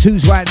ones and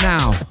twos right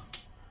now.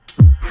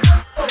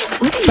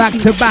 Back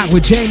to back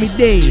with Jamie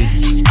D.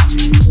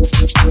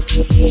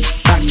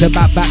 Back to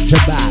back, back to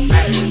back.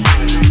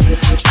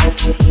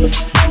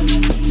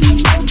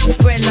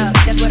 Spread love,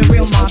 that's what a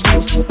real mob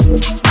do. Spread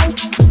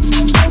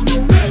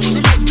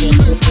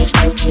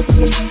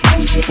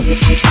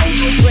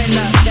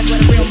love, that's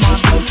what a real mob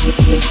do.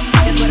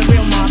 That's what a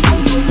real mob do.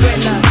 Spread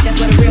love, that's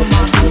what a real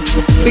mob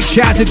do. Big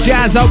shout out to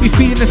Jazz, I'll be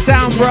feeding the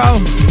sound, bro.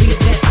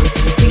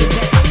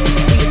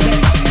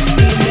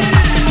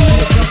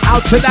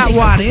 Out to that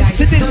one,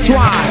 into this one.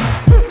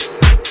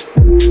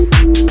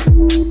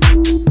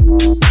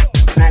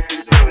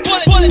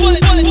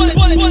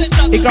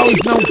 It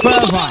goes no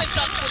further.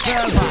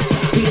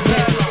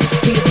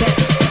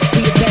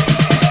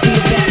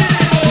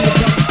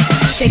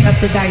 Shake up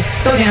the dice,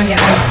 throw down your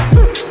ice.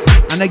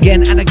 And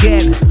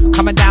again,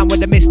 coming down with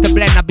the Mr.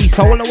 Blend. I be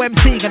solo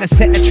MC, gonna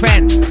set the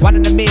trend. 1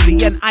 in a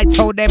million, I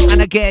told them,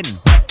 and again.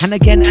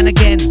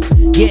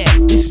 Yeah,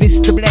 this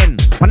Mr.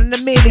 Blend. 1 in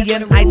a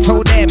million, I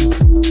told them.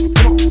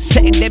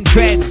 Setting them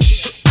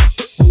trends.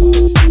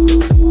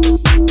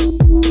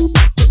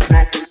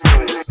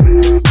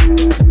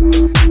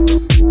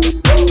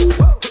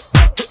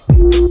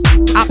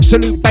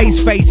 Absolute bass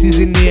faces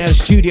in the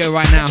studio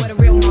right now.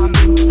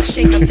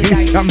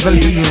 It's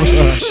unbelievable.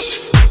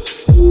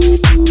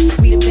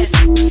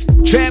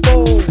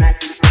 Treble.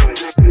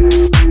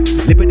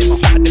 Living in my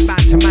heart, the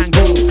banter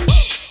mango.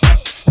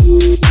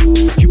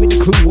 You in the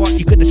crew, what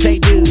you gonna say,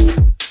 dude?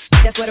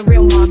 That's what a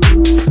real mob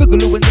do.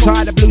 Boogaloo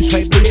inside the blue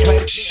suede, blue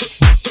suede.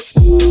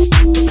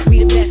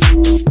 We the best.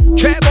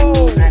 Treble.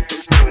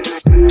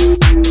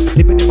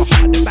 Living in my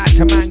heart, the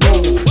banter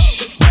mango.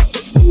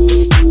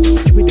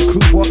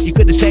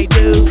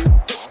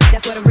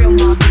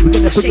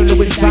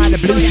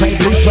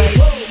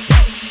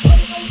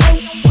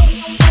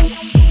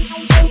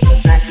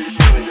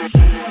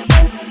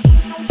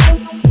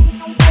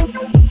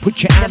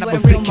 Put your hand up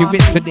and flick your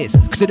wrist to this.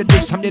 Cause of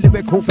this, I'm the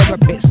lyrical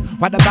therapist.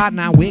 Right about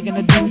now, we're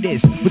gonna do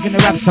this. We're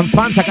gonna have some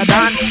fun, take a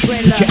dance.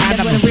 Put your hand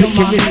up and flick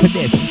your wrist to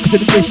this.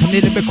 Cause of this, I'm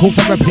the lyrical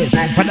therapist.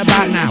 Right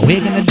about now, we're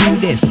gonna do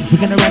this.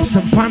 We're gonna have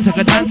some fun, take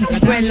a dance.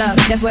 Spread love,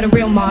 that's what a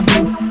real mob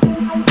do.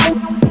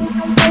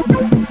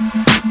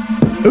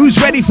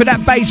 Who's ready for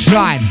that bass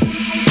line?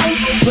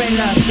 Spread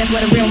love, that's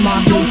what a real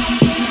mob do.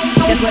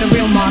 That's what a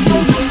real mob do.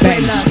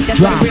 Spread love, that's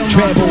drum, what a real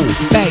treble,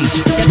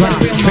 bass,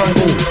 drum,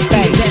 treble,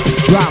 bass,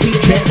 drum,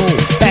 treble,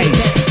 bass,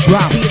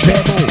 drum,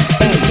 treble,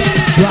 bass,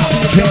 drum,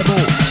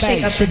 treble,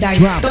 shake up the dice,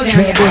 drum, throw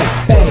down your treble,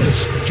 ice.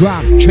 bass,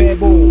 drum,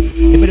 treble.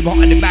 A bit of hot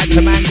in the back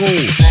to mango.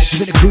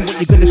 You're gonna do what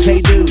you're gonna say,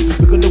 do.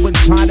 We're gonna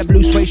inside a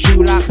blue suede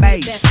shoe like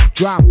bass,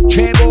 drum,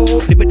 treble.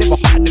 A bit of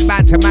hot in the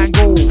back to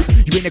mango.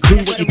 You're in the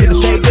crew, what you gonna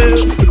say, do.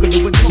 We're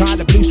gonna inside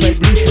a blue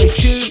suede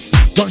shoe.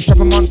 Don't strap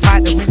them on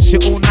tight, and rinse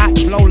it all night,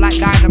 blow like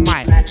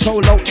dynamite.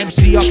 Solo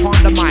MC up on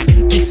the mic.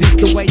 This is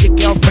the way your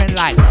girlfriend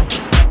likes.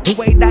 The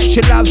way that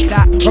she loves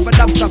that. Rubber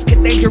dub stuff,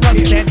 get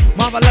dangerous then.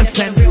 Marvelous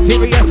and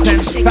serious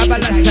and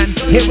fabulous and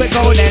here we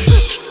go then.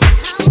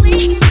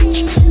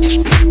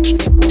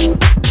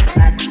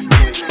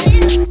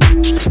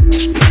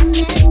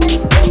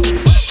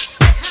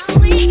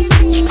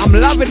 I'm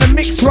loving the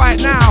mix right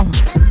now.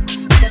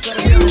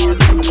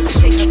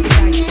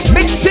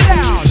 Mix it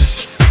down.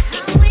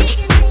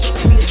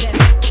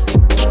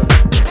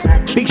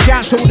 Big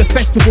shout to all the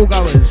festival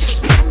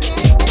goers.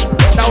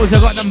 Those who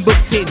got them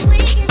booked in.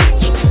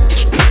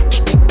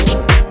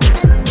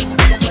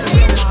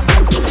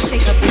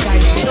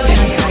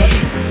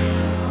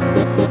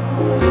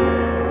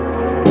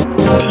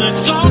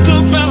 Let's talk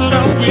about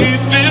how we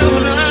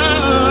feel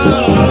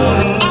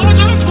now. I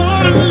just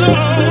wanna know.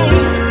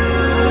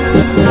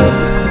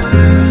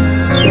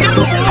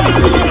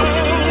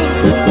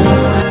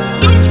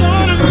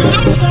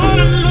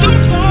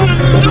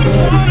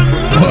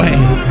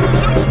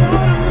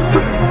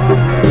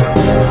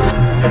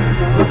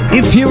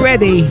 If you're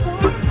ready,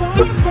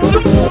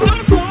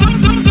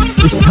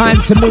 it's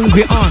time to move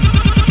it on.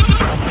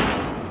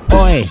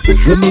 Oi,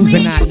 we're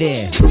moving out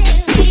there.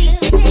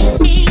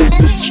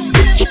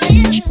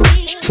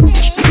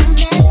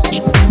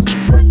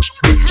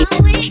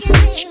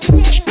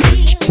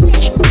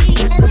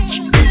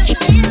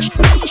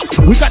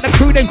 We got the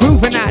crew then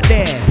grooving out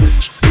there.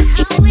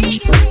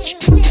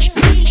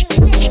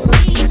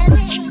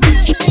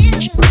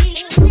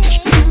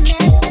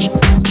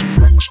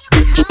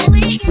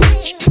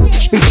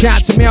 Big shout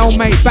out to my old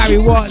mate Barry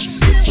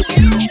Watts,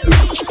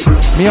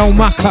 my old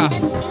mucker,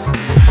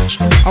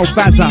 old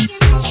Bazza,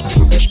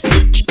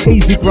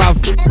 easy bruv.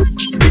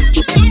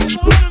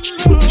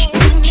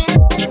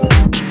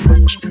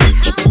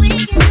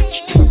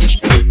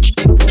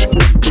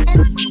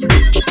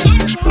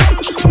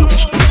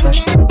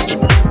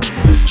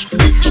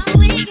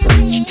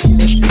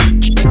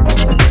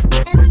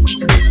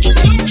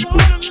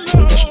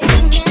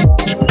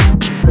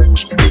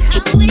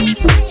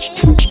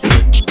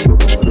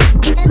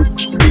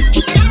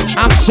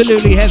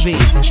 Absolutely heavy,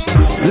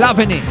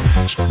 loving it.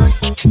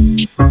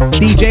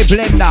 DJ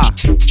Blender,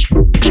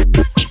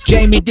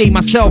 Jamie D,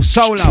 myself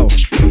solo,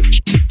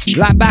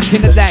 like back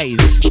in the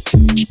days.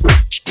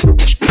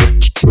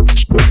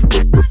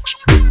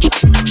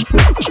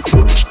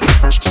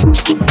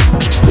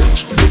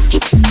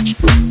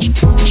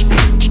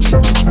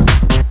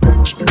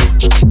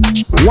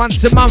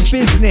 Once a month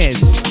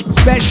business,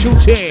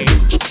 specialty.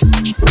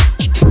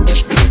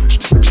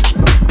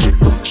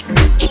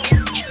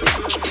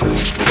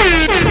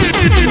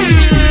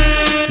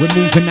 We're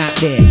moving out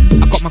there.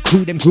 I got my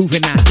crew, them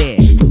grooving out there.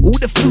 All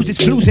the flues is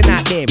floozing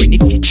out there. And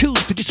if you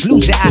choose to just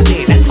lose it out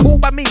there, that's cool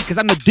by me, cause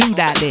I'm the dude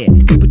out there.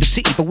 Keep with the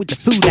city, but with the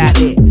food out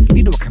there.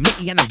 Leader of a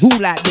committee and a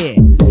rule out there.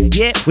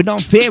 Yeah, we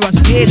don't fear or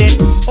scared it.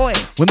 Oi,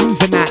 we're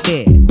moving out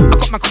there. I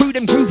got my crew,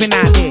 them grooving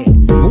out there.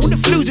 All the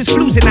flues is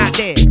floozing out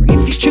there.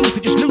 And if you choose to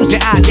just lose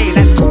it out there,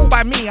 that's cool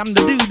by me, I'm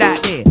the dude out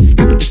there.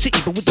 Keep with the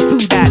city, but with the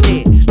food out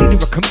there. Leader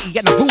of a committee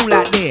and a rule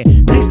out there.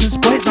 Niceness,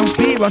 boys, don't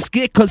fear or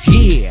scared, cause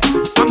yeah,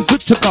 I'm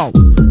good to go.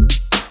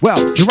 Well,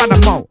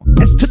 Geronimo,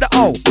 S to the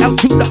O, L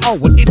to the O.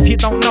 Well, if you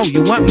don't know,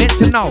 you weren't meant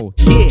to know.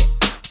 Yeah,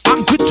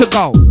 I'm good to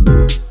go.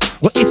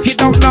 Well, if you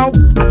don't know,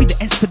 I'll be the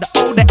S to the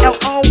O, the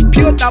L-O.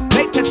 Pure dub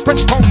plate, let's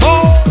press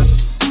promo.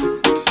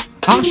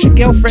 Ask your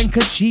girlfriend,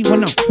 cause she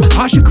will know.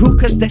 Ask your crew,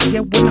 cause they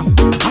will know.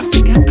 Ask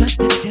your girl, cause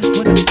they just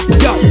will know.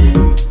 Yo.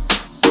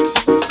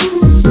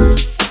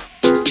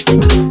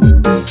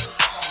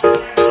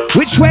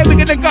 Which way we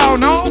gonna go?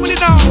 Nobody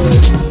knows.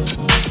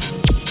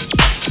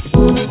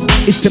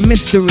 It's a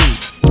mystery.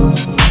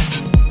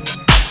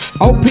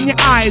 Open your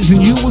eyes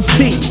and you will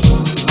see.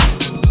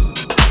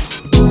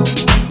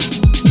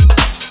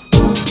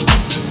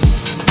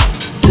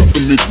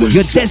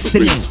 Your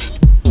destiny.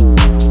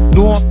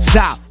 North,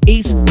 south,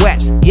 east,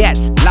 west.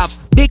 Yes, love,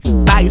 big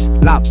thighs,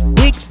 love,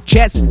 big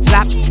chest,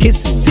 slap,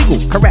 kiss, tickle,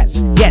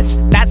 caress. Yes,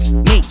 that's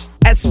me.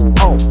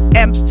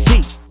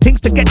 S-O-M-C.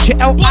 Things to get your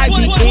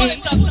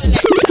L-I-V-E.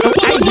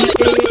 L-I-V-E.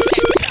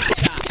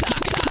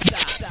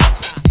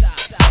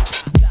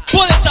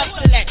 Pull it up,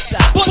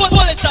 selector.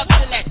 Pull it up.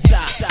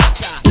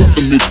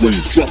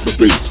 mid-range, drop the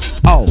bass.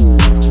 Oh.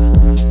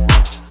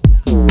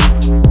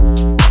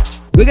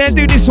 We're gonna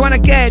do this one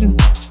again.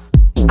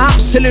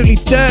 Absolutely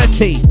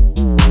dirty.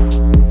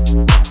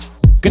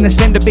 Gonna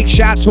send a big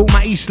shout to all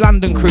my East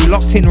London crew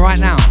locked in right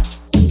now.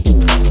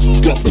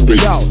 Drop the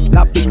bass. Yo,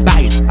 love big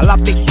bass, I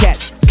love big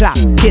cats. Slap,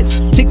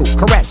 kiss, tickle,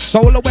 caress.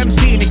 Solo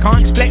MC and you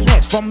can't expect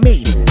less from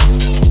me.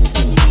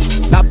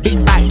 Love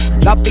big bass,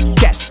 love big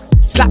cats.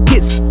 Slap,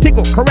 kiss,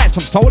 tickle, caress.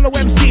 I'm solo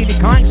MC and you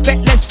can't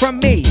expect less from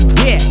me.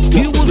 Yeah,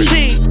 you will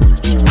see.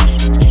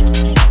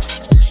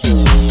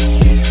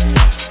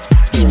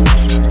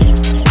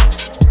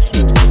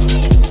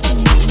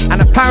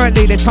 And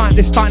apparently they're starting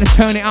to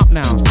turn it up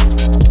now.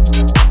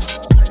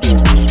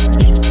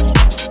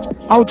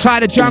 I'll try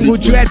the Jungle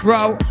Dread,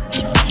 bro.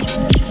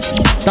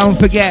 Don't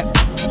forget.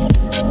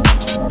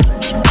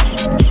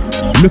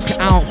 Look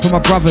out for my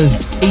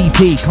brother's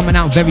EP coming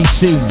out very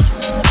soon.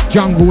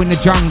 Jungle in the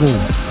Jungle.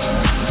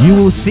 You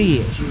will see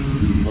it.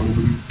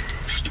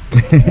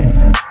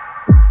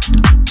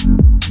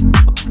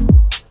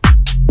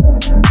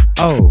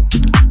 Oh.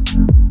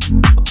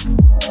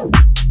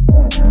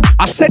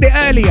 I said it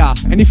earlier,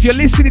 and if you're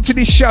listening to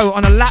this show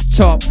on a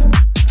laptop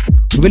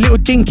with a little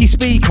dinky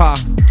speaker,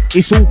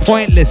 it's all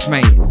pointless,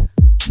 mate.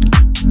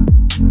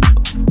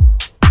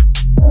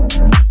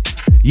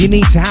 You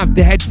need to have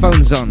the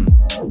headphones on,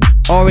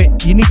 or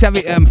you need to have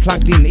it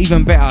plugged in.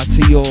 Even better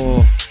to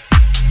your.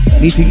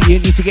 You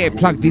need to get it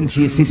plugged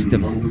into your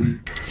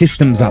system.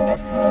 Systems up.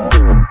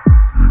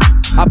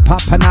 Up,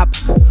 up and up,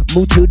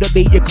 move to the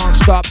beat, you can't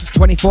stop.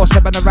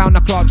 24/7 around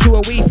the clock, 2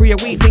 a week, 3 a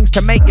week, things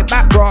to make your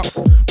back rock.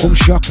 Boom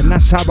shock, and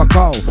that's how I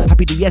go.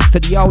 Happy the yes to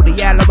the old, the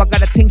yellow. I got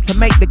the things to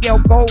make the girl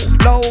go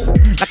low,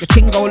 like a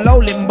chingo low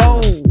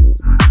limbo.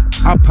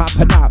 Up, up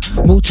and up,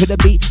 move to the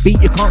beat,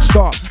 you can't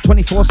stop.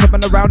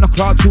 24/7 around the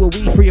clock, 2 a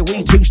week, 3 a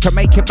week, things to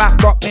make your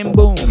back rock. Then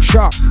boom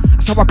shock,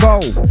 that's how I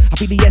go.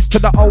 Happy the yes to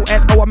the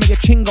O-N-O. I make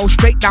a chingo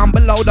straight down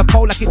below the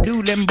pole like it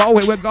do limbo.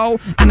 Here we go,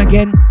 and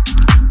again.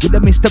 With the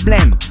Mr.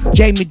 Blem,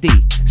 Jamie D,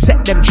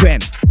 set them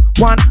trend.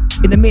 1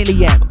 in a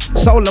million.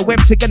 Solo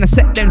MC gonna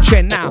set them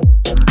trend now.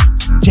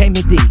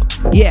 Jamie D,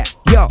 yeah,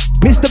 yo,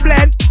 Mr.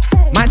 Blend,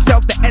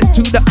 myself the S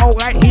to the O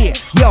right here.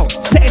 Yo,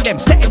 setting them,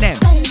 setting them.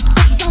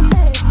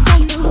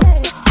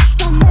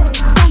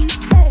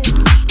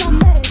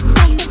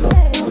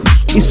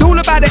 It's all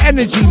about the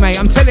energy, mate,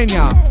 I'm telling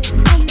ya.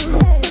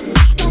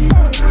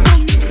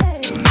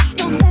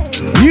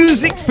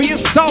 Music for your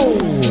soul.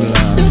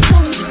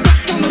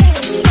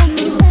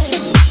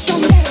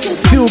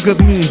 Feel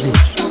good music.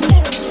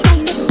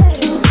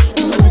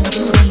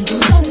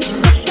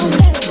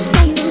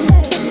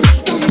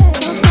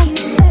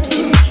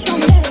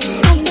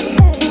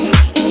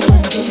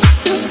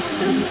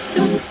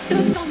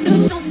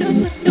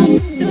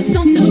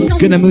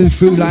 Gonna move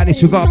through like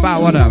this. We've got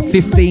about, what,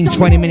 15,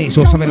 20 minutes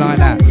or something like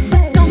that.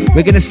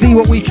 We're gonna see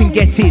what we can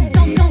get in.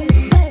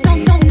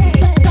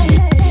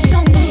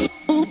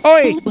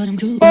 Oi,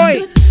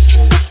 oi,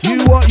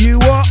 you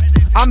what?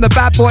 I'm the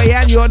bad boy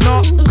and you're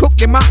not. Cook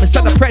them up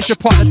inside the pressure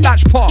pot, the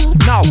Dutch pot.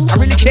 No, I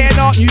really care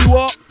not. You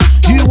what?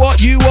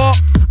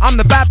 I'm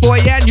the bad boy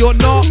and you're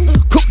not.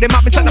 Cook them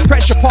up inside the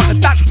pressure pot, the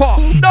Dutch pot.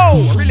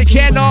 No, I really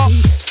care not.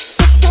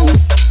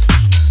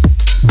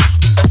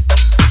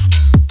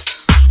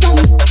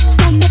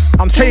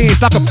 I'm telling you,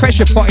 it's like a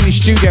pressure pot in the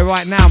studio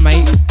right now,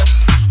 mate.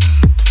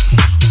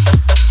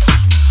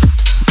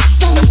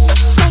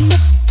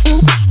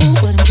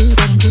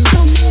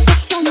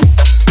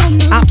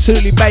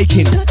 Absolutely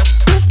baking.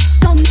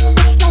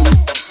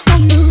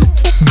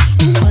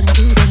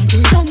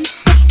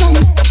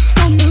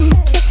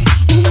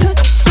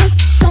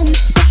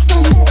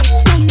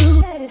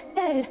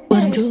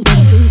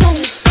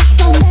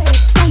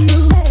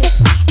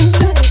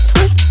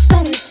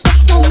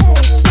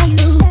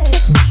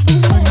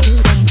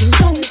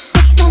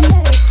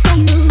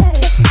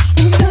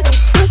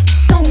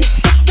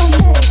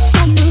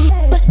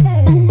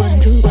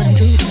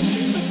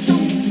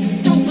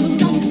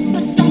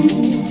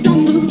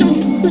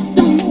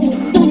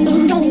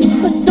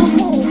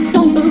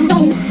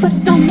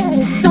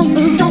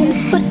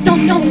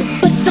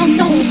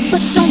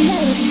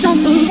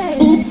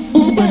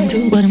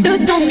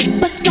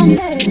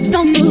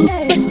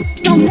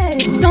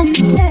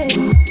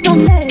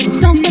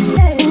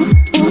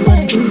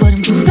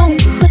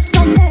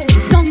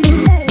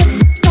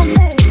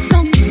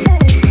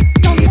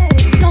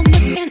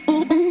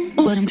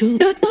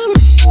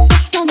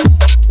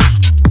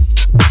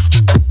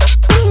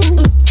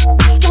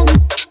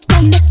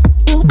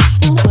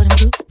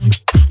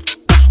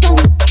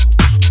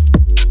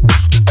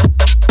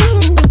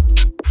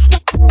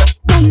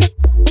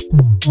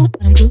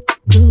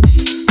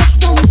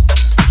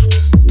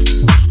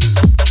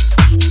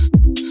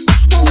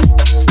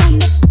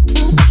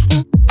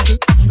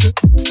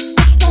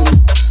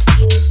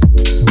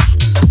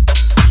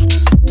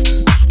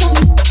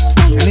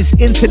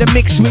 Into the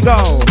mix we go.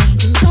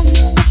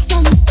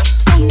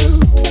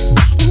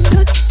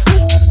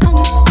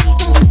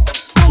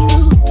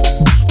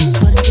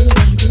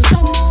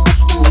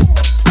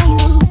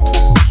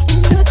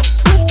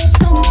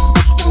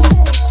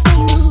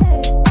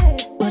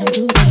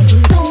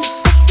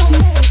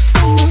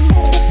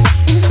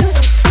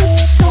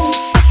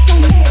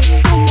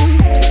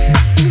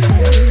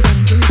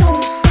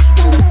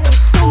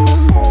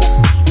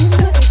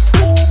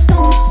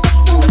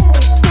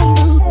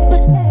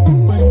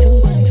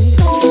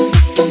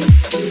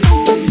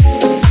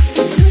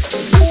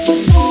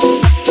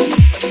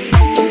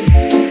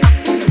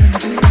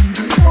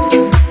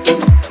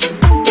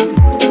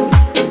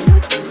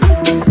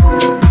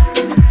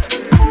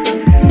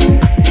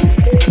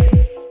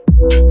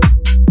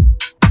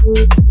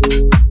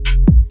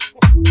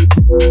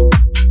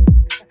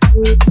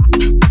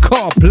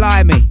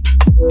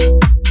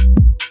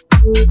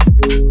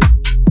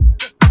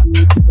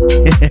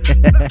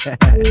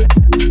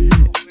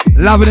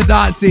 Loving the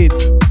dancing.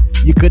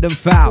 You couldn't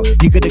foul.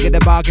 You couldn't get a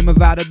bargain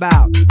without a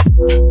doubt.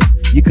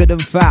 You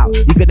couldn't foul.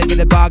 You couldn't get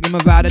a bargain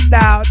without a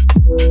doubt.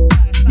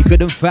 You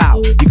couldn't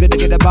foul. You couldn't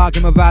get a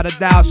bargain without a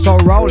doubt. So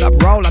roll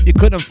up, roll up. You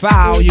couldn't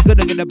foul. You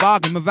couldn't get a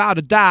bargain without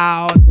a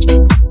doubt.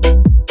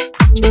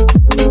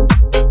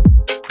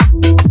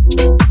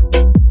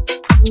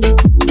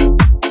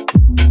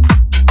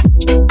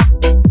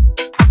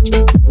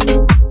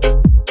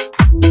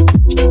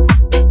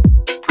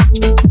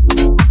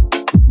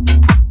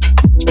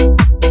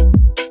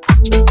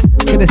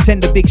 Gonna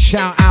send a big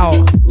shout out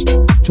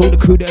to all the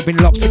crew that have been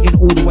locked in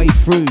all the way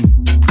through.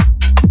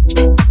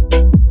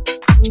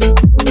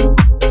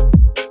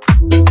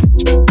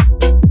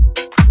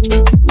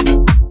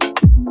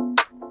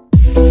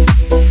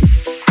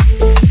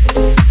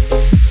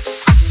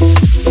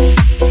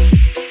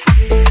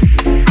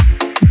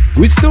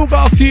 We still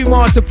got a few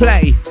more to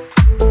play,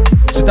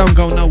 so don't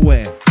go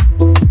nowhere.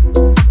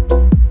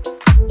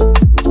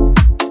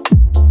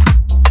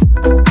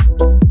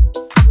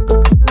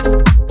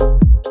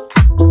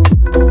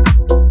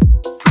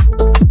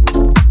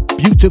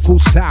 Beautiful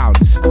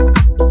sounds.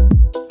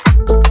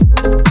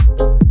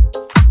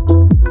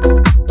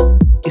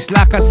 It's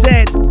like I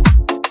said,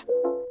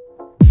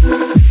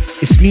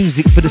 it's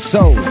music for the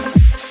soul.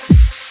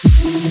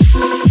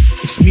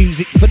 It's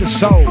music for the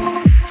soul.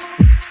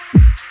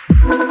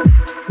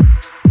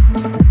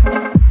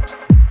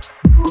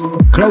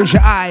 Close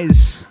your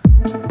eyes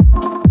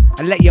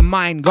and let your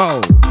mind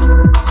go.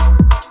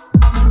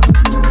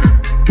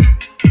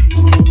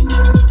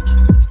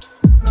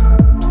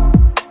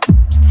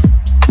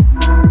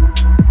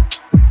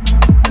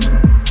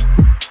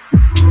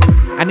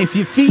 And if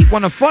your feet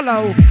wanna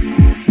follow,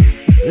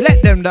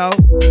 let them though.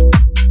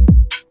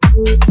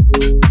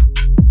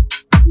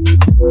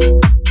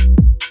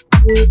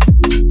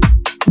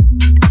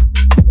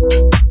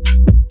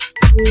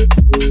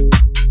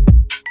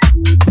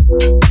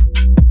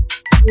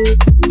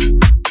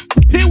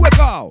 Here we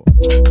go.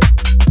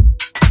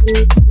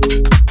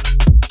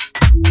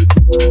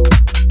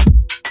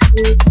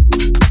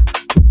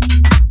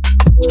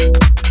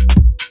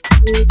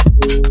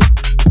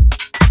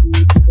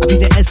 Be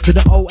the S to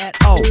the O at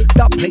O.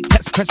 Dub plate,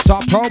 text, press,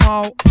 our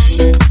promo.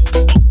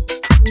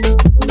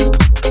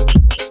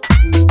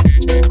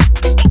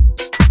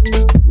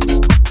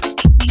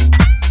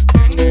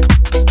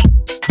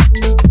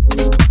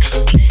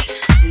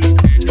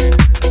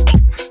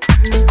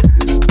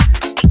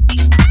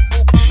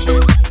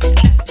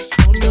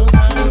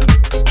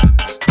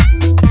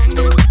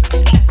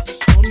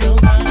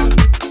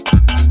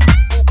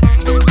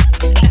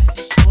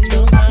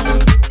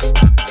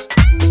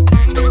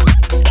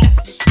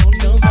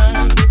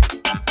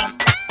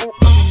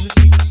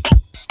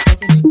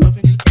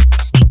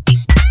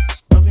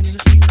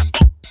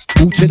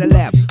 Move to the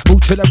left,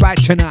 move to the right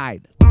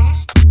tonight.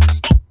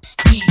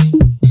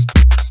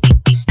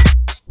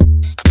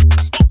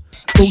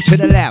 Move to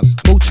the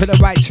left, move to the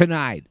right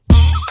tonight.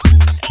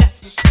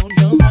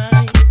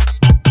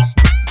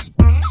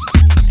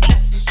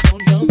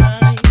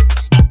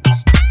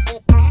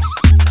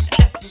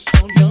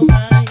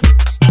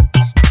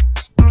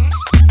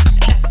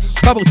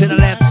 Bubble to the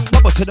left,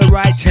 bubble to the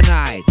right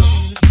tonight.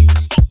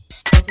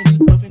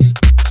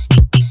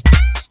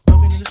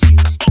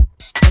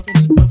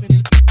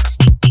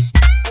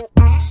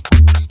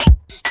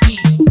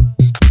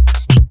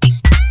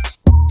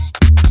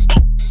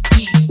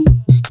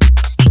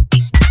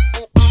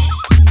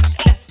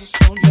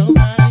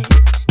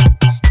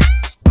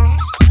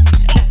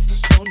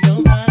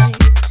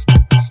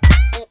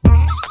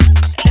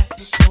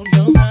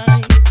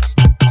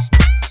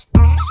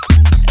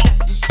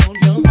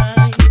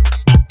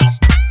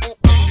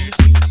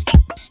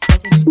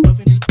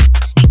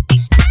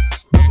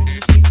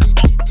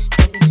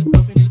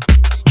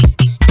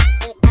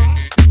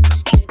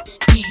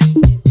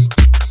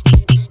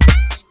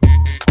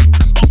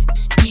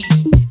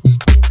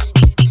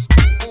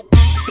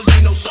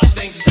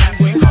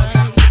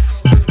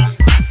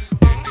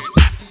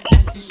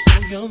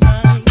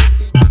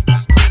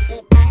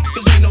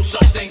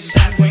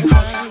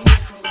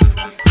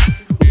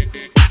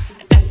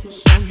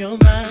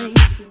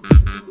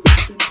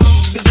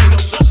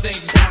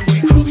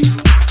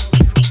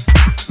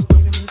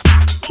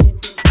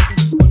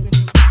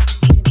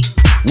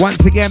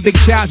 Once again, big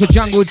shout out to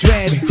Jungle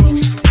Dread.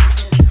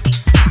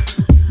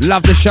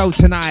 Love the show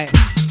tonight.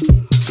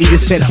 He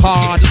just said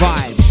hard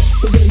vibes.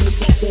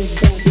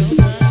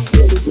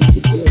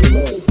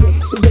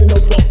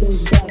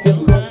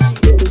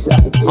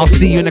 I'll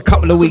see you in a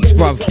couple of weeks,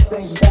 bruv.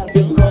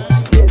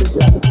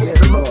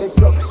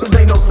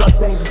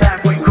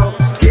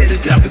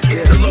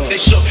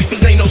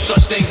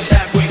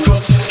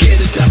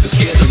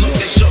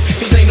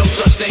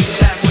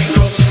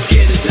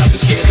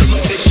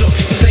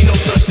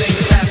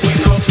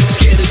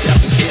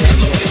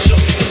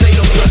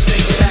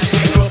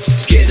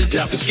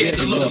 Scared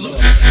to look.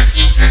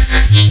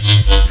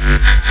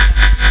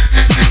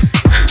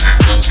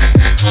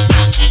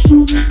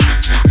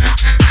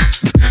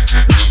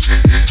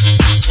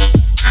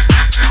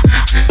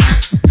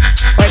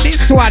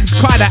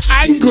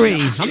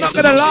 angry. I'm not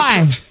gonna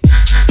lie.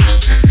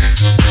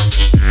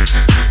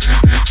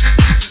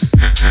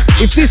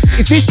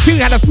 If this tune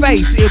had a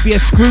face, it would be a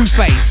screw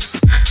face.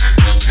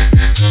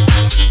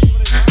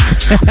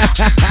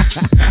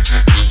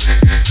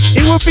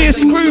 It would be a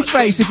screw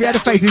face if you had a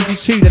face. If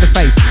this tune had a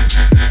face.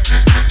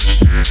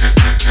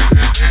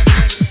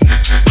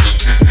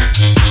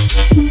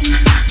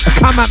 A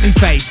come at me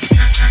face.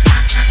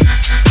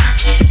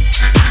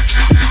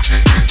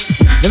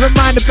 Never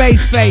mind the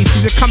bass face.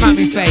 It's a come at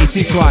me face.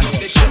 This one.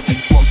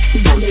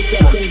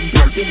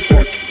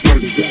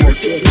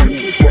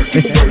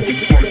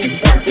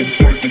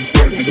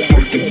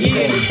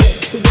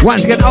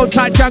 Once again, old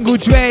tight Jungle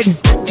Dread.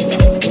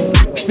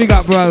 Big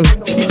up, bro.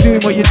 Keep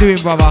doing what you're doing,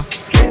 brother.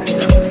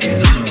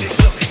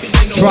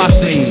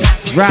 Trust me,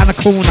 round the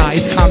corner,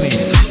 it's coming.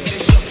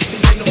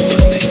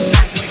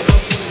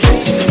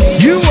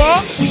 You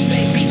what?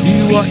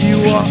 You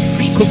what?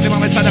 Cook them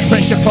up inside the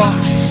pressure pot.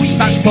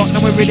 That spot,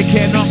 no one really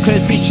care not,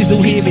 cause bitches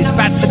all here is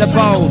bad to the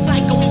bone.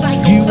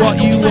 You what?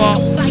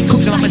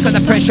 Cook them up inside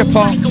the pressure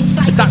pot.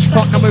 The Dutch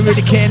pot, no one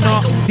really care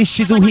not. This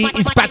shizzle here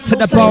is bad to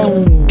the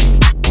bone.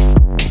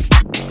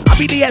 I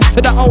be the S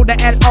to the O, the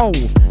L-O.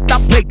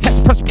 That plate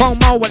test press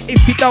promo. And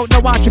if you don't know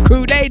about your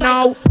crew, they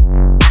know.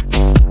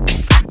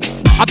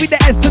 I be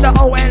the S to the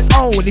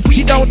O-L-O. And if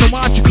you don't know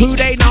about your crew,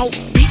 they know.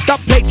 That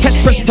plate test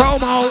press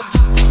promo.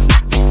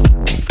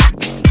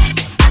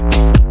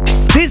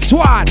 This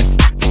one.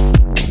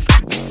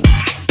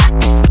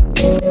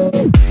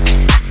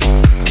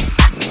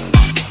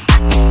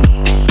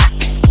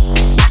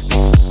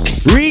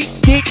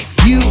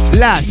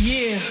 Ridiculous.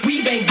 Yeah,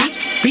 we bang beach.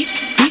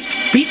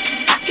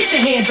 Get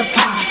your hands up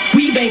high.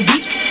 We bang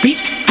beach.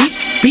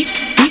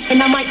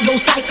 And I might go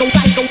psycho.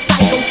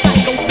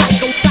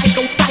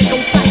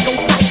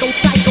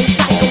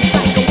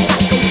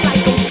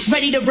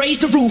 Ready to raise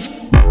the roof.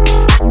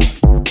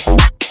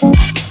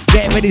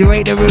 Get ready to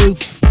raise the roof.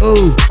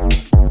 Ooh.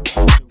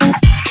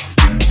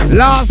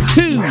 Last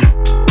two.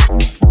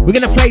 We're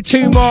gonna play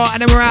two more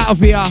and then we're out of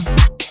here.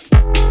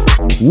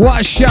 What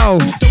a show.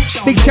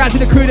 Big shout out to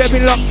the crew that have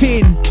been locked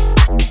in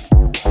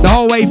the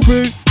whole way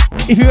through.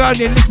 If you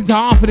only listened to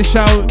half of the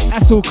show,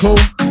 that's all cool.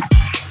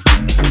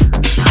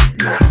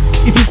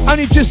 If you've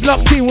only just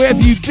locked in, where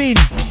have you been?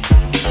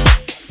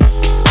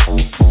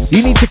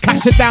 You need to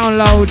catch the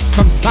downloads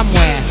from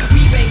somewhere.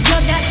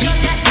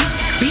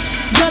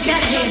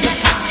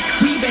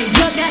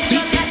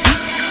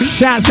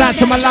 Shouts out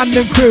to my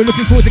London crew,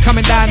 looking forward to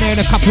coming down there in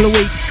a couple of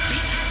weeks.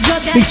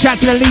 Big shout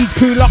to the Leeds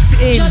crew locked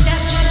in.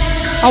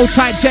 Old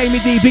tight Jamie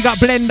D, big up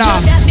Blender.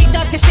 Drop that big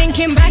dirty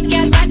stinking bad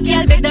girl,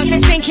 big dirty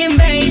stinking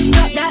bass.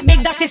 Drop that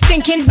big dirty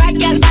stinking bad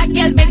girl,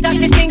 big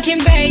dirty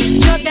stinking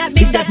bass. Drop that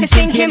big dirty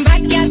stinking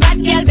bad girl,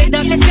 big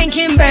dirty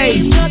stinking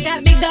bass. Drop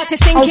that big dirty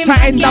stinking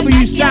bad girl,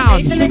 NW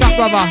sound, big up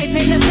brother.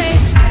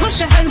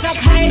 Push your hands up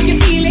high if you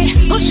feel it.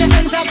 Push your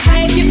hands up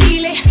high if you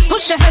feel it.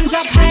 Push your hands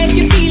up high if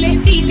you feel it.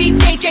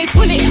 DDJJ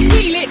pull it,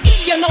 wheel it.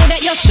 You know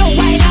that you're show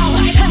wild out.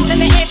 Hands in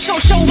the air, show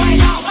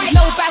wild out.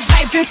 Low bad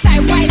vibes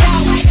inside wild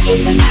out.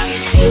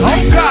 Oh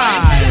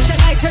God! Flash your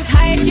lighters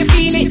high if you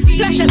feel it.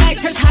 Flash your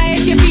lighters high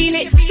if you feel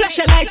it. Flash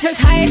your lighters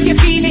high if you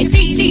feel it.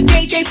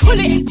 DDJJ pull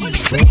it.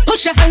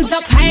 Push your hands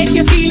up high if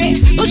you feel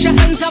it. Push your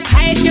hands up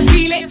high if you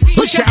feel it.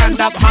 Push your hands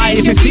up high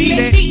if you feel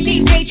it.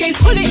 DDJJ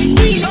pull it.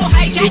 Wheel or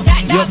hijack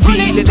that. Pull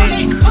it.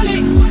 DDJJ pull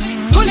it.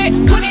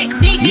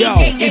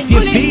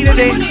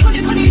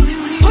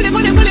 Pull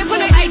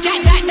it.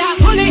 Hijack that.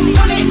 Pull it.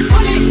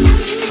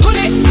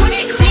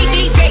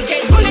 DDJJ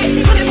pull it.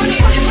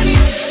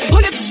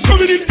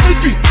 Coming in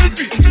heavy.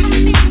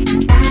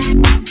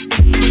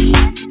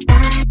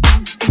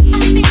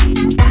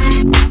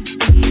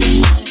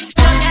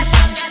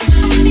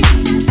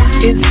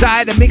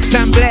 Inside the mix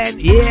and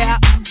blend, yeah.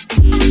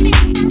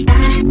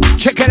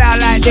 Check it out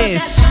like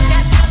this.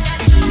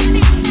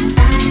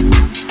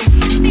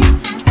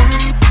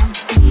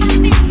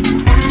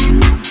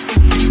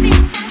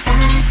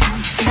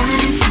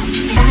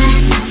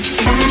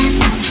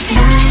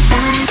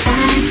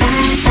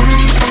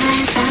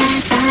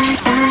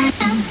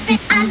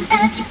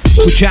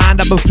 Put your hand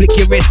up and flick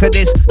your wrist to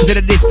this.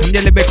 Consider this, I'm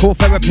your lyrical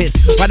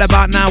therapist. Right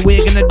about now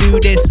we're gonna do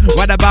this.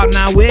 Right about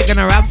now we're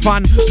gonna have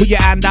fun. Put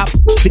your hand up,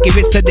 flick your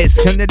wrist to this.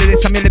 Consider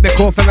this, I'm your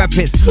lyrical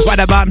therapist. Right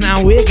about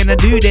now we're gonna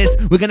do this.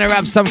 We're gonna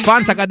have some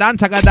fun.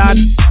 Tagadan.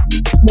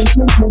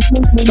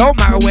 Don't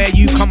matter where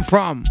you come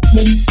from.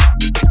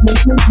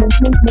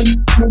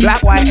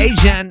 Black, white,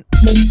 Asian.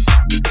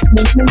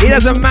 It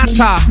doesn't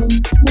matter.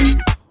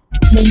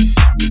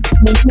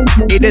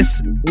 It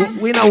is,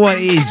 we know what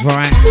it is,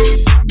 right?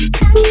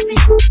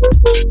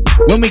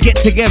 When we get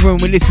together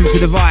and we listen to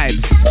the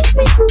vibes,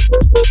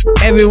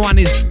 everyone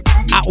is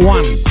at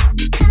one.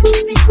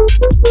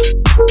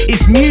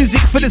 It's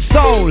music for the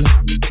soul.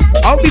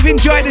 I hope you've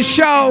enjoyed the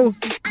show.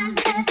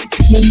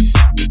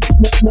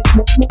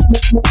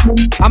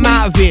 I'm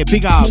out of here,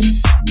 big up.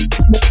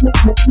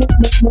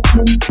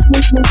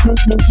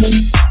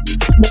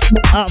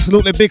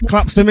 Absolutely big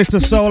claps to Mr.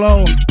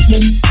 Solo.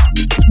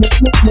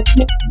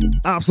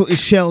 Absolutely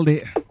shelled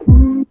it.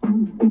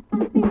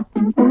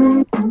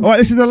 Alright,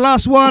 this is the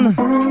last one.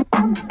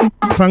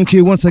 Thank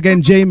you once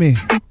again, Jamie.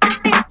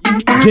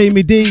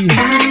 Jamie D.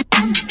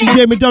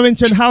 Jamie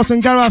Dorrington, House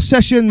and Garage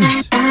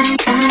Sessions. I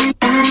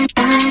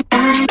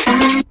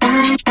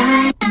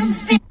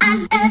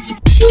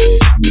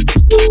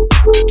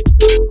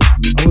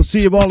will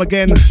see you all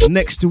again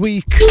next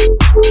week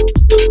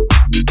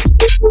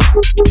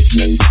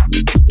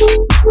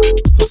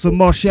for some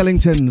more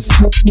Shellingtons.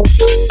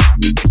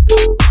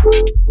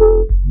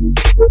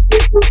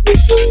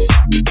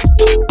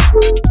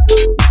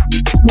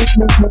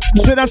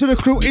 Straight out to the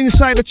crew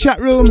inside the chat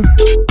room.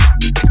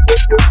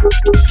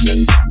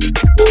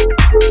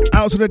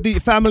 Out to the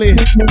Deep family.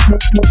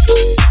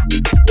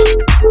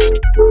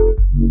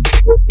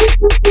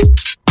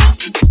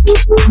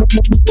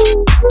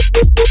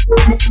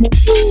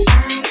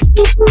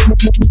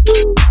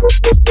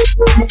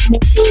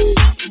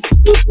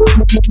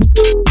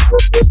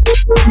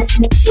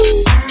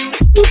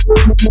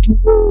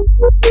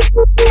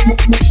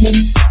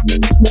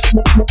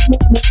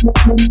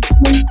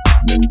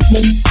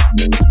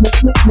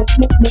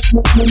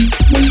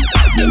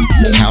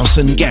 House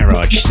and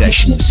Garage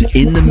Sessions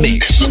in the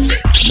mix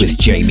with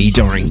Jamie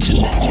Dorrington.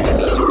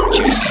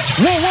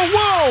 Whoa, whoa,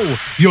 whoa!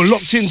 You're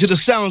locked into the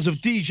sounds of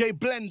DJ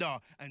Blender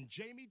and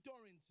Jamie.